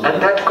nel suo amore.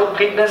 And that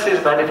completeness is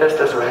manifest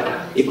as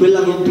Radha. E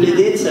quella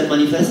completezza è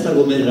manifesta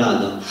come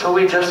Radha. So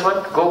we just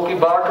want Gopi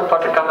Bhata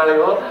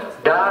Patakamalayo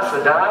Dasa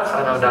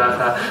Dasa no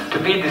Dasa to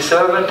be the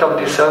servant of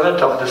the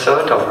servant of the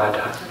servant of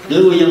Radha.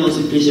 Noi vogliamo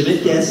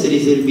semplicemente essere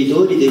i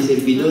servitori dei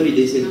servitori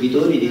dei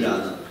servitori di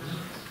Radha.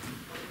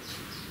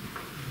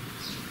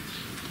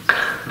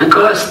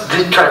 Because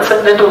the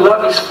transcendental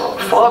love is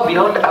far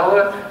beyond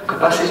our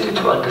capacity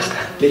to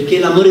understand. Perché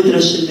l'amore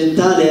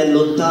trascendentale è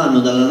lontano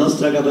dalla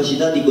nostra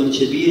capacità di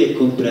concepire e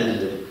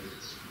comprendere.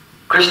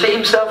 Krishna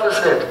himself has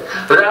said,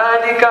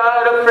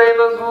 Radhikara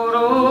Prema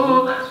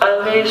Guru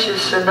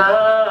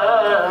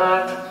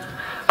Ameshishanat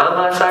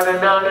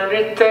Amasaganana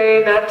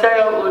Ritte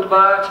Nataya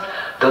Udvat.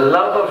 The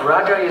love of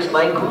Radha is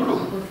my guru.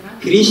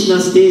 Krishna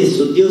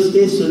stesso, Dio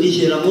stesso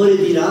dice l'amore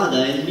di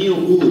Radha è il mio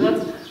guru.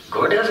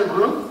 God has a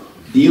guru?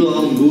 Dio ha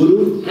un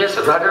guru? Yes,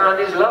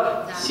 Radharani is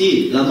love.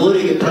 Sì,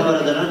 l'amore che prova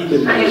Radharani per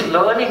And lui. he's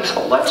learning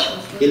so much.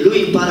 E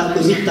lui impara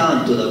così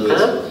tanto da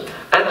questo.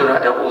 And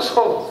Radha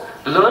also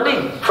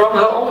learning from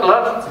her own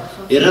love.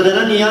 E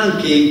Radharani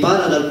anche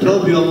impara dal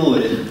proprio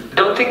amore.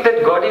 Don't think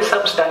that God is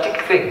some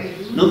static thing.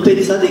 Non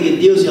pensate che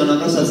Dio sia una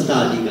cosa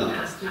statica.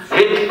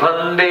 Hit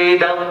Pande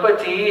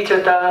Dampati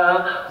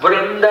Chata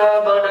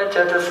Vrindavana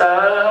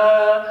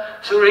Chatasa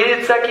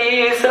Surit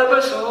Saki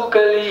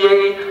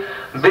Sabasukaliye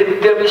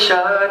Vidya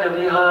Vishada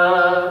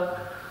Viha.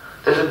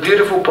 There's a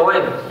beautiful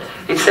poem.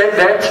 It said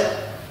that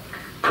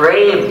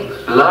Prem,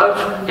 love,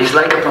 is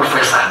like a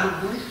professor.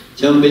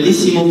 C'è un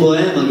bellissimo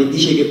poema che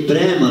dice che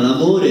Prema,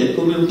 l'amore, è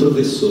come un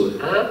professore.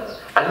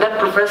 And that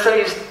professor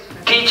is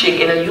teaching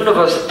in a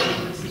university.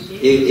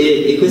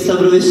 E questa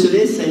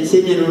professoressa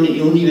insegna in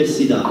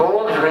un'università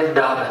Called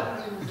Vrindavan.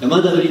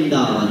 chiamata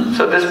Vrindavana.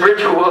 So the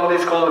spiritual world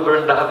is called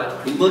Vrindavan.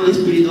 Il mondo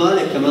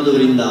spirituale è chiamato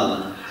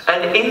Vrindavana.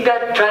 And in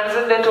that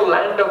transcendental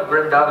land of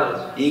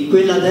Vrindavan, E in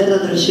quella terra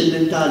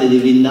trascendentale di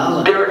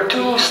Vrindavana there are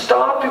two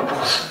star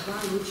pupils.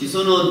 ci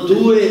sono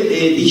due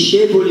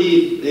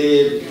discepoli,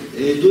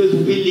 due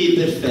pupilli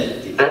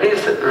perfetti. That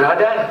is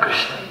Radha and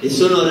Krishna. E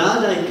sono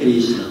Radha e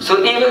Krishna.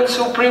 So even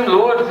Supreme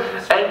Lord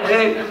and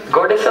the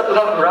goddess of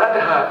love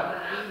Radha,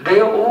 they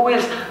are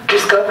always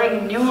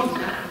discovering new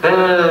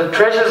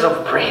treasures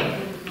of Prem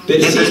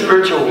in the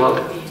spiritual world.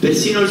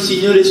 Persino il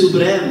Signore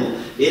Supremo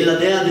e la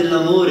Dea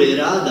dell'amore,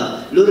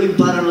 Radha, loro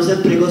imparano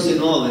sempre cose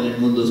nuove nel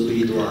mondo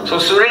spirituale. So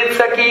Surit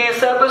Saki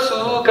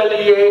Sabasu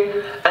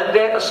Kaliye and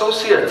their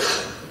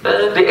associates,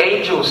 the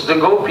angels, the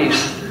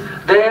gopis,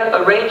 they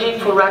are arranging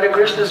for Radha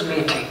Krishna's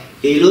meeting.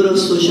 E i loro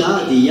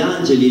associati, gli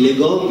angeli, le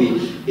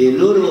gopi, e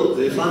loro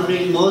fanno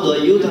in modo,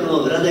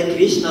 aiutano Radha e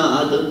Krishna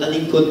ad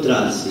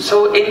incontrarsi.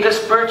 So in the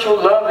spiritual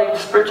love, in the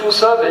spiritual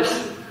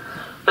service,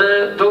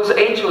 those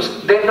angels,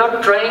 they're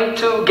not trying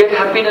to get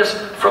happiness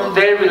from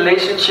their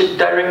relationship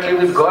directly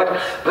with God,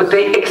 but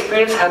they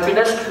experience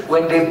happiness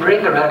when they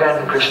bring Radha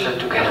and Krishna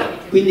together.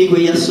 Quindi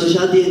quegli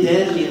associati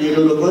eterni nei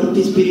loro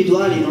corpi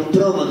spirituali non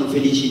provano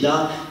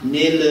felicità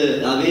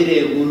nel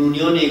avere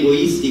un'unione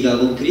egoistica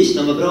con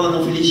Krishna, ma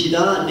provano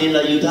felicitá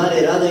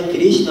nell'aiutare Radha e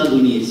Krishna ad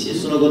unirsi e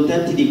sono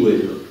contenti di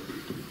quello.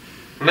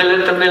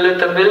 Milita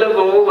milita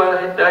milavo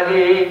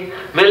vahdahi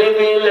mili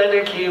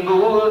milane ki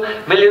bhul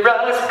mili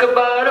ras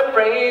kabara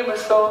prema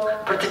so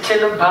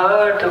pratichin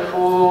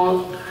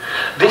bhartafu.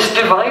 This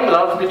divine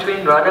love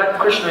between Radha and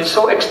Krishna is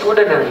so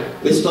extraordinary.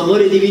 Questo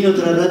amore divino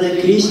tra Radha e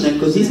Krishna è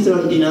così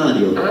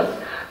straordinario.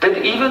 That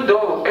even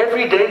though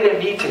every day they're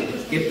meeting,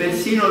 che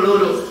persino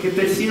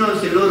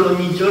se loro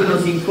ogni giorno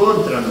si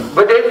incontrano,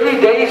 but every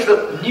day is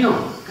new.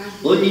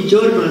 Ogni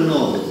giorno è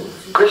nuovo.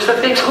 Krishna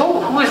thinks,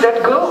 who is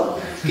that girl?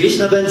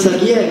 Krishna pensa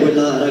chi è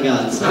quella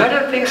ragazza.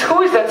 Radha thinks,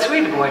 who is that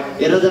sweet boy?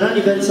 E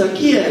Radharani pensa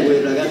chi è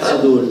quel ragazzo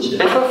dolce.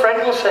 If a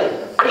friend will say,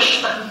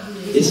 Krishna,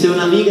 e se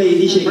un'amica gli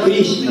dice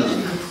Krishna,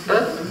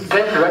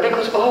 then Radha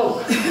goes,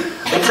 oh,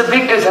 it's a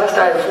big disaster,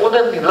 I've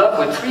fallen in love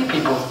with 3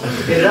 people.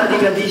 E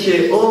Radhika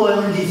dice, oh, è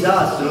un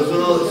disastro,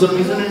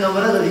 mi sono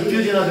innamorata di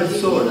più di una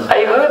persona.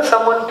 I heard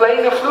someone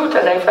playing a flute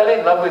and I fell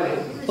in love with him.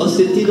 Ho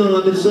sentito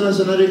una persona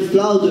suonare il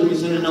flauto e mi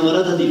sono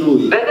innamorata di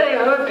lui. Then I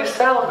heard this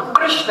sound,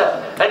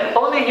 Krishna, and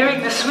only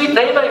hearing this sweet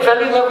name I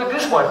fell in love with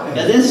this one.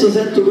 E adesso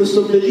sento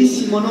questo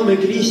bellissimo nome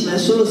Krishna e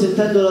solo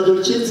sentendo la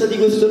dolcezza di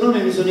questo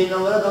nome mi sono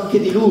innamorato anche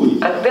di lui.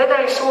 And then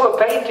I saw a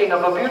painting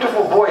of a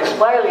beautiful boy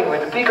smiling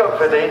with a peacock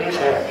feather in his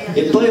hair.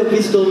 E poi ho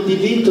visto un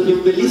dipinto di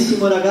un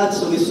bellissimo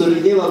ragazzo che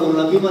sorrideva con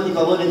una piuma di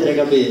pavone tra i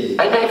capelli.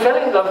 And I fell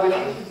in love with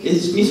him. E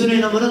mi sono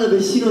innamorata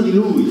persino di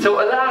lui. So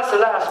alas,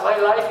 my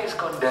life is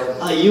condemned.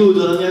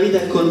 Aiuto, la mia vita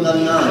è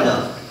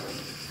condannata.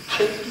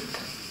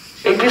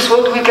 In this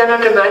world we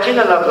cannot imagine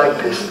a love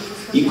like this.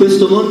 In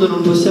questo mondo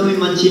non possiamo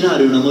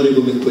immaginare un amore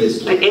come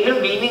questo. The inner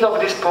meaning of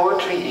this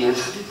poetry is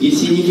Il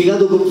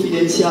significato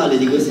confidenziale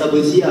di questa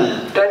poesia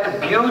è that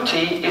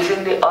beauty is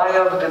in the eye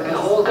of the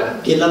beholder.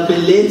 che la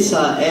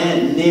bellezza è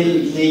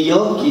negli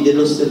occhi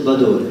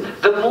dell'osservatore.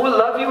 The more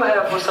love you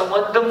have for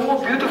someone, the more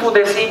beautiful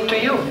they seem to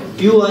you.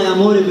 Più hai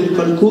amore per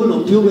qualcuno,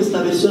 più questa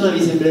persona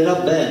vi sembrerà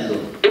bello.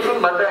 If a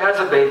mother has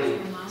a baby,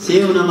 Se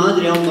una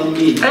madre ha un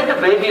bambino and the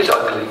baby is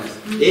ugly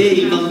e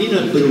il bambino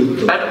è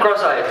brutto and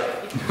cross-eyed,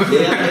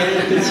 e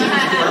è persino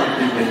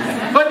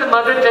simpatico, but the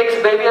mother takes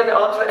the baby and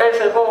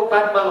says, oh,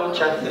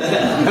 Padmalocha.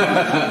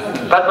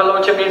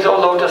 Padmalocha means oh,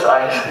 lotus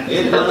eyes.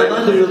 e la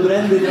madre lo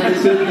prende nelle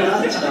sue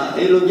braccia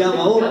e lo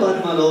chiama oh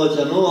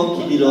Padmalocha, no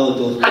occhi di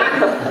loto.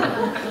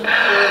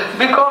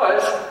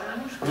 Because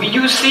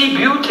you see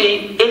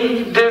beauty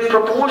in the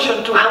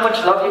proportion to how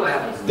much love you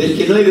have.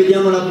 Perché noi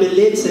vediamo la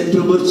bellezza in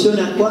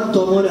proporzione a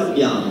quanto amore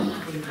abbiamo.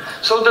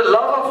 So the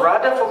love of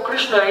Radha for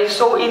Krishna is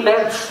so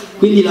immense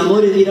Quindi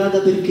l'amore di Radha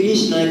per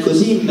Krishna è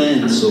così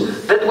immenso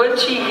that when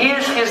she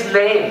hears his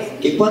name,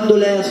 che quando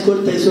lei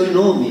ascolta i suoi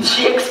nomi,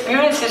 she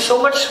experiences so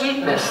much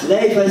sweetness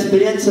lei fa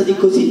esperienza di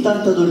così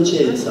tanta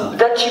dolcezza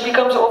that she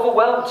becomes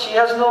overwhelmed. She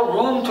has no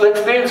room to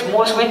experience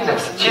more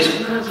sweetness. She's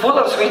full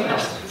of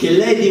sweetness. che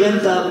lei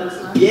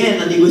diventa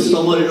piena di questo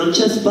amore, non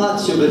c'è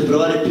spazio per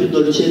provare più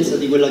dolcezza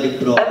di quella che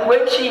prova. And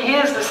when she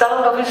hears the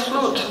sound of his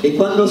flute, E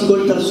quando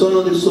ascolta il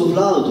suono del suo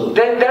flauto,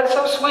 then that's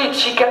so sweet.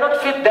 She cannot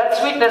fit that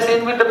sweetness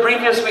in with the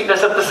previous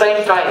sweetness at the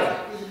same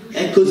time.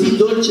 è così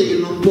dolce che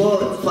non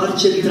può far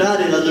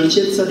centrare la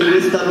dolcezza di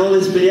questa nuova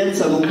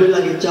esperienza con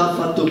quella che già ha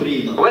fatto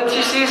prima. When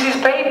she sees his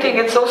painting,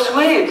 it's so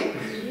sweet.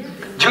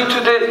 Due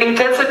to the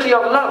intensity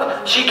of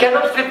love, she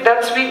cannot fit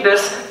that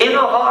sweetness in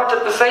her heart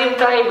at the same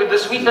time with the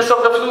sweetness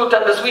of the flute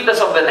and the sweetness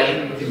of the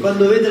name. E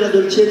quando vede la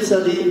dolcezza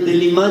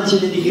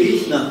dell'immagine di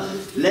Krishna,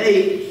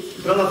 lei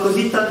prova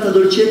così tanta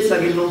dolcezza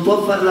che non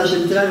può farla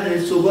centrare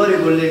nel suo cuore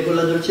con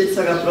la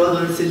dolcezza che ha provato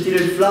nel sentire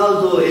il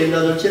flauto e la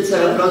dolcezza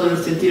che ha provato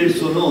nel sentire il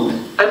suo nome.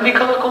 And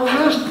becomes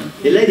confused.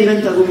 E lei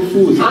diventa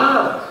confusa.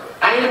 Ah,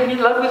 I am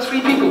in love with 3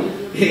 people.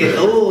 E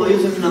oh, io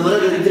sono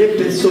innamorata di 3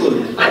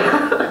 persone.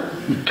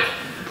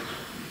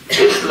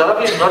 This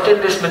love is not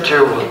in this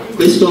material world.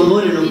 Questo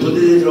amore non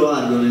potete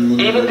trovarlo nel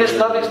mondo. Even this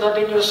love is not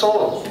in your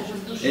soul.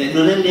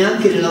 Non è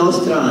neanche nella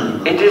vostra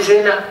anima, It is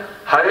in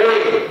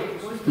Hare,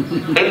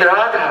 in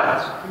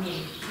Radha.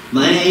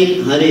 ma è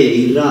in Hare,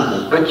 in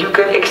Radha. But you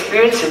can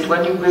experience it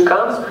when you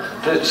become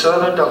the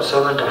servant of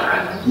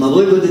Radha. Ma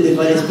voi potete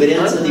fare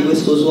esperienza di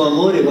questo suo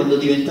amore quando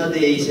diventate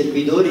i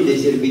servitori dei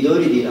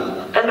servitori di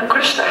Radha. And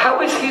Krishna,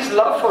 how is his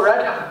love for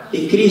Radha?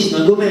 E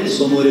Krishna, com'è il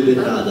suo amore per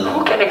Radha?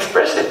 Who can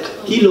express it?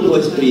 Chi lo può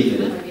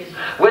esprimere?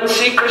 When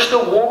Sri Krishna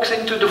walks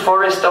into the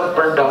forest of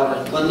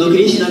Vrindavan, quando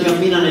Krishna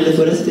cammina nelle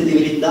foreste di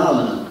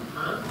Vrindavana,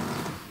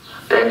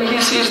 then he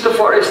sees the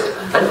forest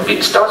and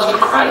it starts to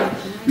cry.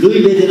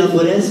 lui vede la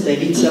foresta e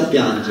inizia a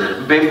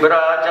piangere.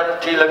 Bibrajat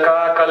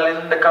tilaka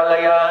kalind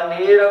kalaya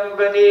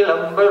nirambani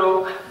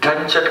lambaro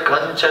dhanchat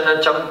kanchana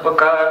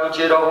champaka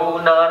ruchiraho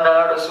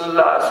nana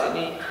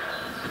rasulasini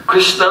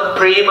Krishna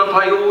prema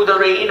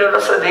payudareina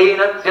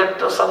rasadena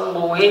tyanta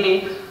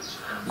sammohini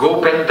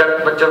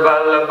gopendat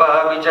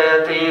vajavallabha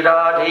vijayate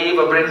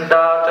radheva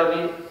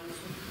brindatavi.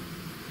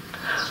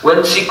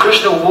 When Sri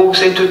Krishna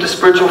walks into the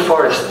spiritual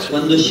forest,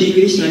 quando Sri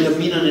Krishna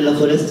cammina nella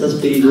foresta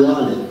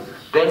spirituale,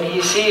 then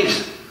he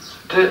sees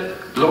the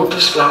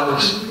lotus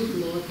flowers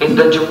in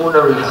the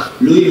Jamuna river.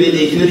 lui vede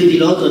i fiori di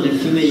loto nel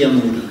fiume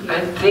Yamuna.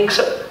 And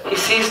he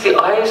sees the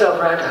eyes of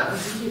Radha,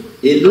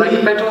 E lui,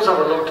 like petals of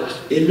a lotus.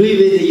 e lui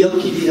vede gli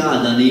occhi di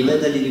Radha nei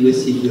petali di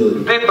questi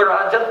fiori.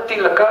 Vibrajat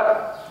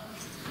tilaka.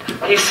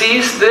 He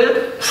sees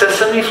the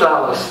sesame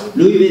flowers.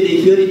 Lui vede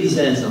i fiori di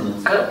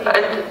sesamo. And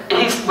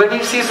when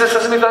he sees the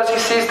sesame flowers, he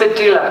sees the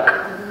tilak.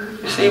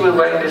 You see, we're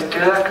wearing this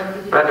tilak.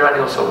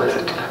 Radharani also wears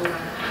a tilak.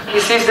 He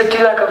sees the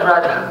tilak of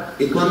Radha.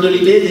 E quando li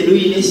vede,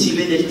 lui in essi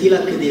vede il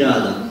tilak di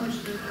Radha.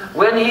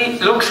 When he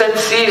looks and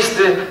sees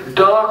the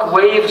dark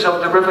waves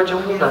of the river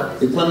Jamuna.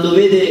 E quando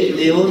vede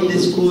le onde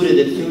scure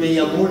del fiume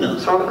Yamuna.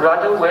 So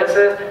Radha wears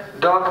a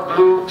dark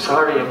blue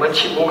sari, and when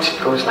she moves, it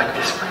goes like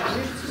this.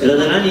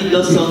 Radharani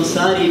indossa un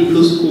sari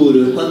blu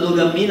scuro e quando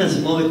cammina si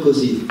muove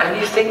così. And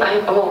he's thinking,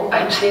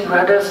 I'm seeing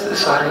Radha's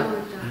sari.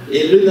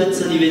 E lui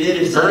pensa di vedere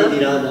il sari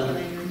di Radha.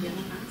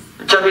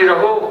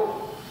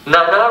 Chaviraho,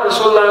 Nana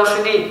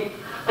Rasulasini.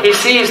 He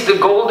sees the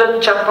golden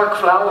champak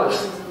flowers.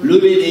 Lui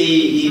vede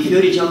i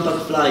fiori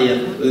champak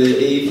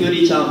i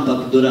fiori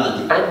champak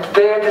dorati. And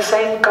they are the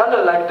same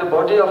color like the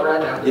body of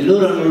Radha. E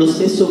loro hanno lo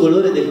stesso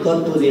colore del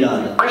corpo di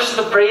Radha.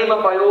 Krishna Prema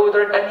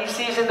Payodar, and he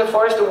sees in the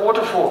forest a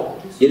waterfall.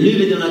 E lui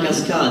vede una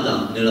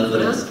cascata nella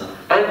foresta.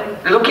 And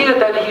looking at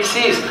that, he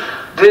sees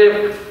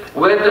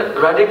when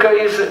Radhika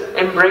is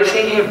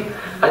embracing him,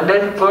 and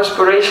then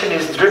perspiration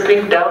is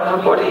dripping down her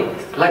body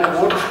like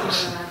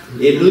waterfalls.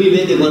 E lui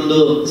vede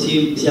quando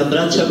si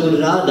abbraccia con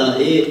Radha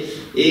e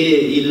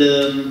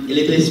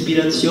le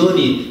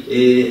perspirazioni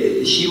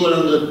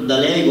scivolano da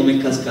lei come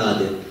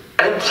cascate.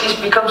 And she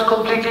becomes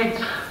completely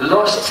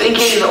lost,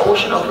 sinking in the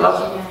ocean of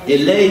love. E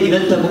lei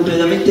diventa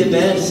completamente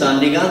persa,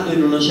 annegando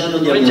in un oceano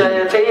di amore.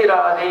 Vijayate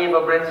Radheva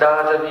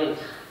Brindatavi.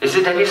 Is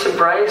it any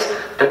surprise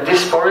that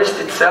this forest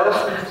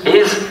itself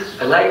is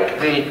like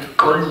the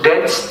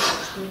condensed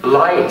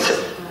light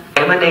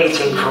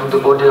emanating from the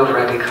body of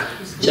Radhika?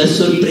 C'è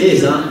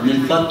sorpresa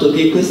nel fatto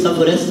che questa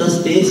foresta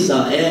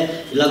stessa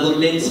è la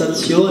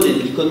condensazione,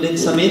 il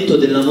condensamento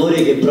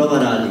dell'amore che prova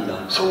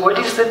Radhika. So what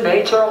is the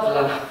nature of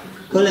love?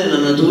 Qual è la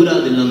natura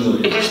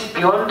dell'amore? It is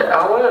beyond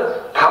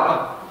our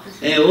power.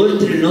 È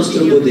oltre il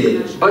nostro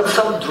potere. But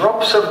some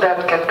drops of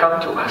that can come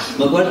to us.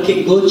 Ma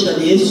qualche goccia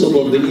di esso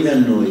può venire a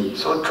noi.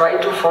 So try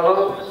to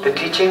follow the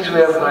teachings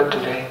we have heard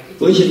today.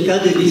 Voi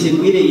cercate di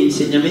seguire gli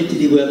insegnamenti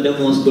di cui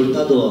abbiamo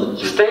ascoltato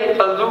oggi. Stay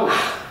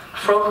aloof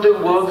from the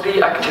worldly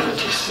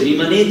activities.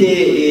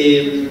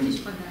 Rimanete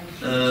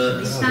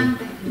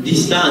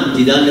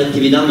distanti dalle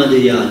attività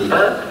materiali.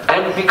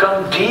 And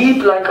become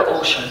deep like an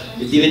ocean.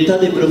 E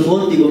diventate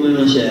profondi come un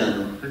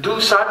oceano. Do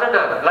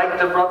sadhana like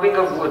the rubbing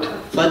of wood.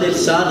 Fate il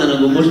sadhana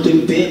con molto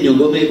impegno,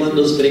 come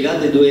quando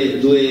sfregate due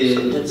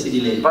pezzi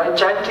di legno. By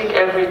chanting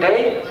every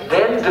day,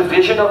 then the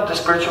vision of the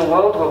spiritual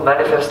world will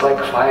manifest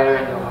like fire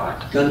in your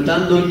heart.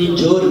 Cantando ogni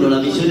giorno, la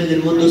visione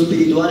del mondo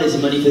spirituale si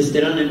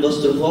manifesterà nel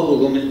vostro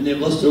nel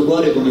vostro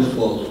cuore come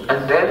fuoco.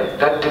 And then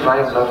that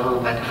divine love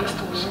will manifest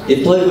also. E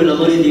poi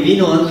quell'amore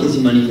divino anche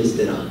si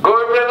manifesterà.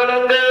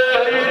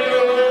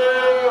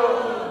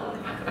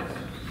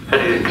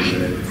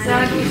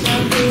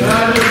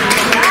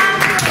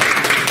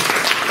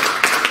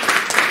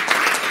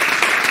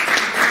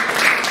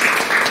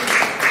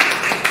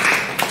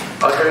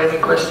 Are there any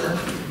questions?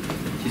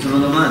 Ci sono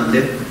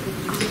domande?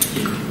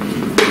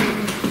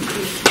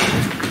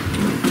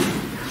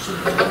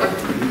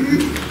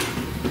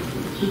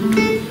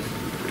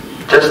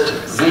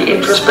 Just be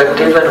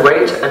introspective and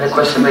wait, and the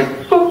question may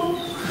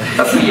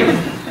appear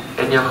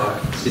in your heart.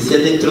 Se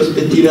siete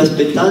introspettivi e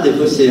aspettate,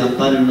 forse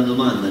appare una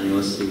domanda nei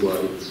vostri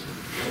cuori.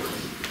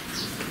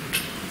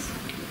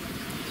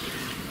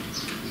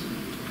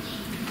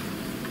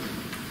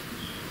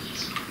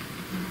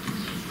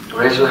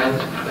 Raise your hand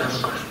if you have a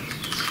question.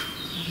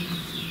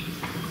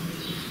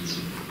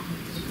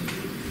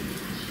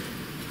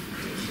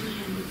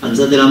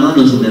 Alzate la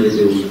mano se ne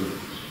avete una.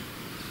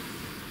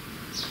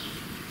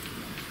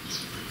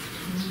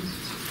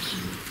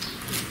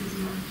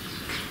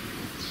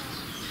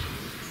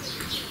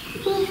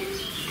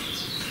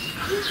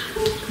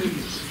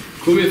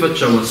 Come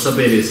facciamo a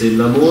sapere se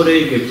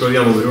l'amore che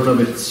proviamo per una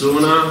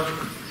persona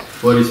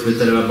può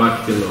rispettare la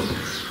bhakti o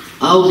no?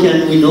 How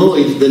can we know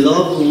if the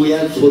love we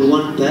have for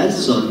one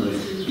person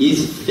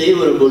is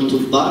favorable to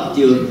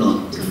bhakti or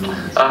not?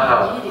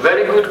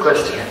 Very good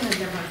question.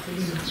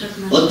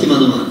 Ottima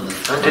domanda.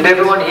 Did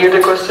everyone hear the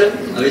question?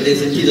 Avete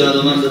sentito la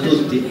domanda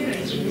tutti?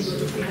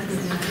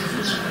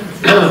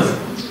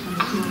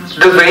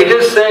 The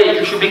Vedas say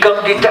you should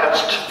become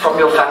detached from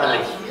your family.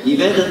 I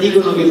Veda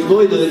dicono che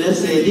voi dovete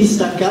essere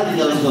distaccati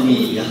dalla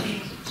famiglia.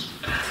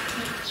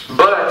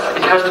 But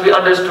it has to be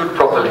understood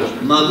properly.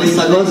 Ma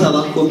questa cosa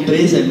va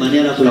compresa in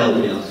maniera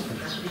propria.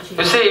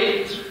 You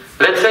see,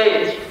 let's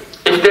say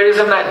if there is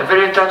a man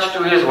very attached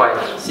to his wife,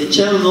 Se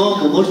c'è un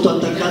uomo molto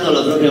attaccato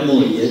alla propria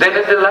moglie, then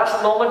at the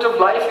last moment of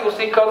life you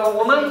think of a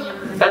woman,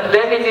 and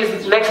then in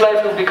his next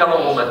life you become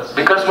a woman.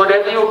 Because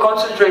whatever you're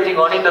concentrating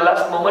on in the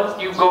last moment,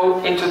 you go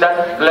into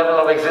that level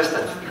of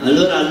existence.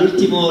 allora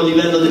all'ultimo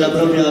livello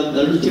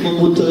all'ultimo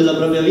punto della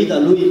propria vita,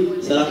 lui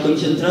sarà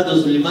concentrato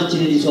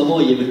sull'immagine di sua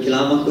moglie perché la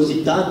ama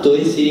così tanto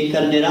e si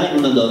reincarnerà in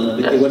una donna,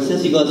 perché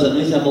qualsiasi cosa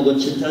noi siamo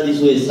concentrati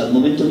su essa, al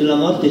momento della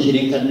morte ci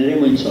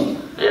reincarneremo in ciò.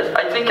 Yes,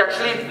 I think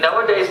actually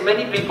nowadays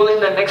many people in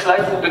their next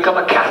life will become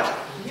a cat.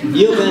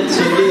 Io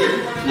penso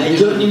che ai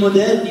giorni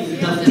moderni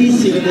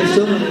tantissime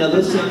persone nella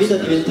prossima vita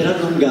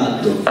diventeranno un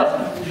gatto,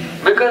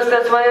 Because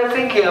that's what you're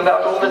thinking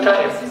about all the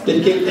time.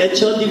 perché è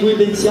ciò di cui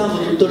pensiamo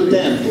tutto il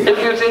tempo. If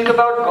you think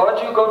about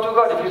God, you go to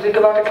God. If you think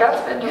about a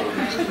cat, then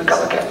you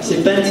become a cat. Se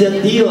pensi a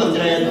Dio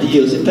andrai a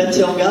Dio, se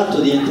pensi a un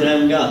gatto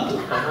diventerai un gatto.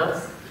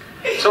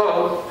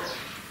 So,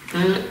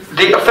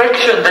 the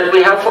affection that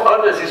we have for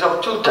others is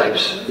of two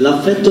types.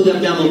 L'affetto che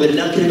abbiamo per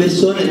le altre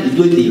persone è di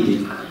due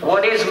tipi.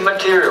 One is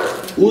material,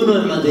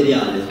 Uno è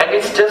materiale and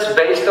it's just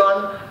based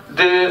on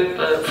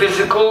the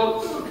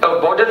physical,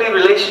 bodily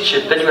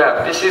relationship that you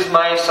have. This is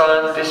my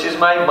son, this is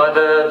my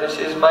mother, this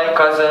is my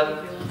cousin,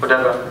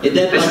 whatever.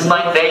 This is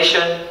my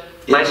nation,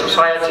 my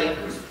society.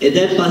 ed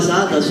è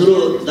basata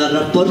solo dal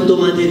rapporto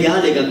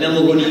materiale che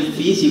abbiamo con il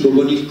fisico,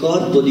 con il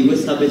corpo di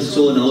questa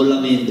persona o la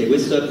mente.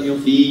 Questo è mio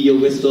figlio,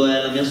 questo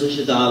è la mia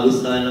società,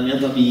 questa è la mia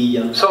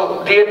famiglia.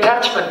 So the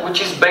attachment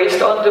which is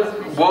based on the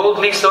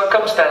worldly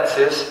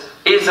circumstances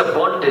is a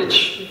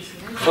bondage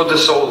for the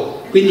soul.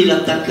 Quindi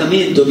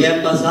l'attaccamento che è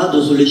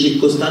basato sulle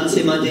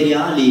circostanze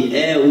materiali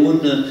è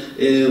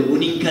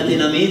un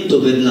incatenamento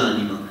per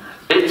l'anima.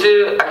 It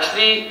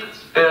actually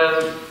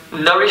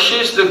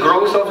nourishes the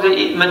growth of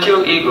the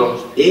material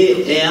ego.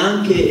 E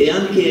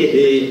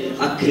anche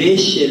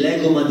accresce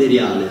l'ego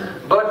materiale.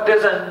 But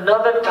there's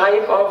another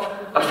type of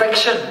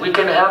affection we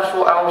can have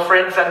for our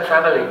friends and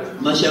family.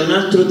 Ma c'è un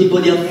altro tipo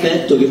di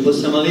affetto che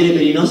possiamo avere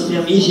per i nostri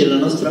amici e la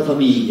nostra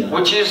famiglia.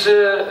 Which is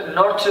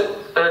not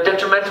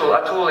detrimental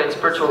at all in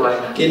spiritual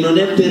life. Che non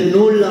è per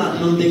nulla,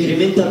 non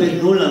decrementa per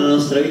nulla la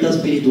nostra vita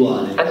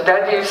spirituale. And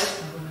that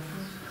is,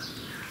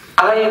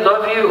 I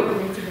love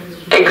you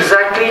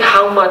exactly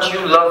how much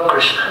you love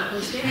Krishna.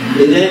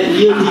 Ed è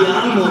io ti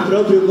amo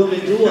proprio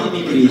come tu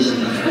ami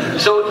Krishna.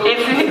 So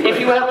if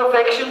you have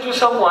affection to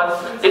someone,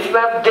 if you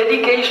have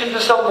dedication to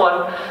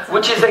someone,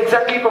 which is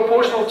exactly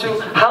proportional to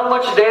how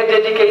much they're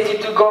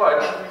dedicated to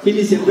God.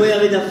 Quindi se voi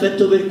avete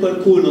affetto per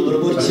qualcuno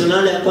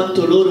proporzionale a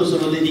quanto loro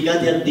sono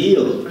dedicati a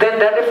Dio, Then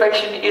that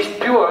affection is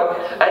pure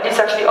and it's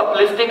actually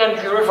uplifting and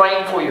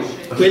purifying for you.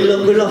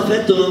 quello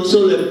affetto non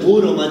solo è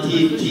puro ma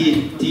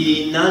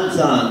ti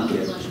innalza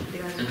anche.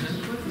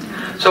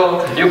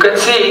 So you can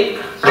see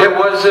there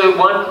was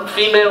one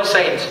female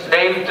saint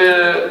named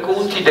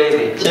Kunti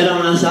Devi. C'era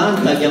una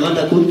santa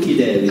chiamata Kunti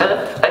Devi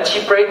And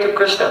she prayed to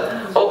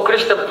Krishna, "Oh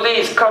Krishna,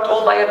 please cut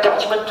all my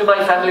attachment to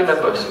my family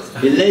members."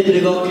 e lei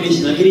pregò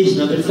Krishna,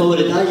 Krishna per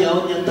favore taglia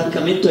ogni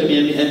attaccamento ai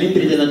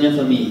membri della mia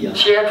famiglia.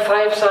 She had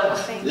 5 sons,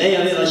 Lei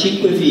aveva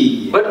 5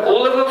 figli, but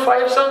all of her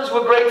 5 sons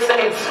were great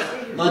saints.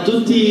 ma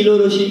tutti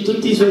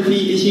i suoi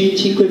figli,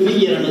 5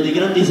 figli erano dei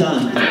grandi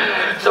santi.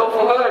 So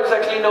for her it's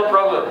actually no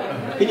problem.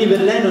 Quindi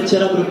per lei non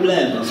c'era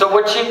problema. So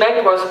what she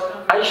meant was,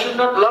 I should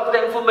not love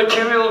them for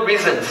material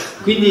reasons.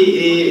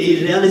 Quindi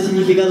il reale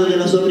significato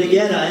della sua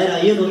preghiera era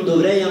io non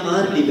dovrei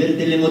amarli per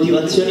delle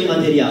motivazioni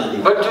materiali,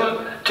 But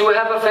to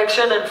have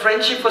affection and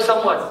friendship for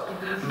someone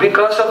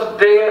because of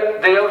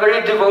they are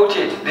very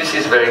devoted. This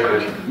is very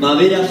good. ma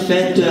avere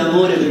affetto e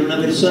amore per una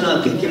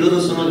persona perché loro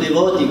sono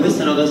devoti,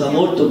 questa è una cosa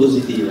molto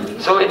positiva.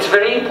 So it's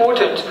very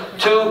important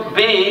to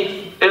be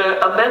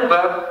a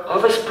member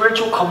of a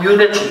spiritual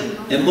community.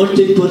 È molto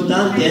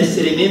importante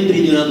essere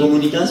membri di una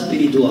comunità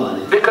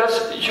spirituale,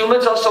 Because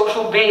humans are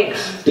social beings.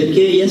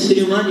 perché gli esseri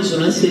umani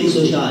sono esseri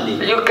sociali.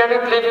 You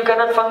cannot live, you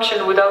cannot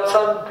function without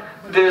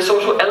the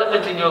social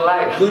element in your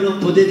life. Voi non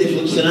potete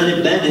funzionare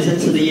bene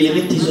senza degli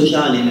elementi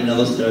sociali nella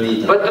vostra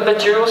vita. But the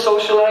material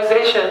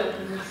socialization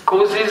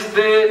causes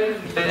the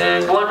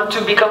one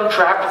to become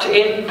trapped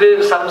in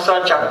the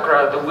samsara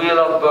chakra, the wheel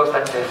of birth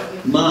and death.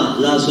 Ma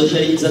la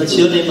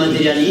socializzazione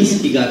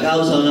materialistica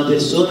causa a una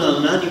persona, a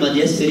un'anima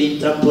di essere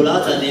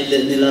intrappolata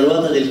nella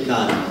ruota del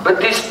karma. But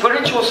the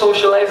spiritual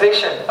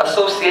socialization,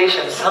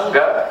 association,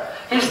 sangha,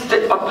 is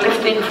the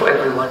uplifting for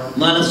everyone.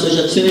 Ma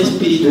l'associazione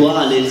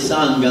spirituale, il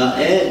sangha,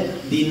 è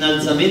di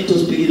innalzamento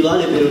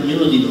spirituale per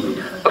ognuno di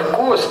noi. Of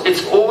course,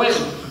 it's always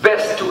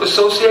best to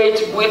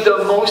associate with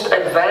the most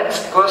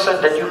advanced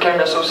person that you can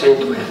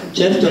associate with.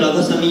 Certo, la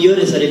cosa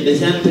migliore sarebbe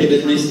sempre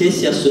per noi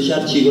stessi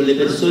associarci con le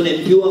persone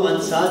più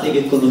avanzate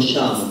che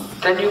conosciamo.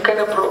 Then you can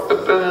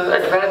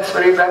advance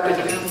very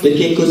rapidly.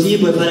 Perché così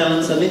puoi fare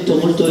avanzamento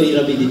molto in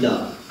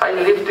rapidità. I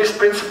live this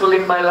principle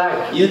in my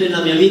life. Io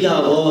nella mia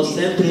vita ho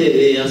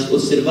sempre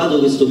osservato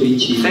questo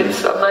principio.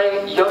 Since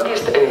my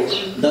youngest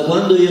age, Da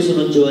quando io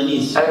sono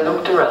giovanissimo, I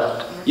looked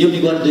around io mi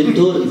guardo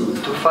intorno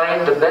to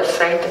find the best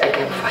saint I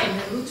can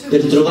find.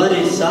 per trovare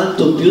il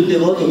santo più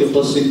devoto che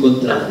posso And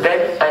incontrare. then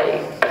I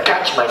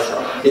attach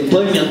myself E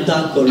poi mi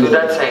attacco a to loro.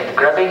 that saint,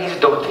 grabbing his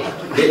dhoti.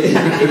 E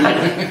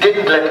And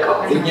didn't let go.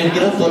 mi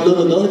aggrappo a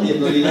loro doti e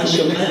non li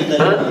lascio mai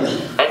andare via.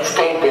 And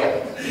stayed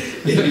there.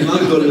 E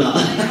rimango là.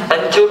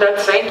 Until that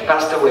saint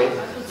passed away.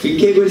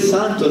 Finché quel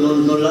santo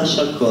non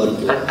lascia il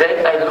corpo. And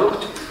then I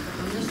looked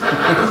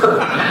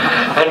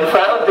and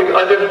found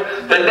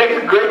the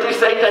next greatest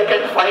saint I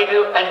can find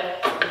and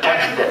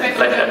attached them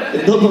like that.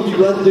 E dopo mi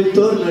guardo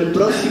intorno e il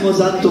prossimo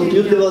santo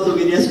più devoto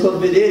che riesco a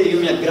vedere io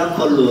mi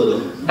aggrappo a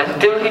loro.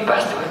 Until he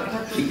passed away.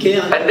 Finché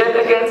And then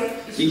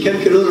again,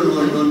 anche loro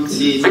non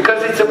si...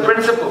 because it's a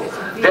principle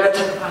that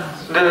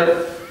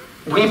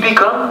we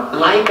become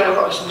like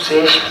our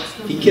association.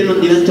 Finché non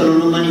diventano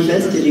non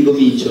manifesti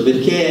ricomincio,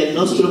 perché è il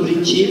nostro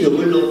principio,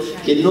 quello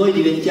che noi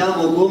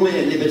diventiamo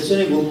come le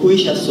persone con cui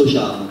ci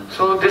associamo.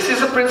 So this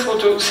is a principle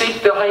to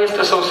seek the highest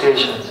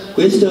association.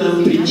 Questo è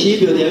un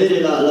principio di avere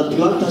la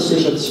più alta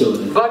associazione.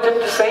 But at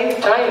the same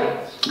time,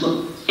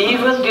 Ma,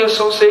 even the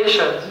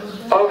association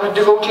of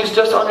devotees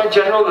just on a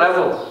general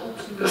level,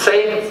 the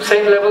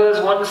same level as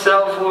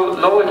oneself or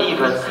lower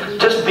even,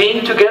 just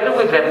being together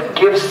with them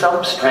gives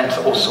some strength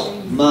also.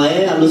 ma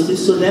è allo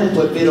stesso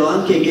tempo è vero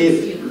anche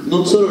che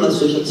non solo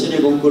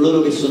l'associazione con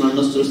coloro che sono al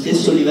nostro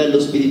stesso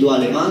livello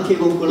spirituale, ma anche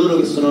con coloro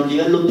che sono a un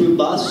livello più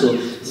basso,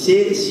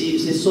 se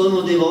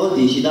sono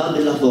devoti ci dà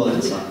della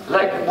forza.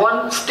 Like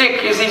one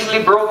stick is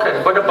easily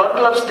broken, but a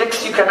bundle of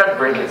sticks you cannot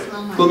break it.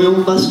 Come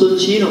un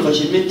bastoncino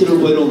facilmente lo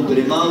puoi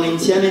rompere, ma un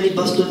insieme di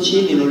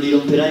bastoncini non li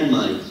romperai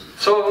mai.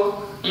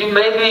 So you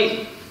may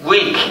be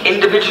weak,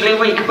 individually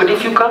weak, but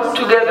if you come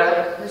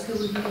together,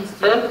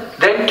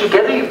 then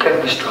together you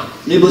can be strong.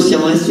 Noi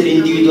possiamo essere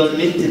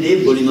individualmente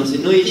deboli, ma se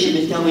noi ci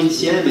mettiamo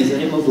insieme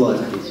saremo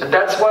forti. And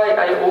that's why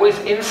I always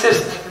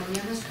insist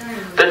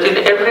that in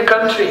every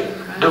country,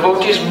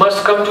 devotees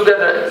must come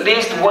together at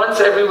least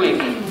once every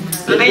week.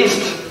 At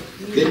least.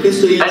 Per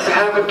questo io And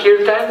have a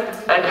kirtan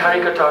and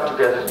harikatha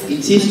together.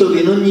 insisto che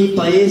in ogni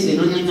paese, in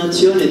ogni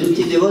nazione,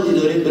 tutti i devoti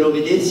dovrebbero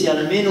vedersi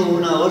almeno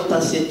una volta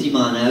a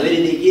settimana e avere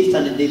dei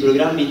kirtan e dei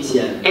programmi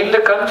insieme. In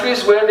the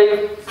countries where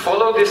they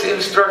follow this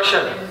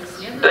instruction,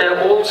 they are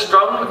all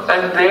strong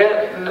and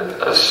their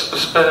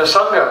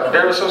sangha,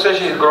 their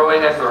association is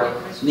growing and growing.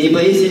 Nei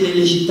paesi e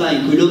nelle città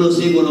in cui loro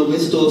seguono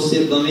questo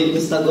osservamento,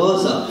 questa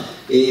cosa,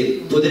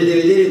 potrete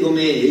vedere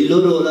come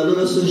la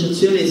loro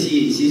associazione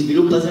si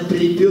sviluppa sempre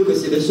di più e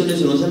queste persone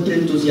sono sempre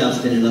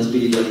entusiaste nella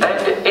spiritualità.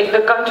 And in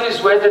the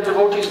countries where the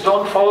devotees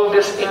don't follow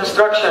this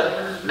instruction,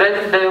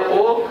 then they're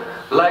all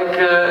like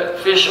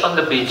fish on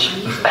the beach,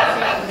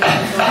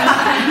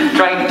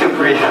 trying to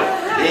breathe.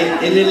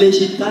 E nelle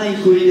città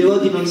in cui i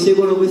devoti non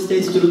seguono questa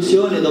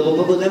istruzione, dopo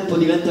poco tempo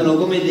diventano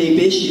come dei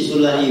pesci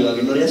sulla riva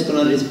che non riescono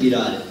a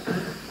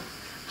respirare.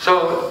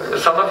 So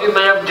some of you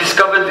may have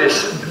discovered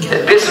this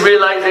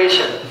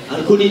realization.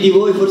 Alcuni di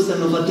voi forse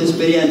hanno fatto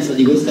esperienza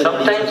di questa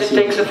Sometimes it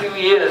takes a realizzazione. few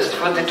years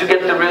to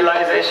get the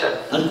realization.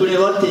 Alcune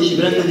volte ci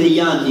prende degli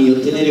anni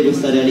ottenere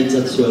questa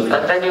realizzazione.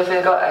 And then you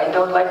think, oh, I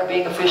don't like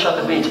being a fish on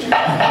the beach.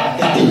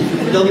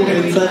 E dopo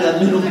pensate, a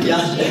me non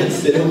piace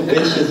essere un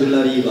pesce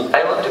sulla riva.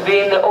 I want to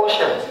be in the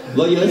ocean.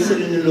 Voglio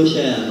essere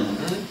nell'oceano.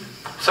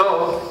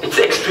 So it's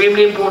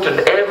extremely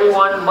important.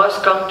 Everyone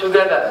must come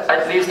together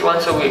at least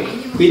once a week.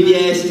 Quindi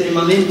è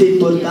estremamente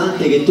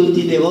importante che tutti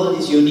i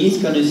devoti si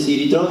uniscano e si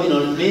ritrovino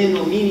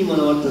almeno minimo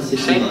una volta a Sing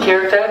settimana.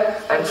 kirtan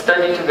and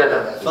study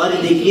together. Fare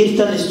dei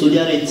kirtan e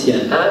studiare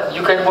insieme.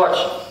 You can watch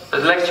the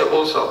lecture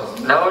also.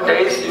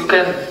 Nowadays you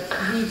can,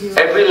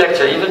 every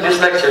lecture, even this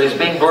lecture is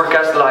being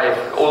broadcast live.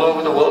 All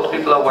over the world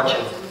people are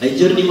watching. Ai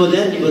giorni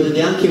moderni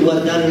potete anche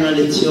guardare una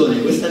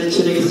lezione. Questa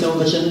lezione che stiamo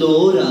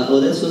facendo ora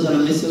adesso sarà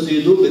messa su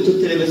YouTube e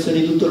tutte le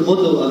persone di tutto il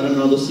mondo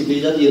avranno la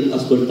possibilità di Or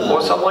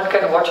ascoltarla. someone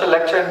can watch a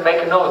lecture and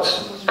make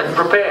notes and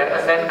prepare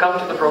and then come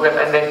to the program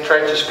and then try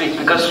to speak.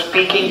 Because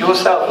speaking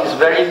yourself is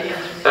very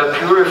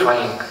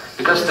purifying.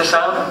 Because the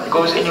sound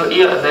goes in your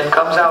ear and then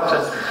comes out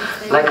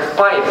and like a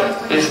pipe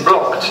is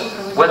blocked.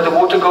 When the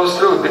water goes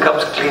through it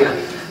becomes clear.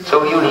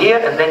 So you hear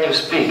and then you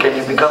speak and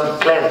you become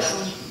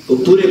cleansed.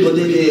 Oppure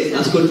potete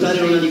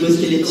ascoltare una di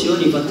queste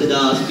lezioni fatte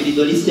da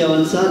spiritualisti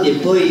avanzati e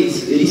poi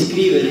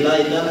riscriverla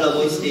e darla a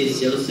voi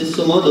stessi allo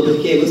stesso modo,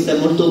 perché questa è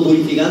molto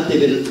purificante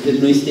per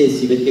noi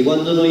stessi, perché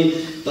quando noi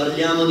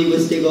parliamo di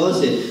queste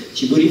cose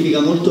ci purifica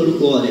molto il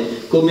cuore,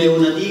 come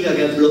una diga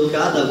che è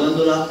bloccata,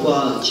 quando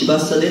l'acqua ci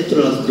passa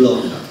dentro la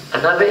sblocca.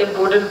 Another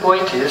important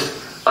point is,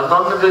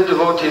 among the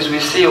devotees we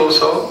see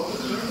also,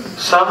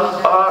 some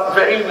are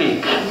very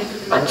weak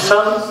and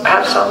some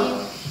have some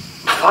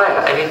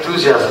fire and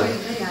enthusiasm.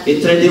 E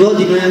tra i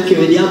devoti noi anche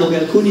vediamo che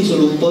alcuni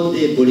sono un po'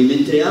 deboli,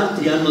 mentre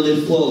altri hanno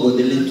del fuoco,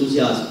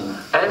 dell'entusiasmo.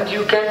 And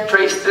you can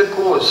trace the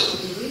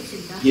cause.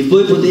 E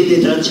voi potete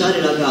tracciare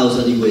la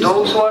causa di questo.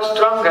 Those who are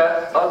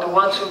stronger are the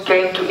ones who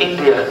came to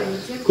India.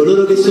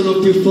 Coloro che sono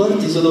più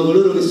forti sono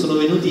coloro che sono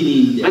venuti in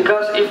India.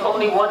 Because if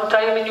only one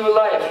time in your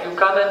life you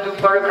come and do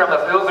parikrama,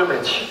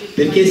 pilgrimage,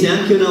 Perché se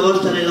anche una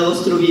volta nella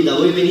vostra vita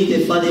voi venite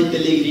e fate il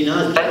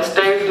pellegrinaggio and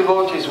stay with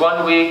devotees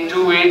 1 week,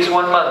 2 weeks,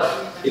 1 month,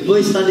 e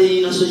voi state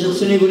in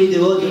associazione con i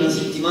devoti una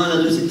settimana,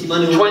 2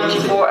 settimane, un 24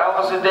 mese,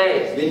 hours a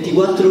day,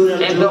 24 ore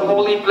al in the giorno,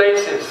 holy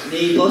places,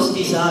 nei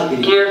posti sacri,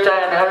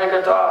 kirtan,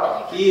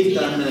 harikatha.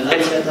 Kirtan,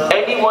 Harikatha.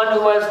 Anyone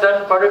who has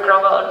done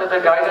parikrama under the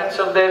guidance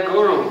of their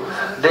guru,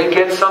 they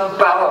get some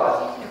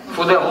power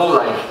for their whole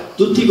life.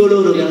 Tutti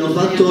coloro che hanno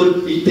fatto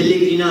il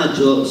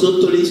pellegrinaggio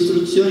sotto le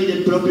istruzioni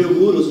del proprio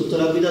guru, sotto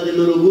la guida del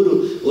loro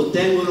guru,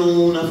 ottengono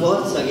una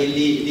forza che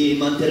li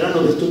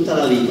manterranno per tutta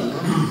la vita.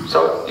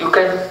 So you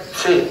can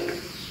see,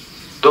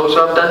 those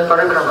who have done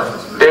parikrama,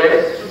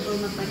 they're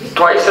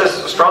twice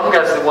as strong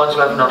as the ones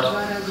who have not.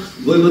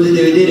 Voi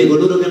potete vedere,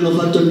 coloro che hanno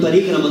fatto il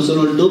parikrama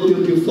sono il doppio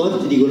più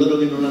forti di coloro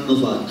che non l'hanno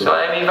fatto. So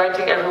I'm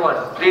inviting everyone,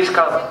 please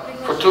come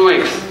for 2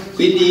 weeks.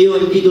 Quindi io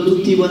invito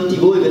tutti quanti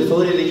voi, per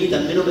favore venite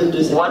almeno per 2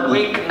 1 settimane.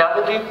 week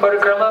Navadvip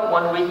parikrama,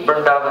 1 week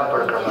Vrindavan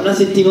parikrama. Una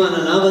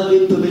settimana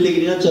Navadvip,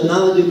 pellegrinaggio a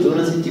Navadvip,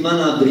 una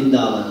settimana a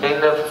Vrindavan, In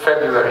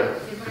February.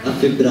 a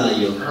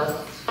febbraio.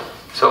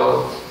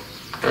 So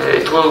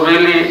it will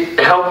really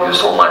help you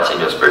so much in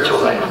your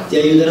spiritual life. Ti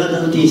aiuterà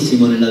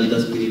tantissimo nella vita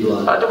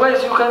spirituale.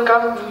 Otherwise you can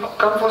come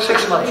for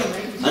 6 months.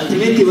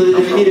 Altrimenti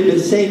potete venire per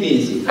 6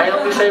 mesi I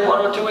only say 1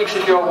 or 2 weeks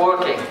if you're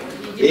working.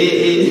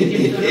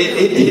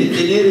 e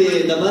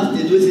tenere da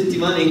parte 2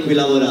 settimane in cui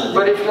lavorate.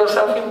 But if you're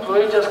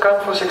self-employed, just come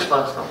for 6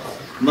 months. No?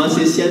 Ma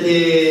se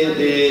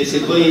siete, se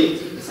voi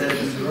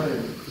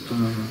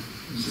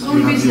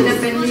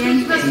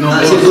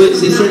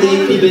se siete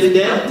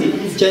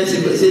indipendenti, cioè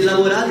se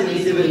lavorate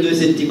venite per 2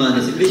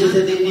 settimane, se invece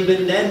siete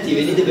indipendenti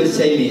venite per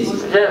 6 mesi.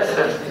 Yes,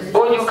 yes.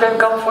 Or you can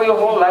come for your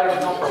whole life,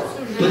 no problem.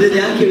 Potete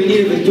anche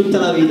venire per tutta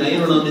la vita,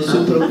 io non ho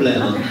nessun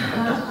problema.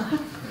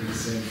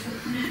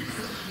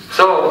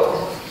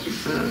 So,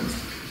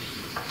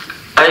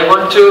 I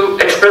want to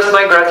express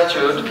my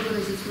gratitude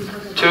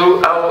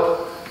to our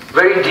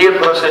very dear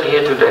person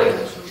here today.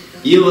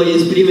 Io voglio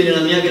esprimere la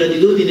mia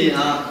gratitudine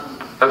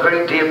A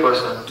very dear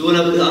person. a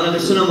una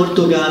persona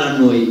molto cara a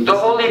noi. The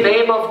holy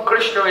name of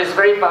Krishna is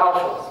very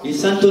powerful. Il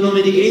santo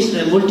nome di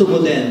Krishna è molto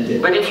potente,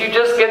 But if you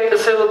just get the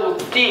syllable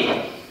T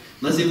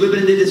ma se voi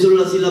prendete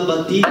solo la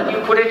sillaba T and you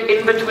put it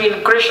in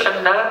between Krish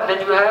and Na, then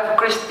you have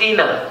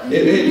Christina.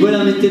 e voi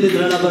la mettete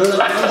tra la parola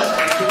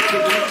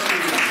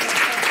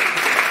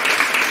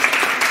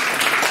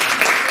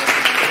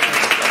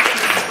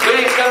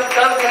Please come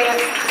here.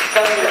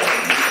 Come here.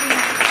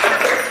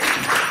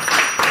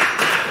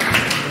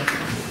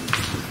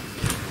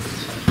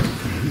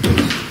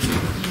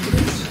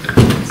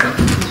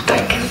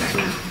 Thank you.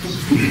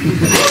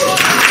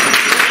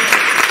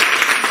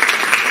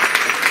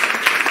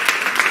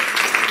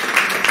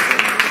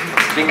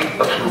 Speak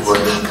a few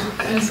words.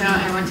 So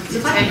I wanted to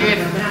tell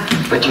you.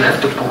 But you have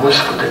to pause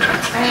for the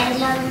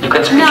translation. You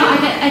can speak. No,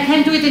 I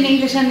can do it in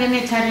English and in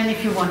Italian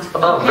if you want.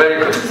 Oh, very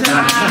good. So I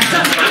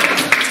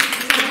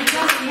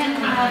just can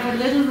have a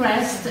little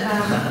rest.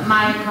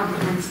 My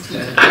compliments to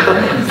you.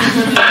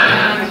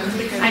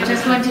 I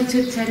just wanted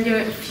to tell you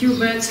a few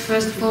words.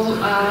 First of all,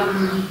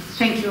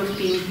 thank you for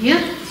being here.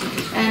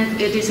 And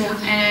it is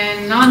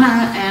an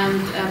honor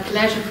and a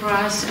pleasure for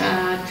us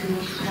to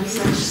have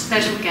such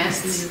special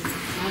guests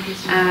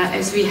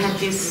as we had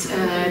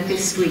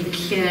this week.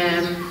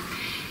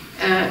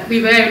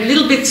 We were a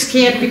little bit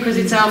scared because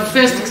it's our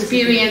first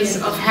experience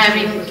of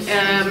having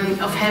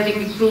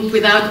a group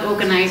without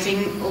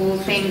organizing all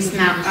things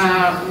now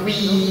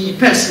we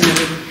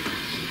personally.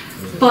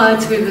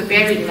 But we were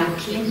very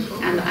lucky,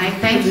 and I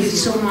thank you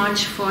so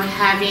much for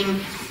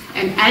having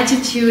an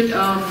attitude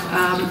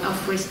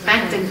of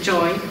respect and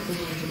joy,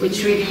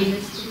 which really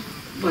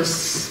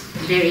was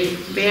very,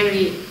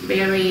 very,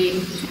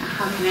 very,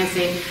 how can I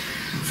say,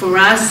 for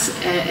us,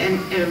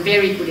 a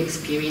very good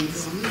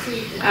experience.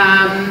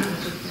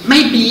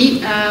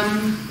 Maybe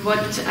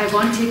what I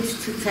wanted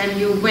to tell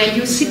you, where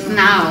you sit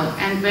now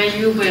and where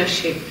you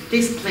worship,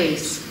 this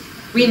place,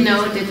 we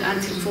know that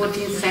until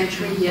 14th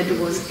century here there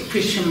was a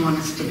Christian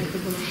monastery.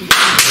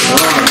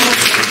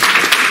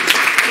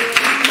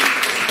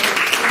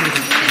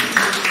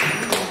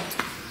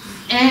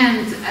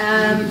 And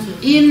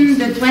in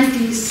the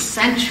 20th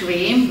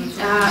century,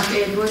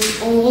 it was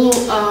all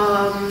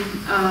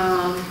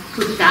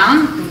put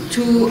down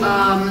to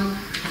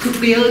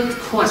build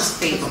horse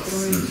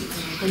stables.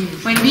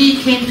 When we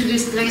came to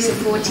this place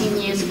 14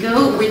 years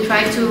ago, we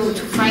tried to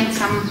find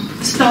some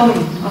stone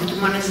of the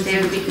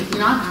monastery. We could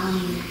not.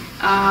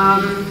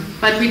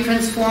 But we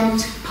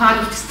transformed part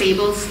of the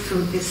stables to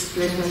this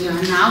place where you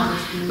are now,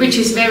 which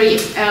is very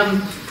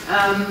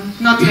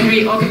not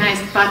very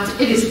organized, but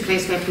it is a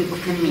place where people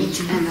can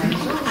meet, and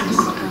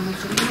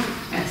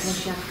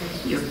as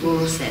your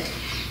guru said.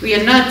 We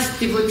are not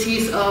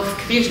devotees of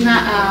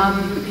Krishna,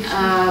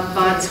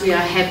 but we are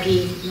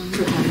happy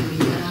to have him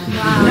here.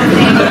 Wow.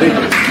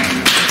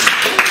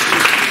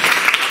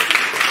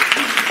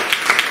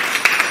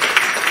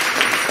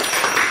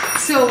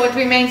 So what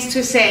remains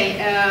to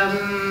say,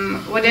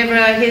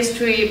 whatever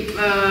history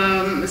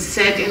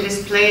said in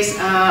this place,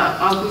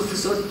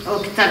 Augustus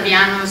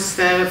Octavianus,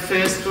 the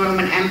first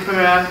Roman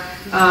emperor,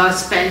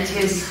 spent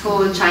his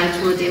whole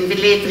childhood in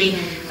Velletri.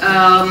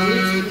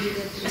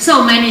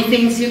 So many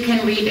things you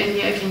can read and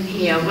you can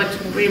hear. What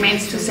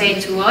remains to say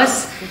to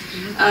us,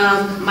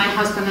 my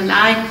husband and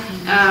I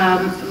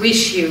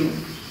wish you,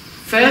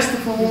 first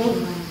of all,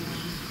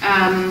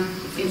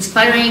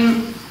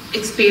 inspiring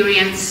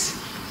experience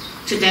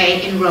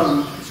today in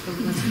Rome.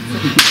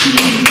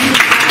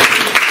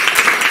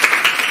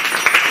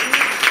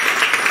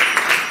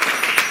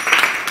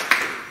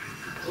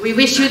 We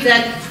wish you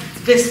that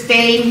the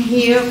staying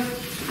here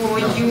for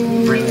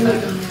you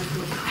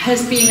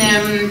has been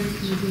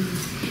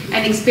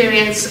an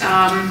experience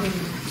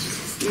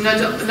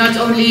not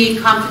only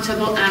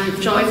comfortable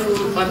and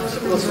joyful, but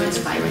also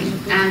inspiring.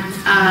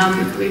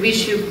 And we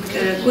wish you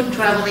good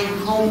traveling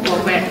home or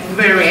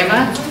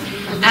wherever.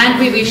 And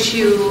we wish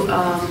you,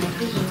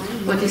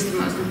 what is the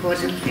most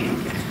important thing?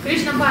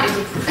 Krishna Bhai.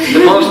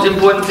 The most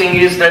important thing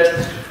is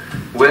that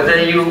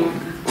whether you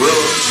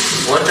will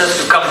want us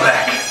to come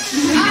back.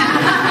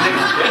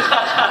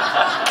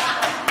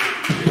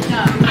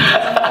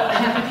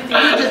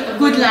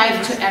 Good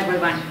life to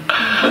everyone.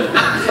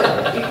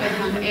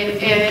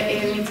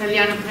 In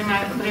italiano,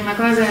 prima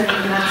cosa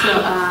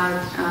ringrazio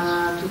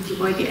a tutti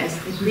voi di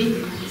essere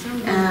qui.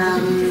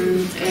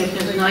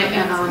 Per noi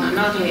era un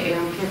onore e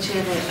un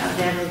piacere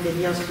avere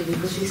degli ospiti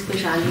così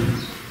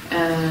speciali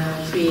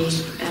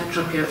qui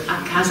proprio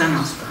a casa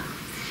nostra.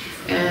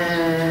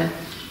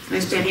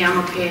 Noi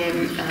speriamo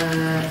che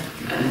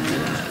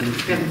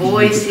per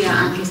voi sia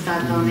anche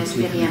stata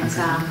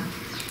un'esperienza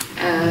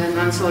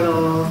non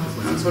solo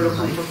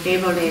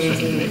confortevole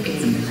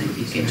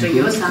e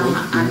gioiosa,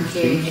 ma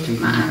anche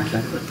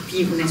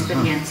più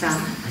un'esperienza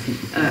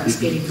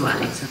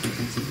spirituale.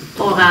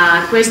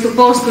 Ora, questo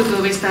posto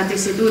dove state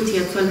seduti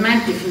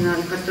attualmente fino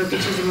al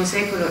XIV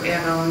secolo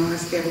era un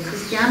monastero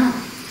cristiano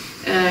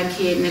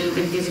che nel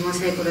XX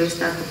secolo è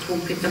stato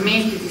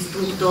completamente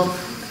distrutto.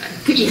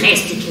 I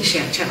resti,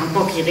 c'erano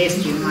pochi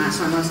resti, ma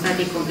sono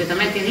stati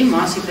completamente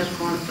rimossi per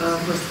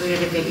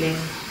costruire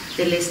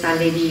delle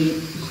stalle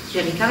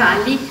per i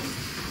cavalli,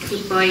 che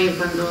poi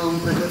quando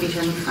 12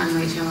 anni fa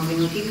noi siamo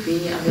venuti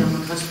qui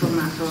abbiamo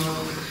trasformato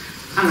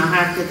una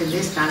parte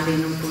delle stalle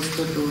in un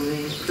posto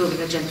dove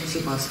la gente si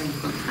possa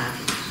incontrare.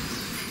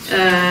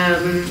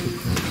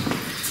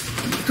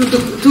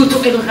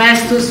 Tutto il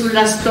resto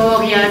sulla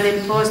storia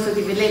del posto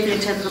di Velletri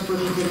eccetera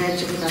potete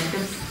leggere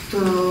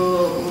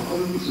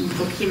un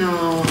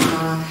pochino,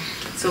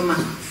 insomma,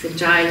 se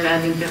già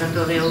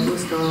l'imperatore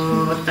Augusto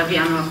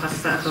Ottaviano ha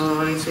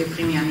passato i suoi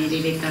primi anni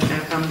di vita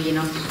da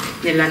bambino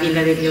nella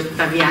villa degli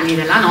Ottaviani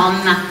della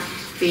nonna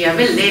qui a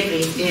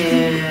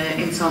Velletri,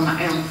 insomma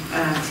è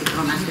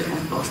sicuramente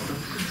un posto.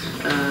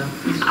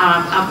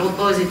 A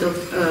proposito,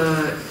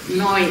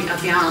 noi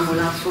abbiamo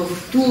la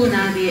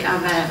fortuna di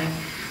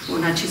avere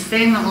una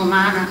cisterna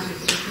romana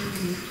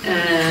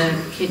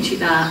che ci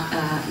dà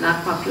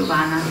l'acqua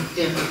piovana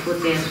per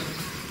poter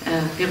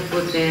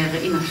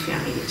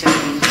innaffiare i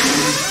giardini.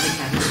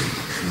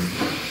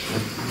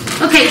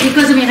 Ok, che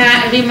cosa mi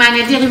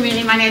rimane a dire? Mi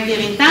rimane a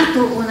dire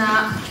intanto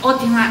una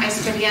ottima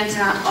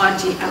esperienza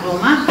oggi a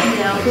Roma,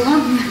 vi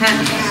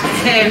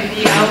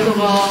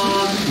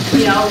auguro,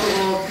 vi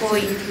auguro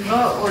poi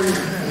un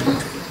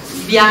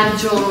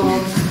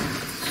viaggio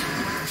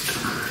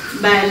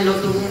bello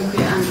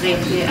dovunque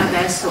andrete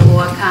adesso o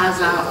a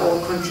casa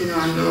o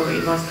continuando i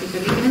vostri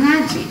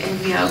pellegrinaggi, e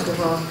vi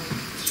auguro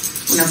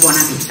una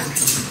buona vita.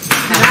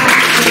 Thank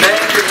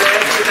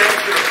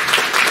you.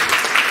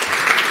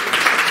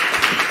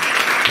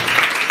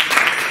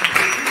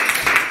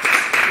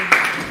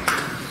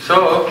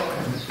 So,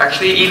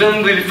 actually,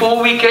 even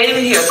before we came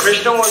here,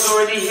 Krishna was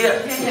already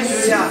here.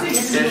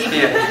 Yes,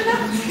 here.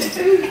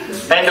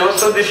 And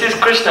also, this is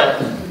Krishna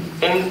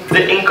in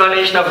the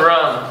incarnation of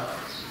Ram.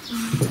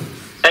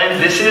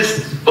 And this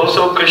is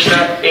also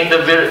Krishna in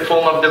the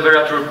form of the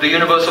Virat Rup, the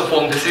universal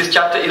form. This is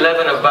chapter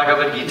 11 of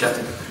Bhagavad Gita.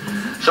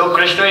 So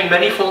Krishna in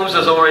many forms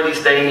is already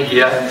staying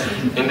here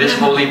in this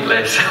holy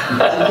place.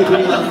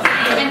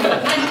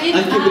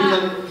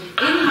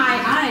 In my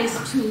eyes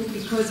too,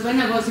 because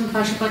when I was in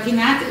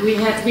Pashupatinath,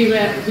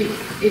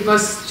 it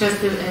was just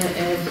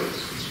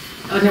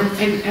how do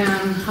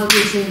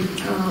you say,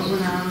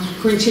 una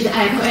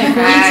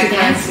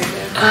coincidence.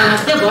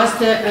 There was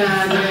the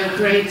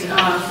great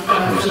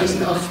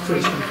feast of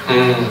Krishna.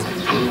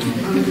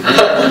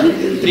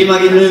 Prima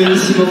che noi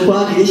venissimo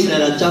qua, Krishna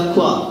era già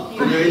qua.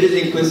 Come vedete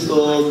in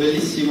questo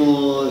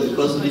bellissimo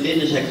coso di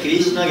legno c'è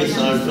Krishna che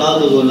suona il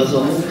flauto con la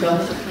sua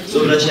mucca,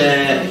 sopra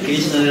c'è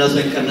Krishna nella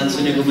sua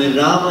incarnazione come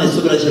Rama e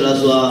sopra c'è la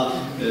sua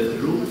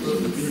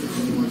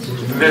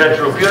Virat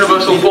Rup,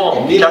 universal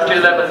form, chapter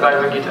 11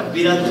 Bhagavad Gita.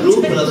 Virat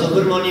Rup, la sua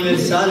forma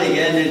universale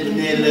che è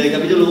nel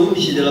capitolo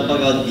 11 della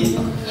Bhagavad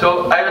Gita.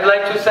 So I would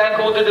like to thank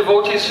all the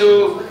devotees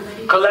who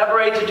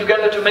collaborated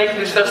together to make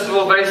this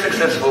festival very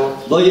successful.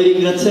 Voglio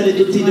ringraziare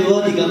tutti i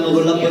devoti che hanno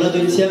collaborato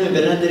insieme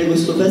per rendere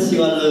questo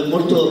festival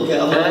che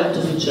ha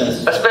molto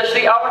successo.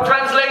 Especially our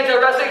translator,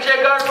 Rasik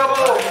Shekhar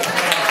Prabhu.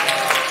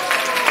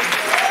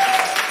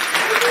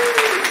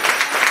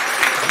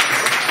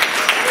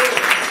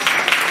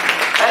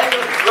 And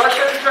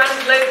Russian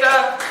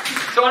translator,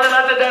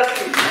 Sonanata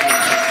Dasi.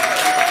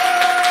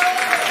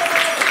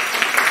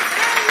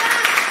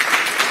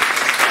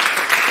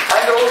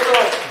 And also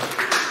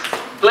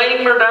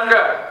playing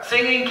mridanga,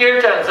 singing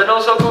kirtans, and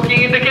also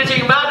cooking in the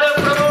kitchen, Madam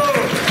Prabhu.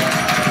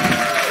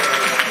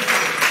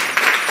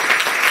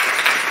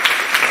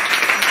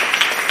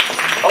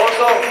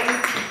 Also,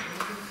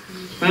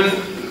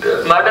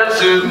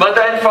 Madam's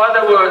mother and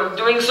father were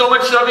doing so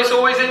much service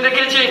always in the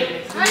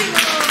kitchen.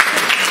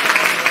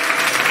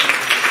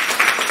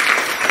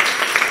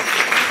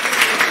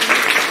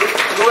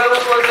 Who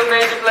else was the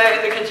main player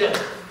in the kitchen?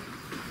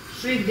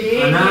 Sri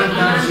Devi,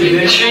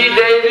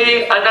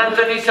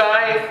 Ananta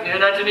Nitai.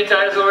 Ananta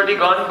Nitai is already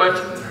gone, but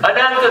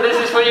Ananta, this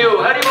is for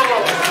you. Hari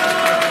Bol.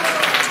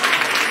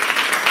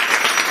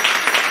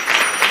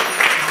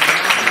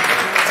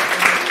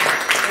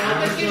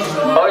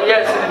 Oh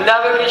yes,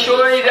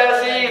 Navakishori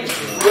Dasi.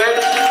 Where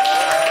is she?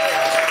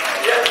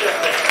 Yes, yes.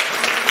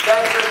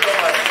 Thank you so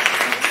much.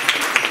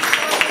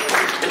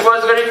 It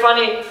was very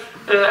funny.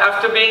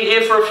 After being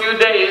here for a few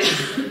days,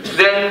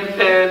 then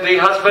the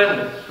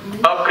husband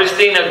of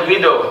Christina,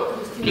 Guido,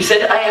 he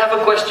said, I have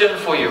a question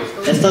for you.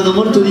 È stato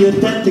molto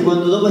divertente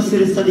quando dopo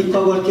essere stati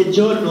qua qualche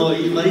giorno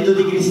il marito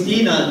di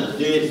Cristina,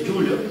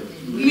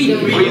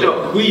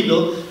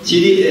 Guido,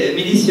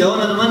 mi disse ho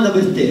una domanda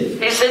per te.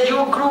 He said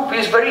your group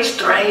is very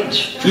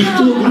strange. Il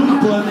tuo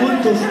gruppo è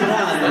molto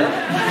strano.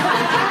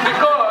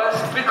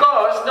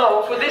 Because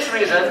no, for this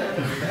reason.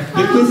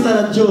 Per questa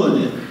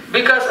ragione.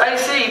 Because I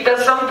see that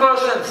some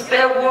persons, they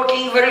are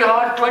working very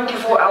hard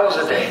 24 hours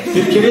a day.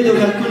 Perché vedo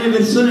che alcune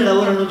persone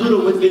lavorano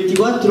duro per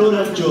 24 ore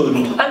al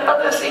giorno. And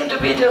others seem to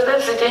be just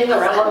sitting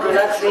around,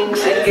 relaxing,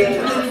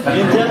 singing.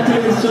 Mentre altre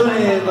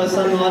persone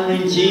vanno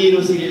in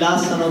giro, si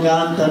rilassano,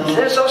 cantano.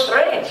 They're so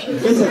strange.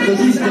 Questo è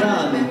così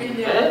strano.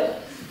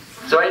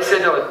 So I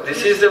said, oh,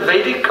 this is the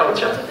Vedic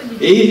culture.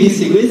 E io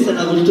dissi, questa è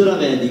la cultura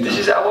vedica. This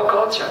is our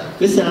culture.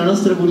 Questa è la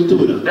nostra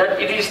cultura. That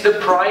it is the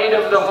pride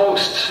of the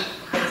host.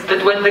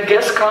 That when the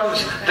guest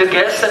comes, the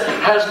guest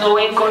has no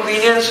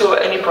inconvenience or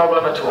any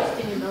problem at all.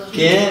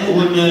 Che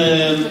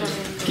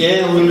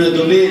è un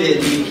dovere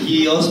di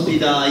chi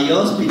ospita gli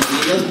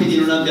ospiti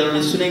non abbiano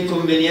nessuna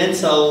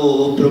inconvenienza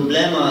o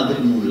problema per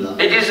nulla.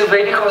 It is a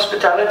Vedic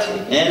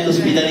hospitality. È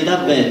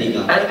l'ospitalità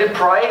vedica. And the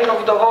pride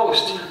of the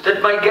host,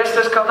 that my guest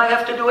has come, I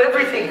have to do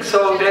everything,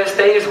 so their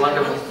stay is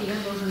wonderful.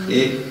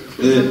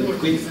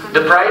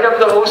 The pride of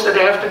the host that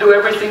they have to do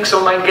everything,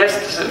 so my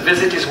guest's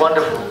visit is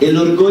wonderful. E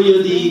l'orgoglio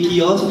di chi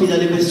ospita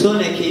le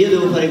persone è che io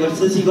devo fare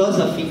qualsiasi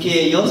cosa affinché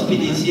gli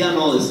ospiti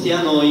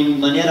stiano in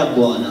maniera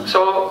buona.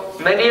 So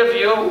many of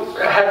you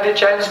had the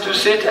chance to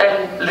sit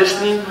and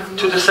listen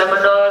to the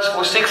seminars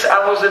for 6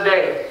 hours a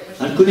day.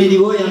 Alcuni di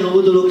voi hanno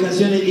avuto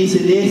l'occasione di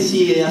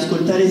sedersi e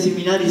ascoltare i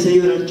seminari 6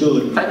 ore al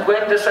giorno. And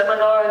when the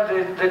seminar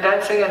and the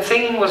dancing and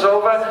singing was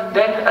over,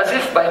 then as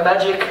if by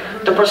magic,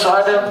 the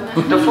prasadam,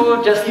 the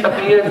food just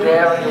appeared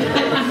there.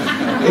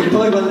 E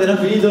poi quando era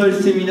finito il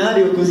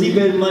seminario, così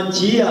per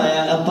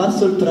magia è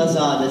apparso il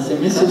prasada e si è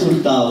messo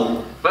sul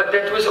tavolo. But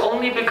that was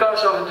only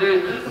because of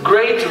the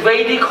great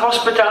Vedic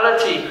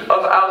hospitality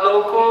of our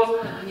local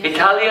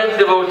Italian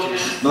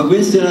devotees. Ma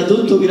questo era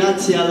tutto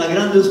grazie alla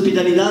grande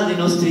ospitalità dei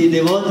nostri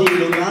devoti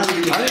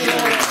locali.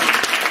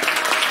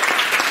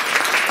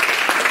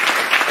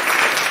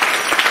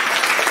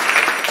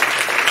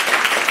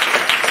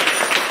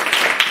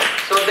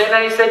 So then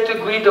I said to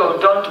Guido,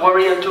 don't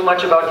worry too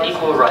much about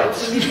equal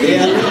rights. E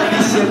allora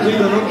dissi a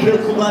Guido, non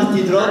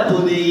preoccuparti troppo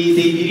dei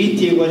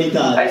diritti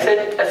egualitari. I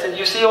said,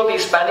 you see all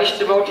these Spanish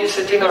devotees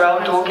sitting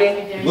around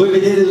talking? Voi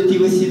vedete tutti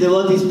questi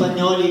devoti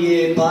spagnoli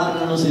che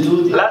parlano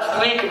seduti? Last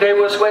week they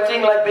were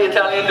sweating like the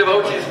Italian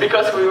devotees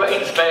because we were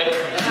in Spain.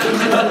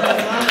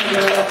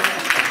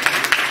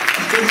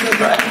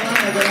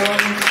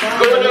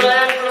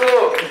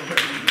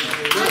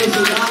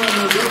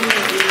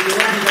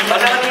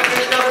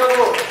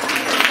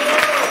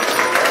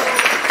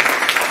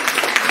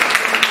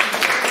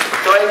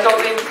 So I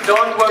told him,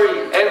 don't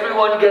worry,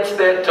 everyone gets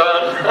their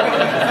turn.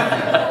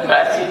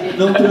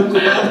 Non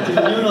preoccuparti,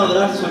 ognuno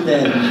avrà il suo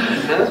tempo.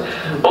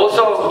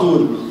 Also,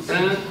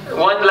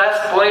 one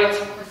last point,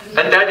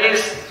 and that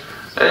is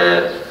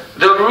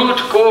the root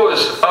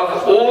cause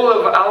of all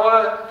of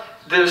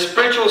the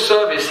spiritual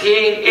service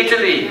here in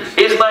Italy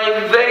is my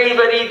very,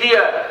 very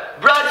dear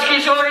Braj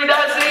Kishori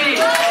Dasi.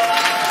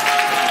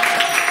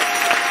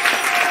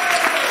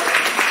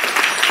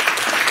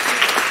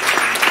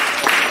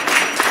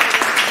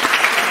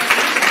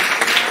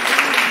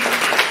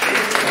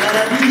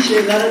 La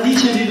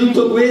radice di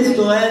tutto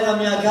questo è la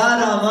mia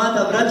cara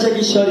amata Praja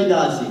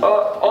Kishoridasi.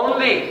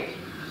 Only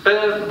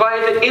by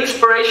the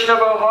inspiration of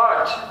her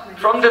heart.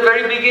 From the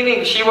very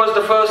beginning, she was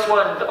the first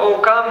one. Oh,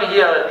 come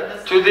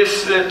here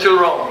to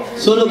Rome.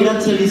 Solo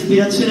grazie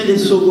all'ispirazione del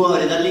suo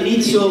cuore,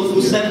 dall'inizio fu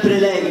sempre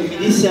lei che mi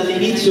disse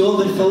all'inizio: oh,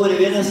 per favore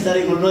vieni a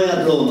stare con noi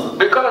a Roma.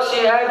 Because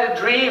she had a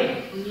dream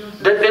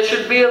that there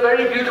should be a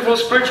very beautiful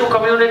spiritual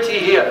community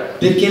here.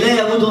 Perché lei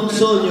ha avuto un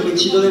sogno che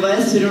ci doveva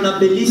essere una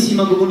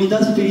bellissima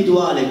comunità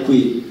spirituale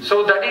qui.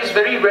 So that is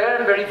very rare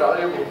and very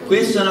valuable.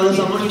 Questa è una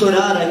cosa molto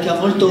rara e che ha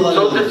molto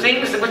valore. So the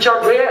things which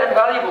are rare and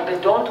valuable, they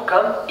don't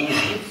come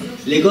easy.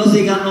 Le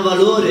cose che hanno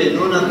valore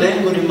non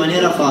avvengono in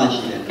maniera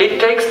facile.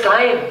 It takes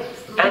time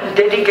and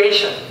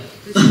dedication.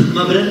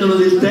 Ma prendono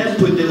del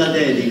tempo e della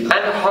dedica.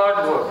 And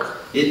hard work.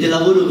 E del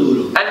lavoro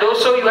duro. And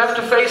also you have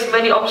to face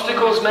many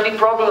obstacles, many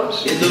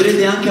problems. E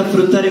dovrete anche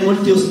affrontare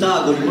molti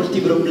ostacoli, molti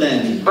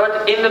problemi.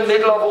 But in the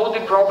middle of all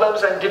the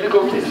problems and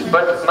difficulties,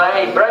 but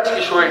my Praja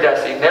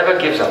Kishoridasi never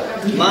gives up.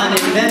 Ma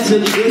nel mezzo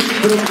di questi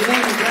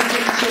problemi, Praja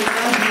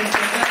Kishoridasi non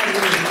si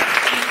ferma.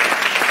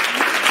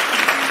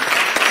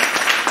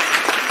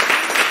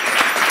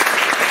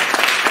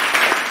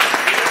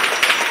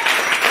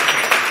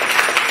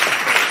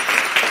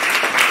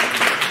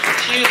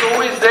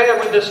 There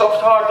with the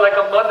soft heart like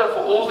a mother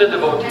for all the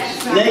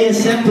devotees. Lei è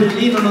sempre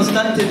lì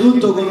nonostante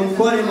tutto con un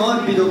cuore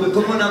morbido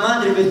come una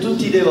madre per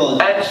tutti i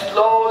devoti. And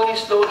slowly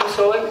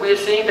we are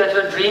seeing that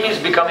her dream is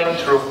becoming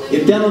true. E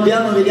piano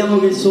piano vediamo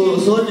che il suo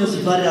sogno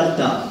si fa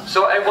realtà.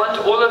 So I want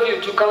all of you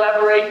to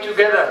collaborate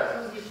together.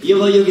 Io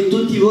voglio che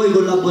tutti voi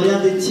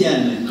collaboriate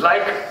insieme.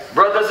 Like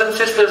brothers and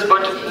sisters,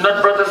 but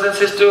not brothers and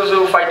sisters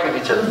who fight with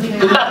each other.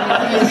 Come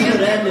fratelli e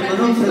sorelle, ma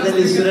non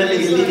fratelli e sorelle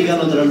che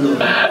litigano tra loro.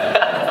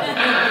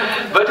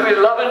 But with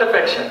love and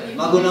affection.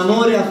 Ma con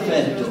amore e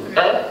affetto.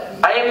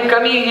 I am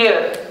coming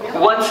here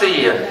once a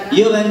year.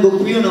 Io vengo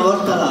qui una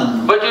volta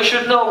l'anno. But you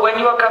should know when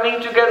you are coming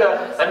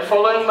together and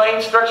following my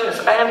instructions,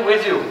 I am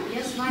with you.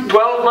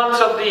 12 months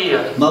of the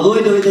year. Ma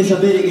voi dovete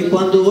sapere che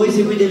quando voi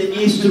seguite le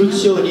mie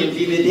istruzioni e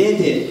vi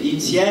vedete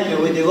insieme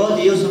voi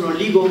devoti, io sono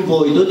lì con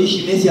voi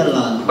 12 mesi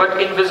all'anno. But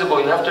invisible,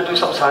 you have to do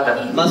some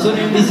sadhana. Ma sono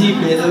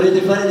invisibile,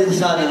 dovrete fare del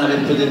sadhana per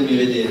potermi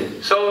vedere.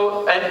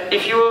 So, and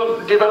if you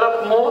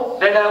develop more,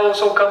 then I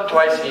also come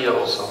twice a year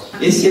also.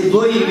 E se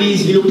voi vi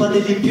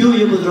sviluppate di più,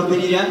 io potrò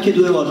venire anche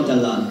 2 volte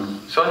all'anno.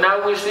 So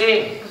now we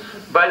see,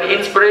 by the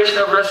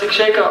inspiration of Rasik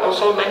Shekhar,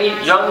 also many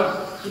young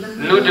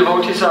new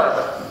devotees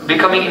are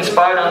becoming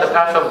inspired on the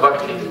path of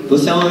bhakti.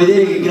 Possiamo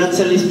vedere che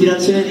grazie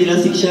all'ispirazione di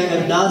Rasik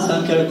Shekhar Das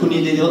anche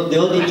alcuni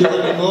devoti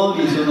giovani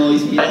nuovi sono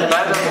ispirati a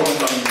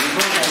questo.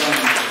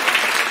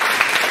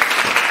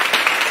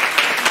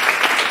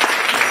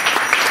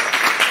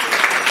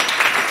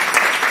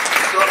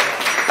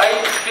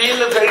 Feel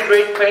a very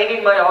great pain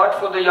in my heart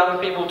for the young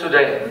people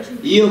today.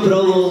 Io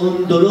provo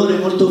un dolore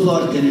molto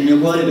forte nel mio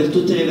cuore per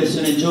tutte le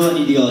persone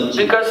giovani di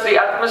oggi. Because the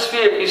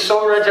atmosphere is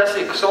so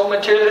rajasic, so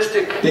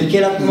materialistic. Perché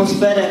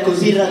l'atmosfera è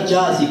così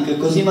rajasic,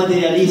 così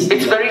materialistica.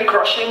 It's very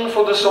crushing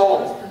for the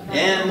soul.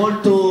 È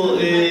molto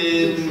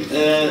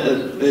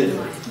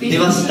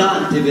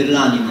devastante per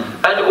l'anima.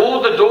 And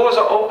all the doors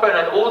are open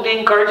and all the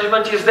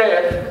encouragement is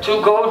there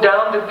to go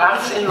down the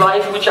paths in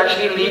life which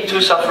actually lead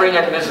to suffering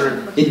and misery.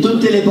 E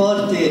tutte le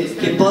porte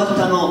che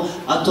portano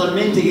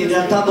attualmente, che in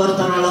realtà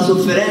portano alla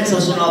sofferenza,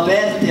 sono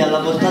aperte alla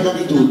portata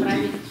di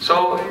tutti.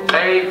 So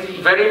I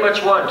very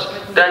much want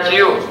that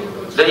you,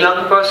 the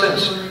young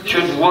persons,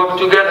 should work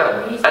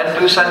together and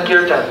do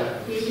Sankirtan.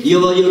 Io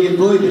voglio che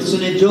voi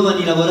persone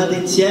giovani lavorate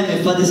insieme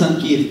e fate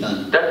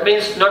Sankirtan. That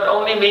means not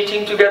only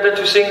meeting together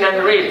to sing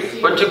and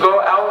read, but to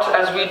go out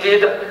as we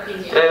did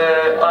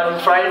on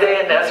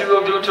Friday and as we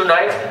will do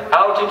tonight,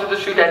 out into the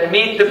street and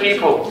meet the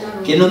people.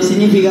 Che non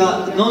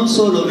significa non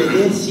solo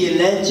vedersi e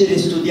leggere e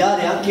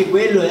studiare, anche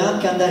quello, e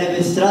anche andare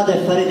per strada e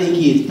fare dei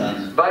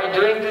kirtan. By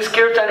doing this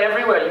kirtan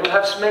everywhere, you will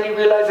have many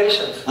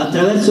realizations.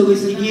 Attraverso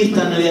questi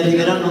kirtan vi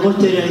arriveranno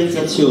molte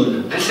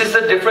realizzazioni. This is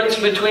the difference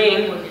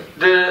between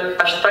the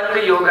Ashtanga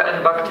Yoga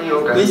and Bhakti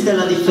Yoga. Questa è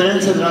la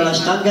differenza tra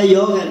l'Ashtanga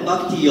Yoga e il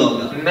Bhakti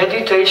Yoga.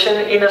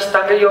 Meditation in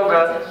Ashtanga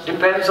Yoga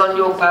depends on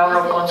your power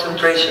of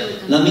concentration.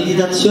 La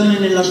meditazione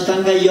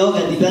nell'Ashtanga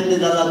Yoga dipende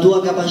dalla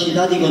tua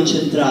capacità di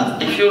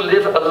concentrarti. If you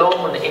live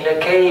alone in a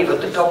cave at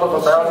the top of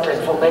a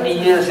mountain for many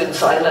years in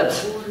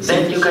silence,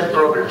 then you can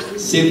progress.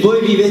 Se voi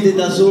vivete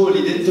da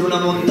soli dentro una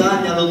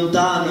montagna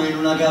lontano in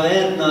una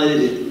caverna,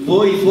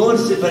 voi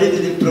forse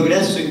farete del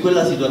progresso in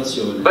quella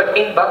situazione. But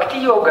in Bhakti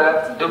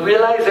Yoga, the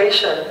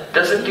realization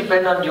doesn't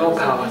depend on your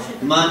power.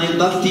 Ma nel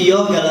Bhakti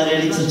Yoga la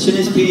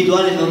realizzazione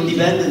spirituale non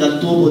dipende dal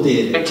tuo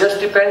potere. It just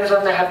depends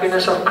on the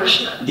happiness of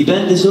Krishna.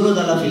 Dipende solo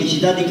dalla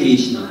felicità di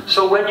Krishna.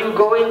 So when you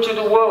go into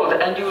the world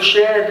and you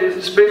share the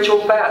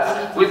spiritual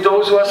path with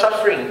those who are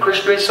suffering,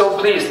 Krishna is so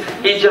pleased.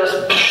 He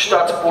just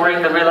starts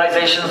pouring the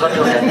realizations on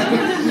your head.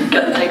 You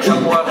can take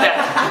some more of that.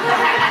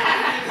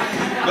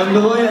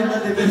 quando voi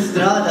andate per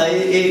strada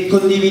e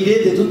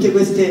condividete tutte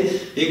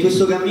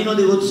questo cammino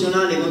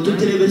devozionale con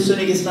tutte le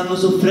persone che stanno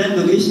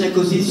soffrendo, Krishna è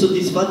così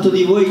soddisfatto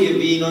di voi che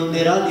vi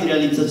inonderà di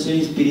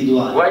realizzazioni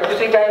spirituali. Why do you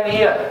think I'm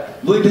here?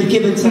 Voi perché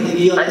pensate che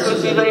io I adesso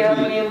could be sono very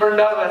happily qui? in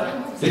Vrindavan.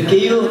 Perché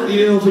io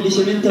vivevo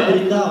felicemente a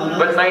Vrindavana.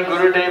 But my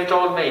Gurudev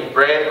told me,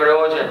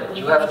 Prayojan,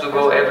 you have to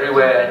go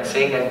everywhere and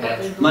sing and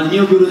dance. Ma il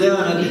mio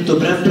Gurudeva mi ha detto,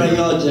 Prem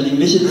Prayojan,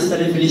 invece di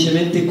stare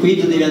felicemente qui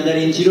tu devi andare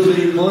in giro per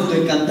il mondo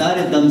e cantare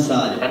e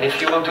danzare. And if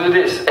you will do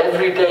this,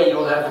 every day you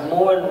will have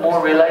more and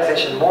more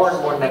realization, more and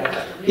more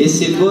nectar. E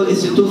se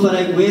tu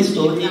farai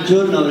questo, ogni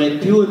giorno avrai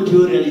più e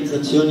più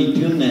realizzazioni,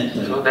 più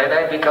nettare. So then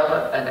I become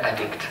an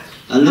addict.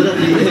 Allora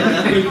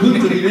a quel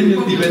punto divento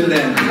un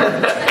dipendente.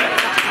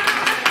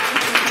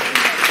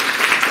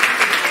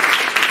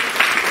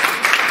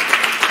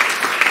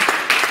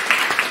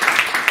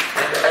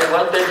 I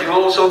want that you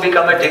also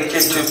become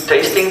addicted to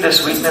tasting the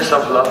sweetness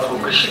of love for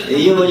Krishna. E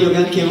io voglio che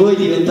anche voi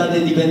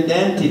diventate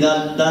dipendenti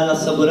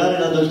dall'assaporare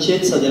la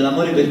dolcezza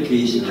dell'amore per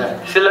Krishna.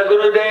 Srila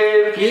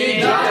Gurudev ki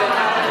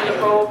jai,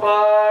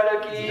 Prabhupada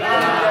ki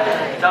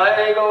jai,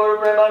 Jai Gaur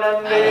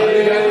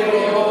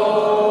Premanande.